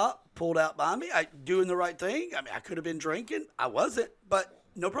a cop pulled out by me. Doing the right thing. I mean, I could have been drinking. I wasn't, but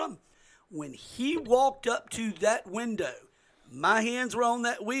no problem. When he walked up to that window, my hands were on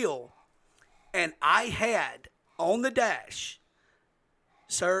that wheel, and I had on the dash,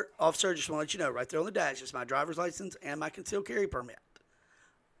 sir, officer, just want to let you know, right there on the dash is my driver's license and my concealed carry permit.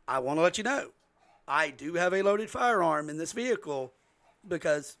 I want to let you know, I do have a loaded firearm in this vehicle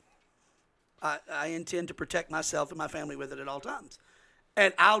because I intend to protect myself and my family with it at all times.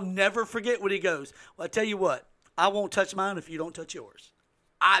 And I'll never forget when he goes, well, I tell you what, I won't touch mine if you don't touch yours.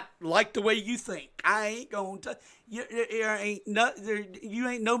 I like the way you think. I ain't going to. You ain't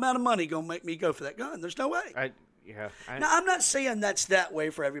no amount of money going to make me go for that gun. There's no way. Now, I'm not saying that's that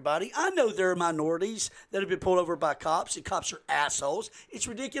way for everybody. I know there are minorities that have been pulled over by cops, and cops are assholes. It's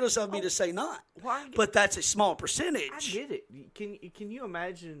ridiculous of me to say not. But that's a small percentage. I get it. Can you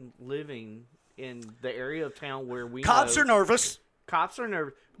imagine living in the area of town where cops are nervous. Cops are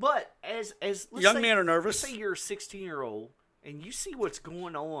nervous. But as young men are nervous. Let's say you're a 16-year-old. And you see what's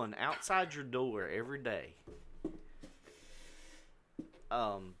going on outside your door every day.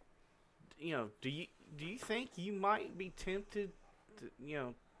 Do you think you might be tempted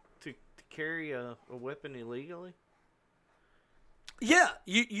to carry a weapon illegally? Yeah,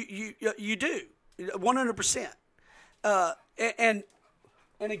 you do, 100%. And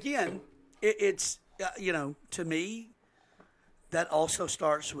again, it's to me, that also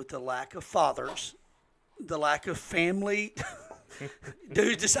starts with the lack of fathers, the lack of family.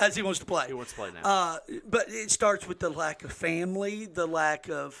 Dude decides he wants to play. He wants to play now. But it starts with the lack of family, the lack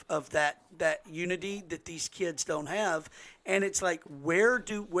of that unity that these kids don't have, and it's like where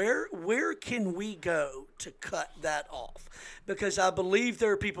can we go to cut that off? Because I believe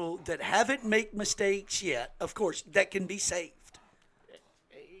there are people that haven't made mistakes yet, of course, that can be saved.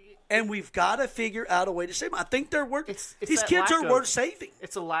 And we've got to figure out a way to save them. I think they're worth. These kids are worth saving.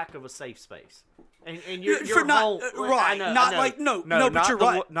 It's a lack of a safe space. And you're for not home, right, I know, not I know. like no, not but you're the,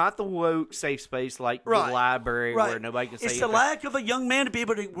 right. Not the woke safe space like Right. the library Right. where nobody can say it's the anything. lack of a young man to be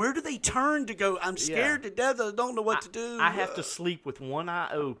able to. Where do they turn to go? I'm scared to death. I don't know what to do. I have to sleep with one eye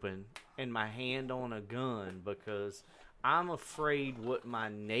open and my hand on a gun because I'm afraid what my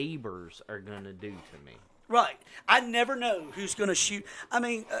neighbors are going to do to me. Right. I never know who's going to shoot. I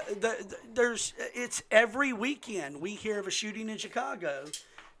mean, it's every weekend we hear of a shooting in Chicago,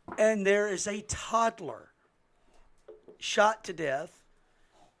 and there is a toddler shot to death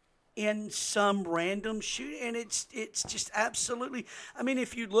in some random shooting, and it's just absolutely. I mean,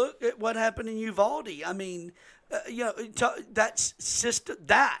 if you look at what happened in Uvalde, I mean, that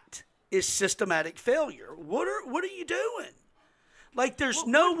is systematic failure. What are you doing? Like, there's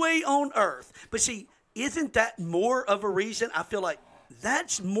no way on earth. But see, isn't that more of a reason? I feel like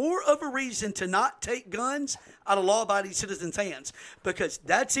that's more of a reason to not take guns out of law-abiding citizens' hands, because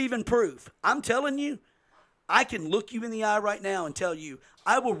that's even proof. I'm telling you, I can look you in the eye right now and tell you,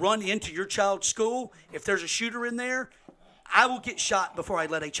 I will run into your child's school. If there's a shooter in there, I will get shot before I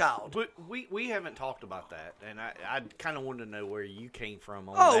let a child. But we haven't talked about that, and I kind of wanted to know where you came from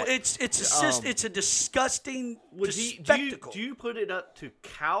on that. It's a disgusting spectacle. Do you put it up to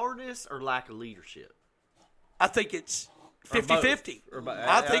cowardice or lack of leadership? I think it's 50-50.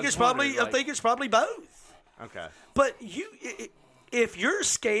 I think it's probably both. Okay. But if you're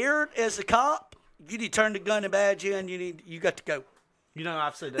scared as a cop, you need to turn the gun and badge in. You got to go.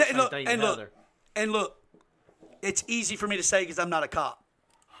 I've said that same thing to Heather. And look, it's easy for me to say because I'm not a cop,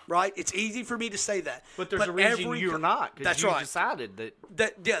 right? It's easy for me to say that. But there's a reason you're not. That's you right. Decided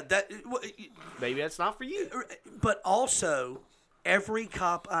maybe that's not for you. But also, every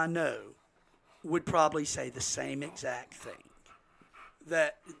cop I know would probably say the same exact thing.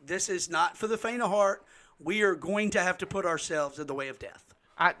 That this is not for the faint of heart. We are going to have to put ourselves in the way of death.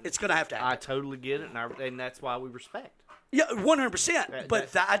 It's going to have to happen. I totally get it, and that's why we respect. Yeah, 100%.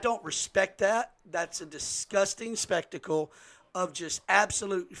 But I don't respect that. That's a disgusting spectacle of just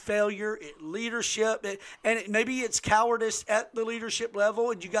absolute failure in leadership. Maybe it's cowardice at the leadership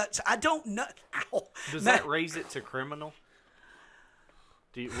level. And I don't know. Ow. Does that raise it to criminal?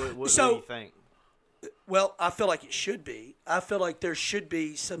 What do you think? Well, I feel like it should be. I feel like there should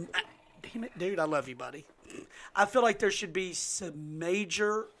be some. Damn it, dude! I love you, buddy. I feel like there should be some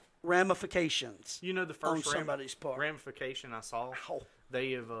major ramifications. The first on somebody's part. Ramification I saw. Ow.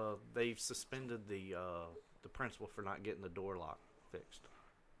 They've suspended the principal for not getting the door lock fixed.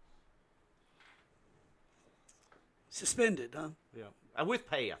 Suspended, huh? Yeah, with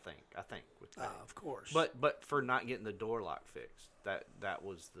pay. I think with pay. Of course. But for not getting the door lock fixed, that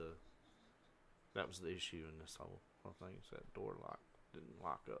was the issue in this whole thing. Is that door lock didn't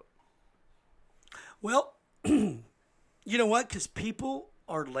lock up. Well, you know what? Because people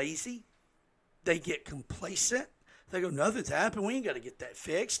are lazy. They get complacent. They go, nothing's happened. We ain't got to get that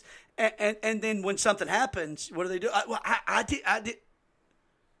fixed. And then when something happens, what do? I did.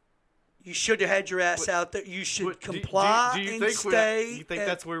 You should have had your ass out there. You should comply and stay. You think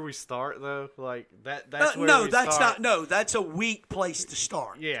that's where we start, though? Like that's where no, we that's start? not. No, that's a weak place to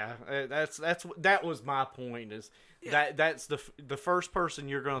start. Yeah, that was my point. That's the first person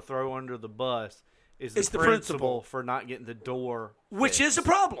you're going to throw under the bus is the principal for not getting the door, which is a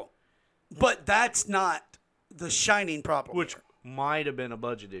problem. But that's not the shining problem. Which might have been a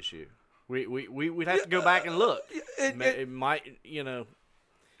budget issue. We'd have to go back and look. It might,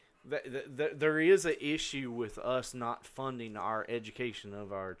 there is an issue with us not funding our education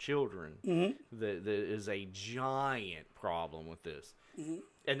of our children. Mm-hmm. That is a giant problem with this. Mm-hmm.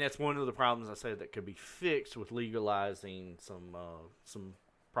 And that's one of the problems I said that could be fixed with legalizing some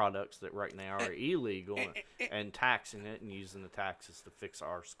products that right now are illegal and taxing it and using the taxes to fix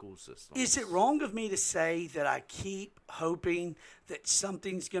our school system. Is it wrong of me to say that I keep hoping that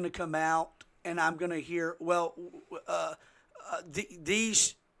something's going to come out and I'm going to hear,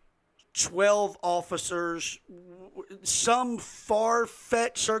 these 12 officers, some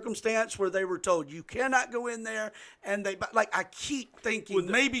far-fetched circumstance where they were told you cannot go in there, and I keep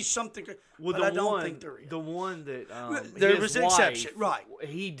thinking maybe something, but I don't think there is. The one that there was an exception, right?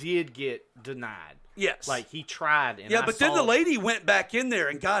 He did get denied. Yes, like he tried, and but then the lady went back in there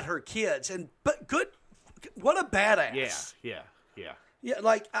and got her kids, what a badass! Yeah. Yeah,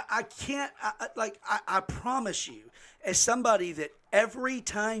 like I can't. I promise you, as somebody that every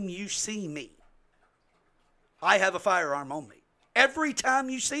time you see me, I have a firearm on me. Every time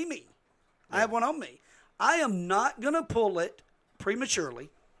you see me, I have one on me. I am not gonna pull it prematurely.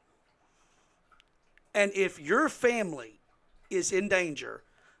 And if your family is in danger,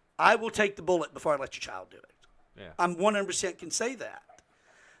 I will take the bullet before I let your child do it. Yeah, I'm 100% can say that.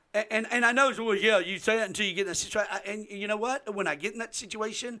 And I know, well, yeah, you say that until you get in that situation. And you know what? When I get in that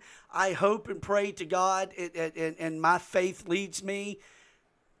situation, I hope and pray to God, and my faith leads me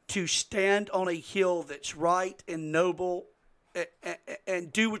to stand on a hill that's right and noble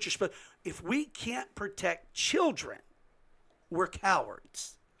and do what you're supposed to. If we can't protect children, we're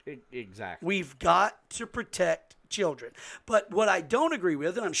cowards. Exactly. We've got to protect children. But what I don't agree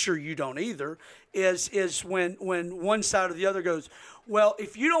with, and I'm sure you don't either, is when one side or the other goes, well,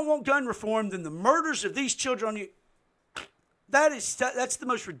 if you don't want gun reform, then the murders of these children on you. That's the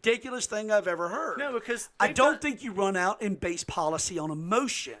most ridiculous thing I've ever heard. No, because I don't think you run out and base policy on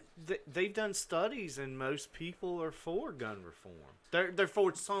emotion. They've done studies, and most people are for gun reform. They're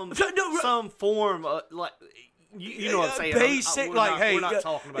for some form of, like. You know what I'm saying? Basic, we're not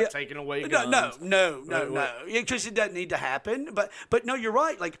talking about taking away guns. No. Because it doesn't need to happen. But no, you're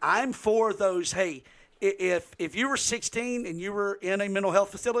right. Like, I'm for those. Hey, if you were 16 and you were in a mental health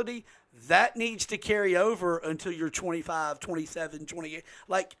facility, that needs to carry over until you're 25, 27, 28.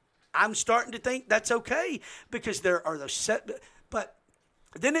 Like, I'm starting to think that's okay because there are those set. But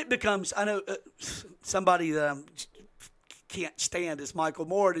then it becomes. I know somebody that I'm can't stand is Michael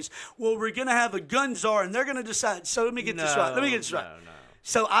Moore. Is, well, we're going to have a gun czar and they're going to decide. So let me get this right. No.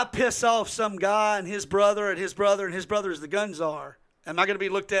 So I piss off some guy and his brother and his brother and his brother is the gun czar. Am I going to be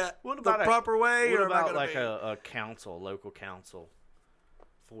looked at the proper way? What or about am I like be... a council, local council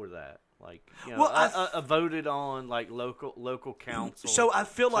for that? Like, you know, I voted on like local council. So I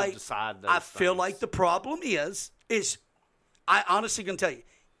feel like decide those feel things. like the problem is I honestly can tell you,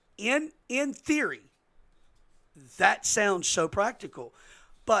 in theory, that sounds so practical,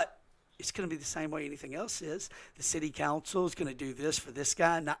 but it's going to be the same way anything else is. The city council is going to do this for this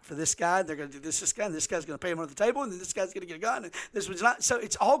guy, not for this guy. They're going to do this guy, and this guy's going to pay him under the table, and then this guy's going to get a gun, and this one's not. So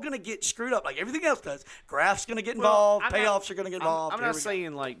it's all going to get screwed up like everything else does. Graph's going to get involved. Payoffs are going to get involved. I'm not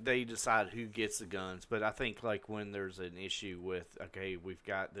saying like they decide who gets the guns, but I think like when there's an issue with, okay, we've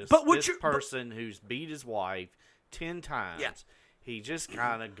got this person who's beat his wife 10 times. Yeah. He just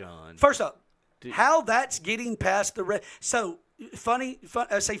got a gun. First up, how that's getting past the red. So funny.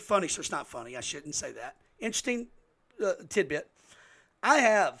 I say funny, so it's not funny. I shouldn't say that. Interesting tidbit. I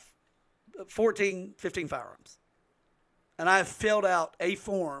have 14, 15 firearms, and I have filled out a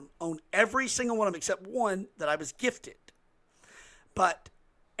form on every single one of them except one that I was gifted. But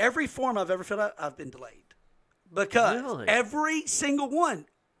every form I've ever filled out, I've been delayed because every single one.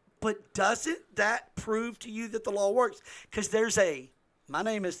 But doesn't that prove to you that the law works? Because my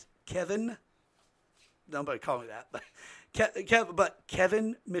name is Kevin. Nobody call me that, but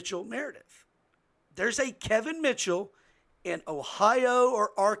Kevin Mitchell Meredith. There's a Kevin Mitchell in Ohio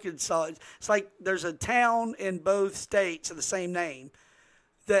or Arkansas. It's like there's a town in both states of the same name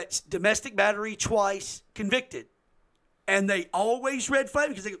that's domestic battery twice convicted. And they always red flag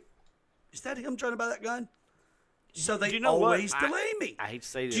because they go, is that him trying to buy that gun? So they always delay me. I hate to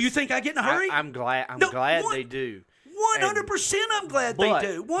say this. Do you think I get in a hurry? I'm glad they do. 100% I'm glad they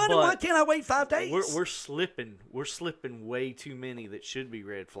do. Why can't I wait 5 days? We're slipping way too many that should be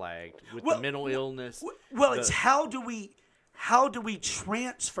red flagged with the mental illness. It's how do we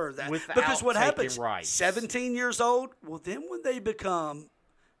transfer that? Because what happens, 17 years old, well then when they become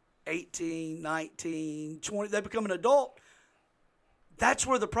 18, 19, 20, they become an adult, that's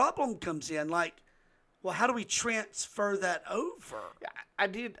where the problem comes in. Like, well, how do we transfer that over? I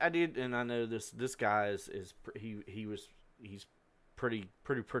did, and I know this guy he's pretty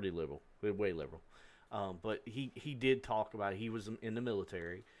liberal, way liberal. But he did talk about it. He was in the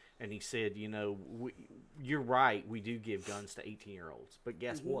military, and he said, you know, you're right, we do give guns to 18-year-olds, but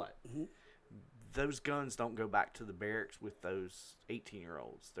guess what? Mm-hmm. Those guns don't go back to the barracks with those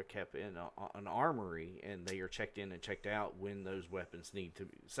 18-year-olds. They're kept in an armory, and they are checked in and checked out when those weapons need to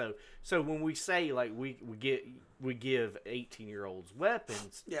be. So when we say like we give 18-year-olds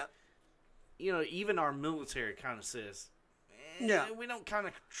weapons, yeah, you know, even our military kind of says, we don't kind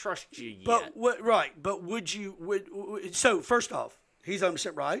of trust you yet. But But would you? So first off, he's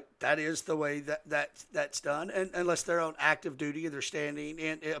 100% right. That is the way that's done, and unless they're on active duty and they're standing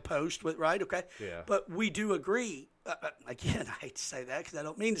in a post with right. Okay. Yeah. But we do agree. Again, I hate to say that because I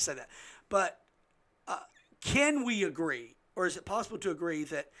don't mean to say that, but can we agree, or is it possible to agree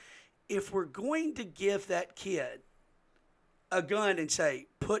that if we're going to give that kid a gun and say,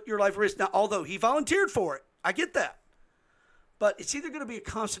 put your life at risk, now, although he volunteered for it, I get that. But it's either going to be a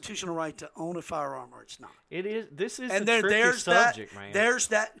constitutional right to own a firearm or it's not. It is. This is and the tricky subject, man. There's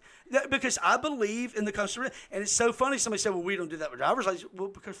that, because I believe in the Constitution. And it's so funny. Somebody said, well, we don't do that with driver's license. Well,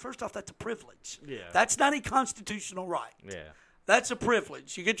 because first off, that's a privilege. Yeah. That's not a constitutional right. Yeah. That's a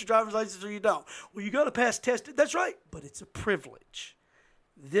privilege. You get your driver's license or you don't. Well, you got to pass test. That's right. But it's a privilege.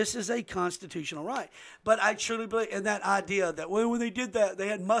 This is a constitutional right. But I truly believe in that idea that when they did that, they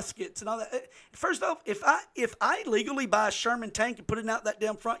had muskets and all that. First off, if I legally buy a Sherman tank and put it out that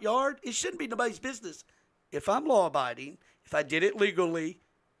damn front yard, it shouldn't be nobody's business. If I'm law-abiding, if I did it legally,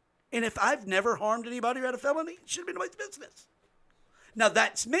 and if I've never harmed anybody or had a felony, it shouldn't be nobody's business. Now,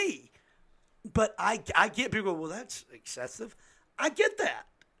 that's me. But I get people go, well, that's excessive. I get that.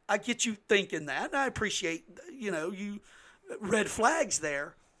 I get you thinking that, and I appreciate, you red flags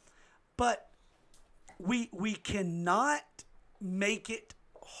there. But we cannot make it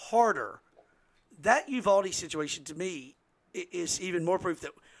harder. That Uvalde situation, to me, is even more proof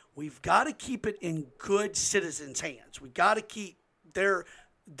that we've got to keep it in good citizens' hands. We've got to keep their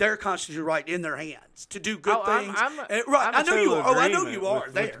constitutional right in their hands to do good things. I know you are. I know you are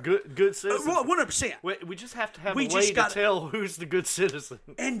there. Good citizens. 100%. We just have to have a way to tell who's the good citizen.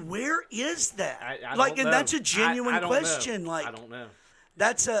 And where is that? I don't know. That's a genuine question. I don't know.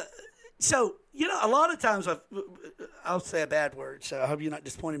 That's so a lot of times I'll say a bad word, so I hope you're not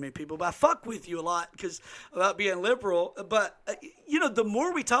disappointing me, people. But I fuck with you a lot about being liberal. But the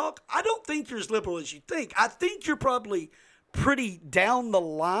more we talk, I don't think you're as liberal as you think. I think you're probably pretty down the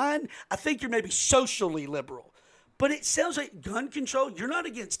line. I think you're maybe socially liberal. But it sounds like gun control, you're not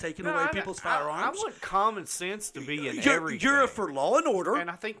against taking away people's firearms. I want common sense to be in everything. You're for law and order. And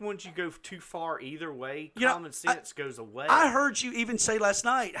I think once you go too far either way, common sense goes away. I heard you even say last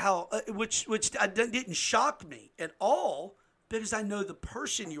night how, which didn't shock me at all, because I know the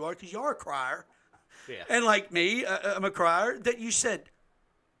person you are, because you are a crier. Yeah. And like me, I'm a crier, that you said,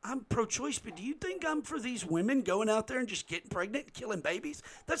 I'm pro-choice, but do you think I'm for these women going out there and just getting pregnant and killing babies?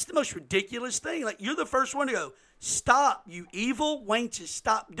 That's the most ridiculous thing. Like, you're the first one to go, stop, you evil wenches,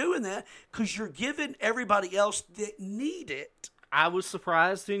 stop doing that, because you're giving everybody else that need it. I was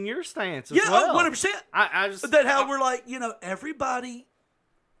surprised in your stance as well. 100%. We're like, everybody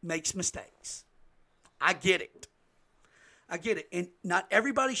makes mistakes. I get it. And not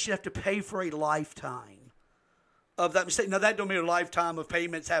everybody should have to pay for a lifetime of that mistake. Now, that don't mean a lifetime of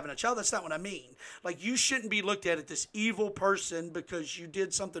payments having a child. That's not what I mean. Like, you shouldn't be looked at as this evil person because you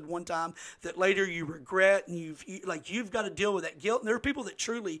did something one time that later you regret, and you've got to deal with that guilt. And there are people that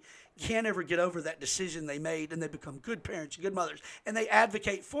truly can't ever get over that decision they made, and they become good parents, good mothers, and they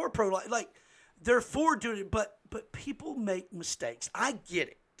advocate for pro-life. Like, they're for doing it, but people make mistakes. I get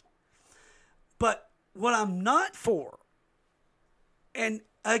it. But what I'm not for, and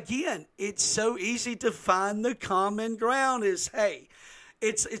again, it's so easy to find the common ground is, hey,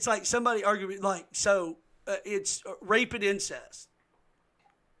 it's like somebody arguing, like, it's rape and incest.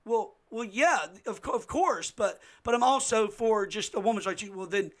 Well, yeah, of course, but I'm also for just a woman's right. Well,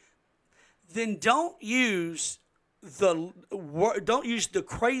 then don't use the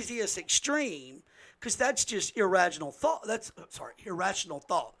craziest extreme, because that's just irrational thought. Irrational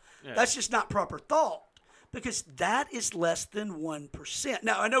thought. Yeah. That's just not proper thought. Because that is less than 1%.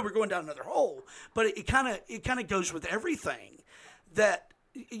 Now, I know we're going down another hole, but it kind of goes with everything. That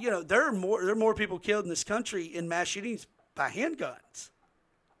there are more people killed in this country in mass shootings by handguns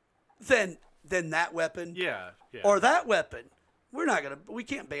than that weapon, or that weapon. We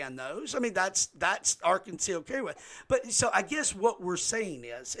can't ban those. I mean, that's our concealed carry weapon. But so I guess what we're saying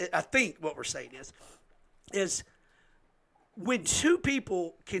is, when two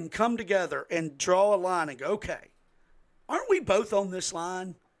people can come together and draw a line and go, okay, aren't we both on this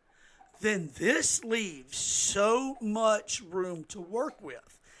line? Then this leaves so much room to work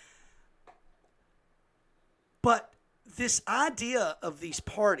with. But this idea of these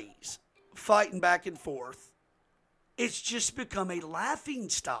parties fighting back and forth, it's just become a laughing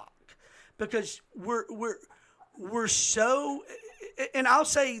stock, because we're so. And I'll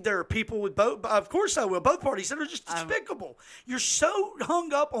say there are people with both, of course I will, both parties that are just despicable. You're so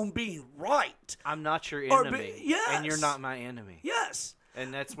hung up on being right. I'm not your enemy. Yes. And you're not my enemy. Yes.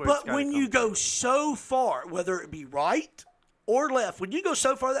 And that's where But when you go so far, whether it be right or left. When you go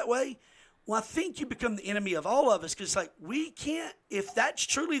so far that way, well, I think you become the enemy of all of us because, like, we can't, if that's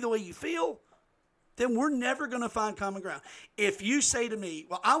truly the way you feel, then we're never going to find common ground. If you say to me,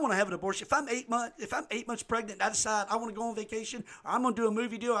 well, I want to have an abortion. If I'm 8 months pregnant and I decide I want to go on vacation or I'm going to do a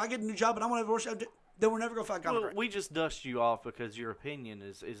movie deal, or I get a new job and I want to have an abortion, then we're never going to find common ground. We just dust you off because your opinion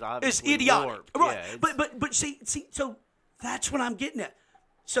is obviously it's idiotic. warped. Right. Yeah, but see, so that's what I'm getting at.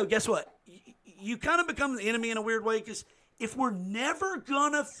 So guess what? You kind of become the enemy in a weird way because if we're never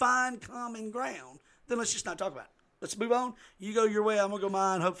going to find common ground, then let's just not talk about it. Let's move on. You go your way, I'm gonna go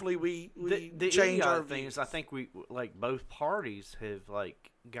mine. Hopefully, we change our things. I think we both parties have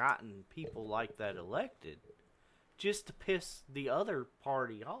gotten people like that elected just to piss the other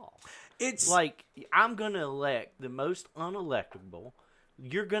party off. It's like I'm gonna elect the most unelectable.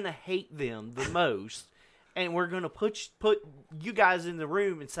 You're gonna hate them the most, and we're gonna put you guys in the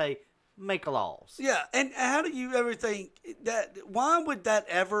room and say, make laws. Yeah, and how do you ever think that? Why would that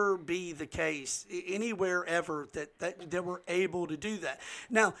ever be the case anywhere ever that we're able to do that?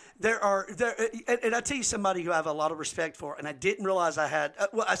 Now and I tell you somebody who I have a lot of respect for, and I didn't realize I had.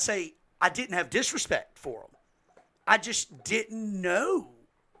 I say I didn't have disrespect for them. I just didn't know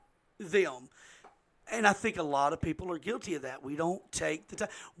them. And I think a lot of people are guilty of that. We don't take the time.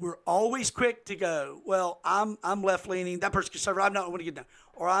 We're always quick to go, well, I'm left leaning, that person's conservative, I'm not want to get down.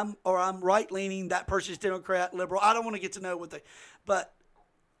 Or I'm right leaning, that person's Democrat, liberal. I don't want to get to know what they. But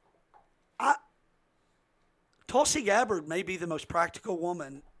Tulsi Gabbard may be the most practical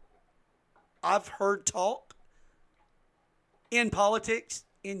woman I've heard talk in politics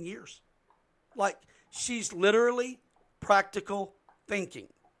in years. Like, she's literally practical thinking.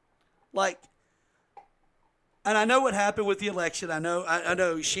 Like, and I know what happened with the election. I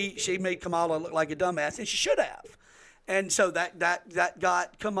know she made Kamala look like a dumbass, and she should have. And so that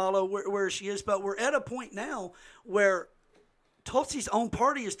got Kamala where she is. But we're at a point now where Tulsi's own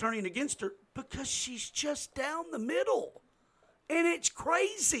party is turning against her because she's just down the middle. And it's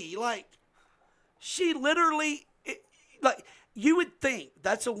crazy. Like, she literally, you would think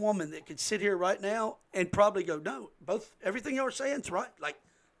that's a woman that could sit here right now and probably go, no, everything you're saying is right. Like,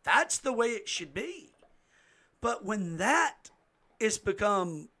 that's the way it should be. But when that is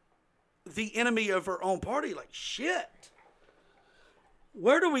become the enemy of her own party, like, shit,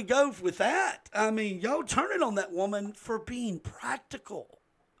 where do we go with that? I mean, y'all turn it on that woman for being practical.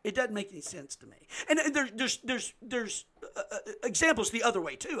 It doesn't make any sense to me. And there's examples the other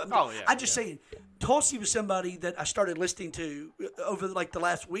way too. I mean, I'm just saying, Tulsi was somebody that I started listening to over the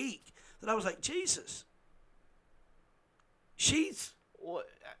last week that I was like, Jesus, she's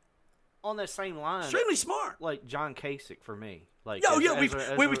on that same line, extremely smart. Like John Kasich for me. Like,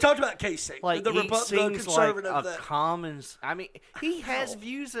 we've talked about Kasich. Like, the he seems conservative. like a common. I mean, he has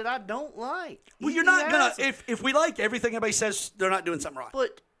views that I don't like. Well, you're not gonna. If we like everything everybody says, they're not doing something right.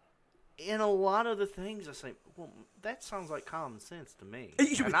 But in a lot of the things, I say, well, that sounds like common sense to me.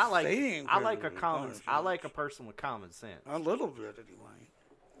 And I like a person with common sense. A little bit, anyway.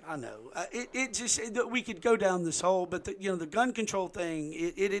 I know. It just we could go down this hole, but the gun control thing,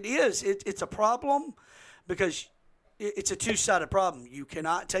 it's a problem because it's a two-sided problem. You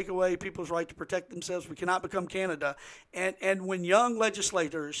cannot take away people's right to protect themselves. We cannot become Canada. And when young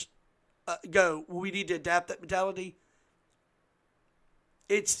legislators go, well, we need to adapt that mentality.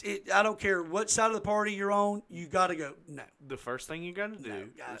 I don't care what side of the party you're on, you got to go, no. The first thing you got to do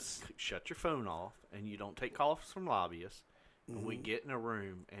is shut your phone off, and you don't take calls from lobbyists. And we get in a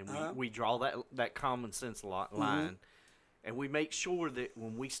room, and we draw that common sense line, and we make sure that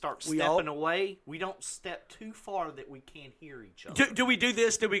when we start stepping away, we don't step too far that we can't hear each other. Do we do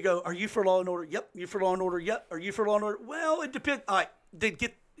this? Do we go, are you for law and order? Yep. You for law and order? Yep. Are you for law and order? Well, it depends. All right.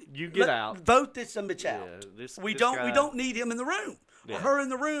 Get out. Vote this bitch out. Yeah, we don't need him in the room. Or her in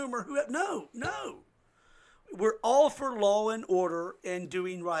the room, or whoever. No. We're all for law and order and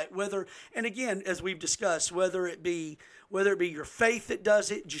doing right. And again, as we've discussed, whether it be your faith that does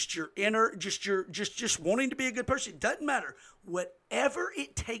it, just your inner, just wanting to be a good person, it doesn't matter. Whatever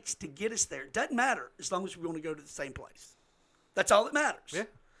it takes to get us there, it doesn't matter as long as we want to go to the same place. That's all that matters. Yeah.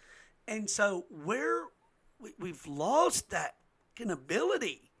 And so we've lost that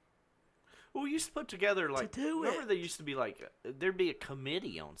ability. Well, we used to put together, remember there used to be, there'd be a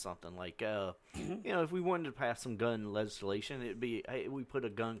committee on something, if we wanted to pass some gun legislation, it'd be, hey, we put a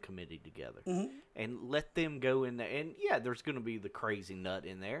gun committee together and let them go in there. And, there's going to be the crazy nut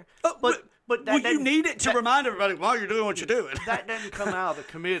in there. But you need it to remind everybody while you're doing what you're doing. That doesn't come out of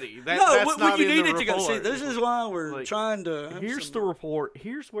the committee. You need it to go, see, this is why we're trying to. Here's the report.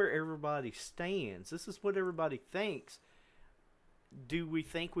 Here's where everybody stands. This is what everybody thinks. Do we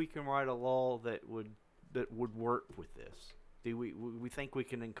think we can write a law that would work with this? Do we think we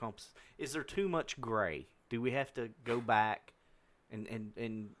can encompass? Is there too much gray? Do we have to go back and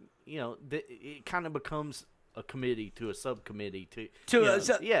it kind of becomes a committee to a subcommittee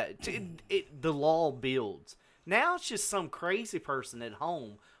the law builds. Now it's just some crazy person at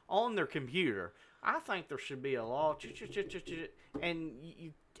home on their computer. I think there should be a law, and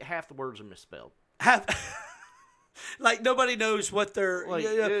half the words are misspelled. Like nobody knows what they're.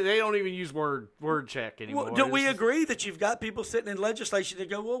 They don't even use word check anymore. Well, do we agree that you've got people sitting in legislation that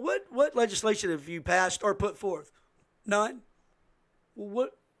go, well, what legislation have you passed or put forth? None. Well,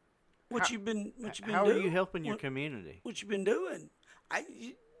 what you've been doing? How are you helping your community? What you've been doing?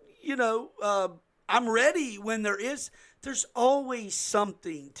 I'm ready when there's always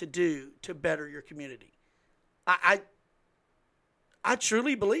something to do to better your community. I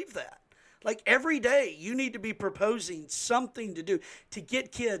truly believe that. Like every day you need to be proposing something to do to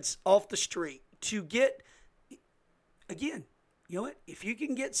get kids off the street, to get, again, you know what? If you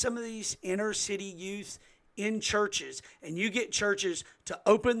can get some of these inner city youth in churches and you get churches to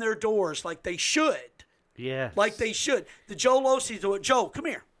open their doors like they should. Yes. Like they should. The Joel Osteen do it. Joel, come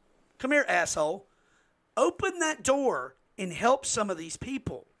here. Come here, asshole. Open that door and help some of these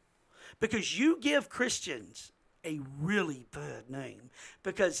people. Because you give Christians a really bad name.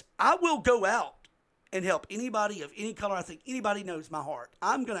 Because I will go out and help anybody of any color. I think anybody knows my heart.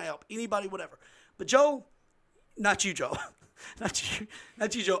 I'm going to help anybody, whatever. But Joel, not you, Joel. not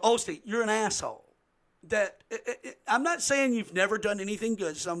you, Joel Osteen. You're an asshole. I'm not saying you've never done anything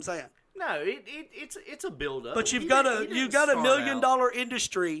good. So I'm saying. No, it's a build-up. But you've got a $1 million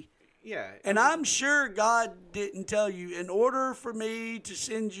industry. Yeah. And I'm sure God didn't tell you, in order for me to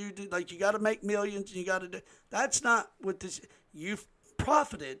send you to, like, you got to make millions and you got to do. That's not what this. You've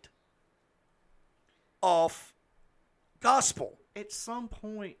profited off gospel. At some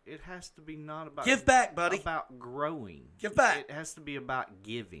point, it has to be not about give back, buddy. About growing. Give back. It has to be about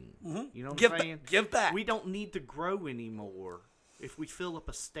giving. Mm-hmm. You know what I'm saying? Give back. We don't need to grow anymore if we fill up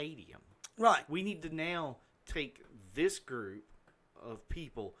a stadium. Right. We need to now take this group of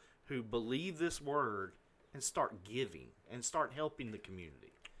people who believe this word and start giving and start helping the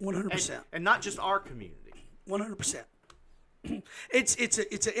community. 100%. And not just our community. 100%. It's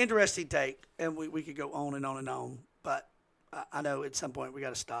an interesting take, and we could go on and on and on, but I know at some point we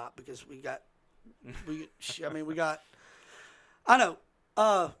got to stop because I know.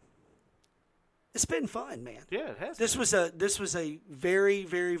 It's been fun, man. Yeah, it has. This was a very,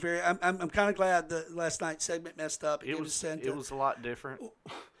 very, very. I'm kind of glad that last night's segment messed up. It was a lot different.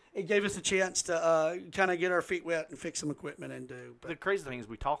 It gave us a chance to kind of get our feet wet and fix some equipment and do. But the crazy thing is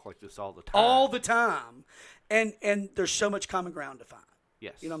we talk like this all the time. All the time. And there's so much common ground to find.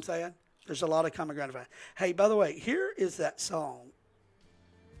 Yes. You know what I'm saying? There's a lot of common ground to find. Hey, by the way, here is that song.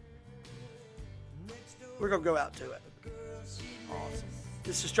 We're going to go out to it. Awesome.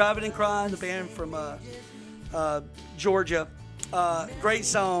 This is Driving and Crying, the band from Georgia. Great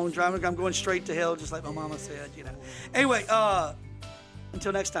song. Driving, I'm going straight to hell, just like my mama said, you know. Anyway,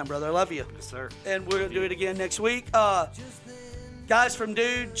 until next time, brother. I love you. Yes, sir. And we're going to do it again next week. Guys from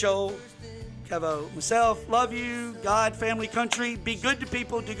Dude, Joel, Kevo, myself, love you. God, family, country. Be good to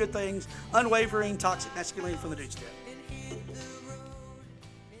people. Do good things. Unwavering, toxic masculinity from the Dude's Den.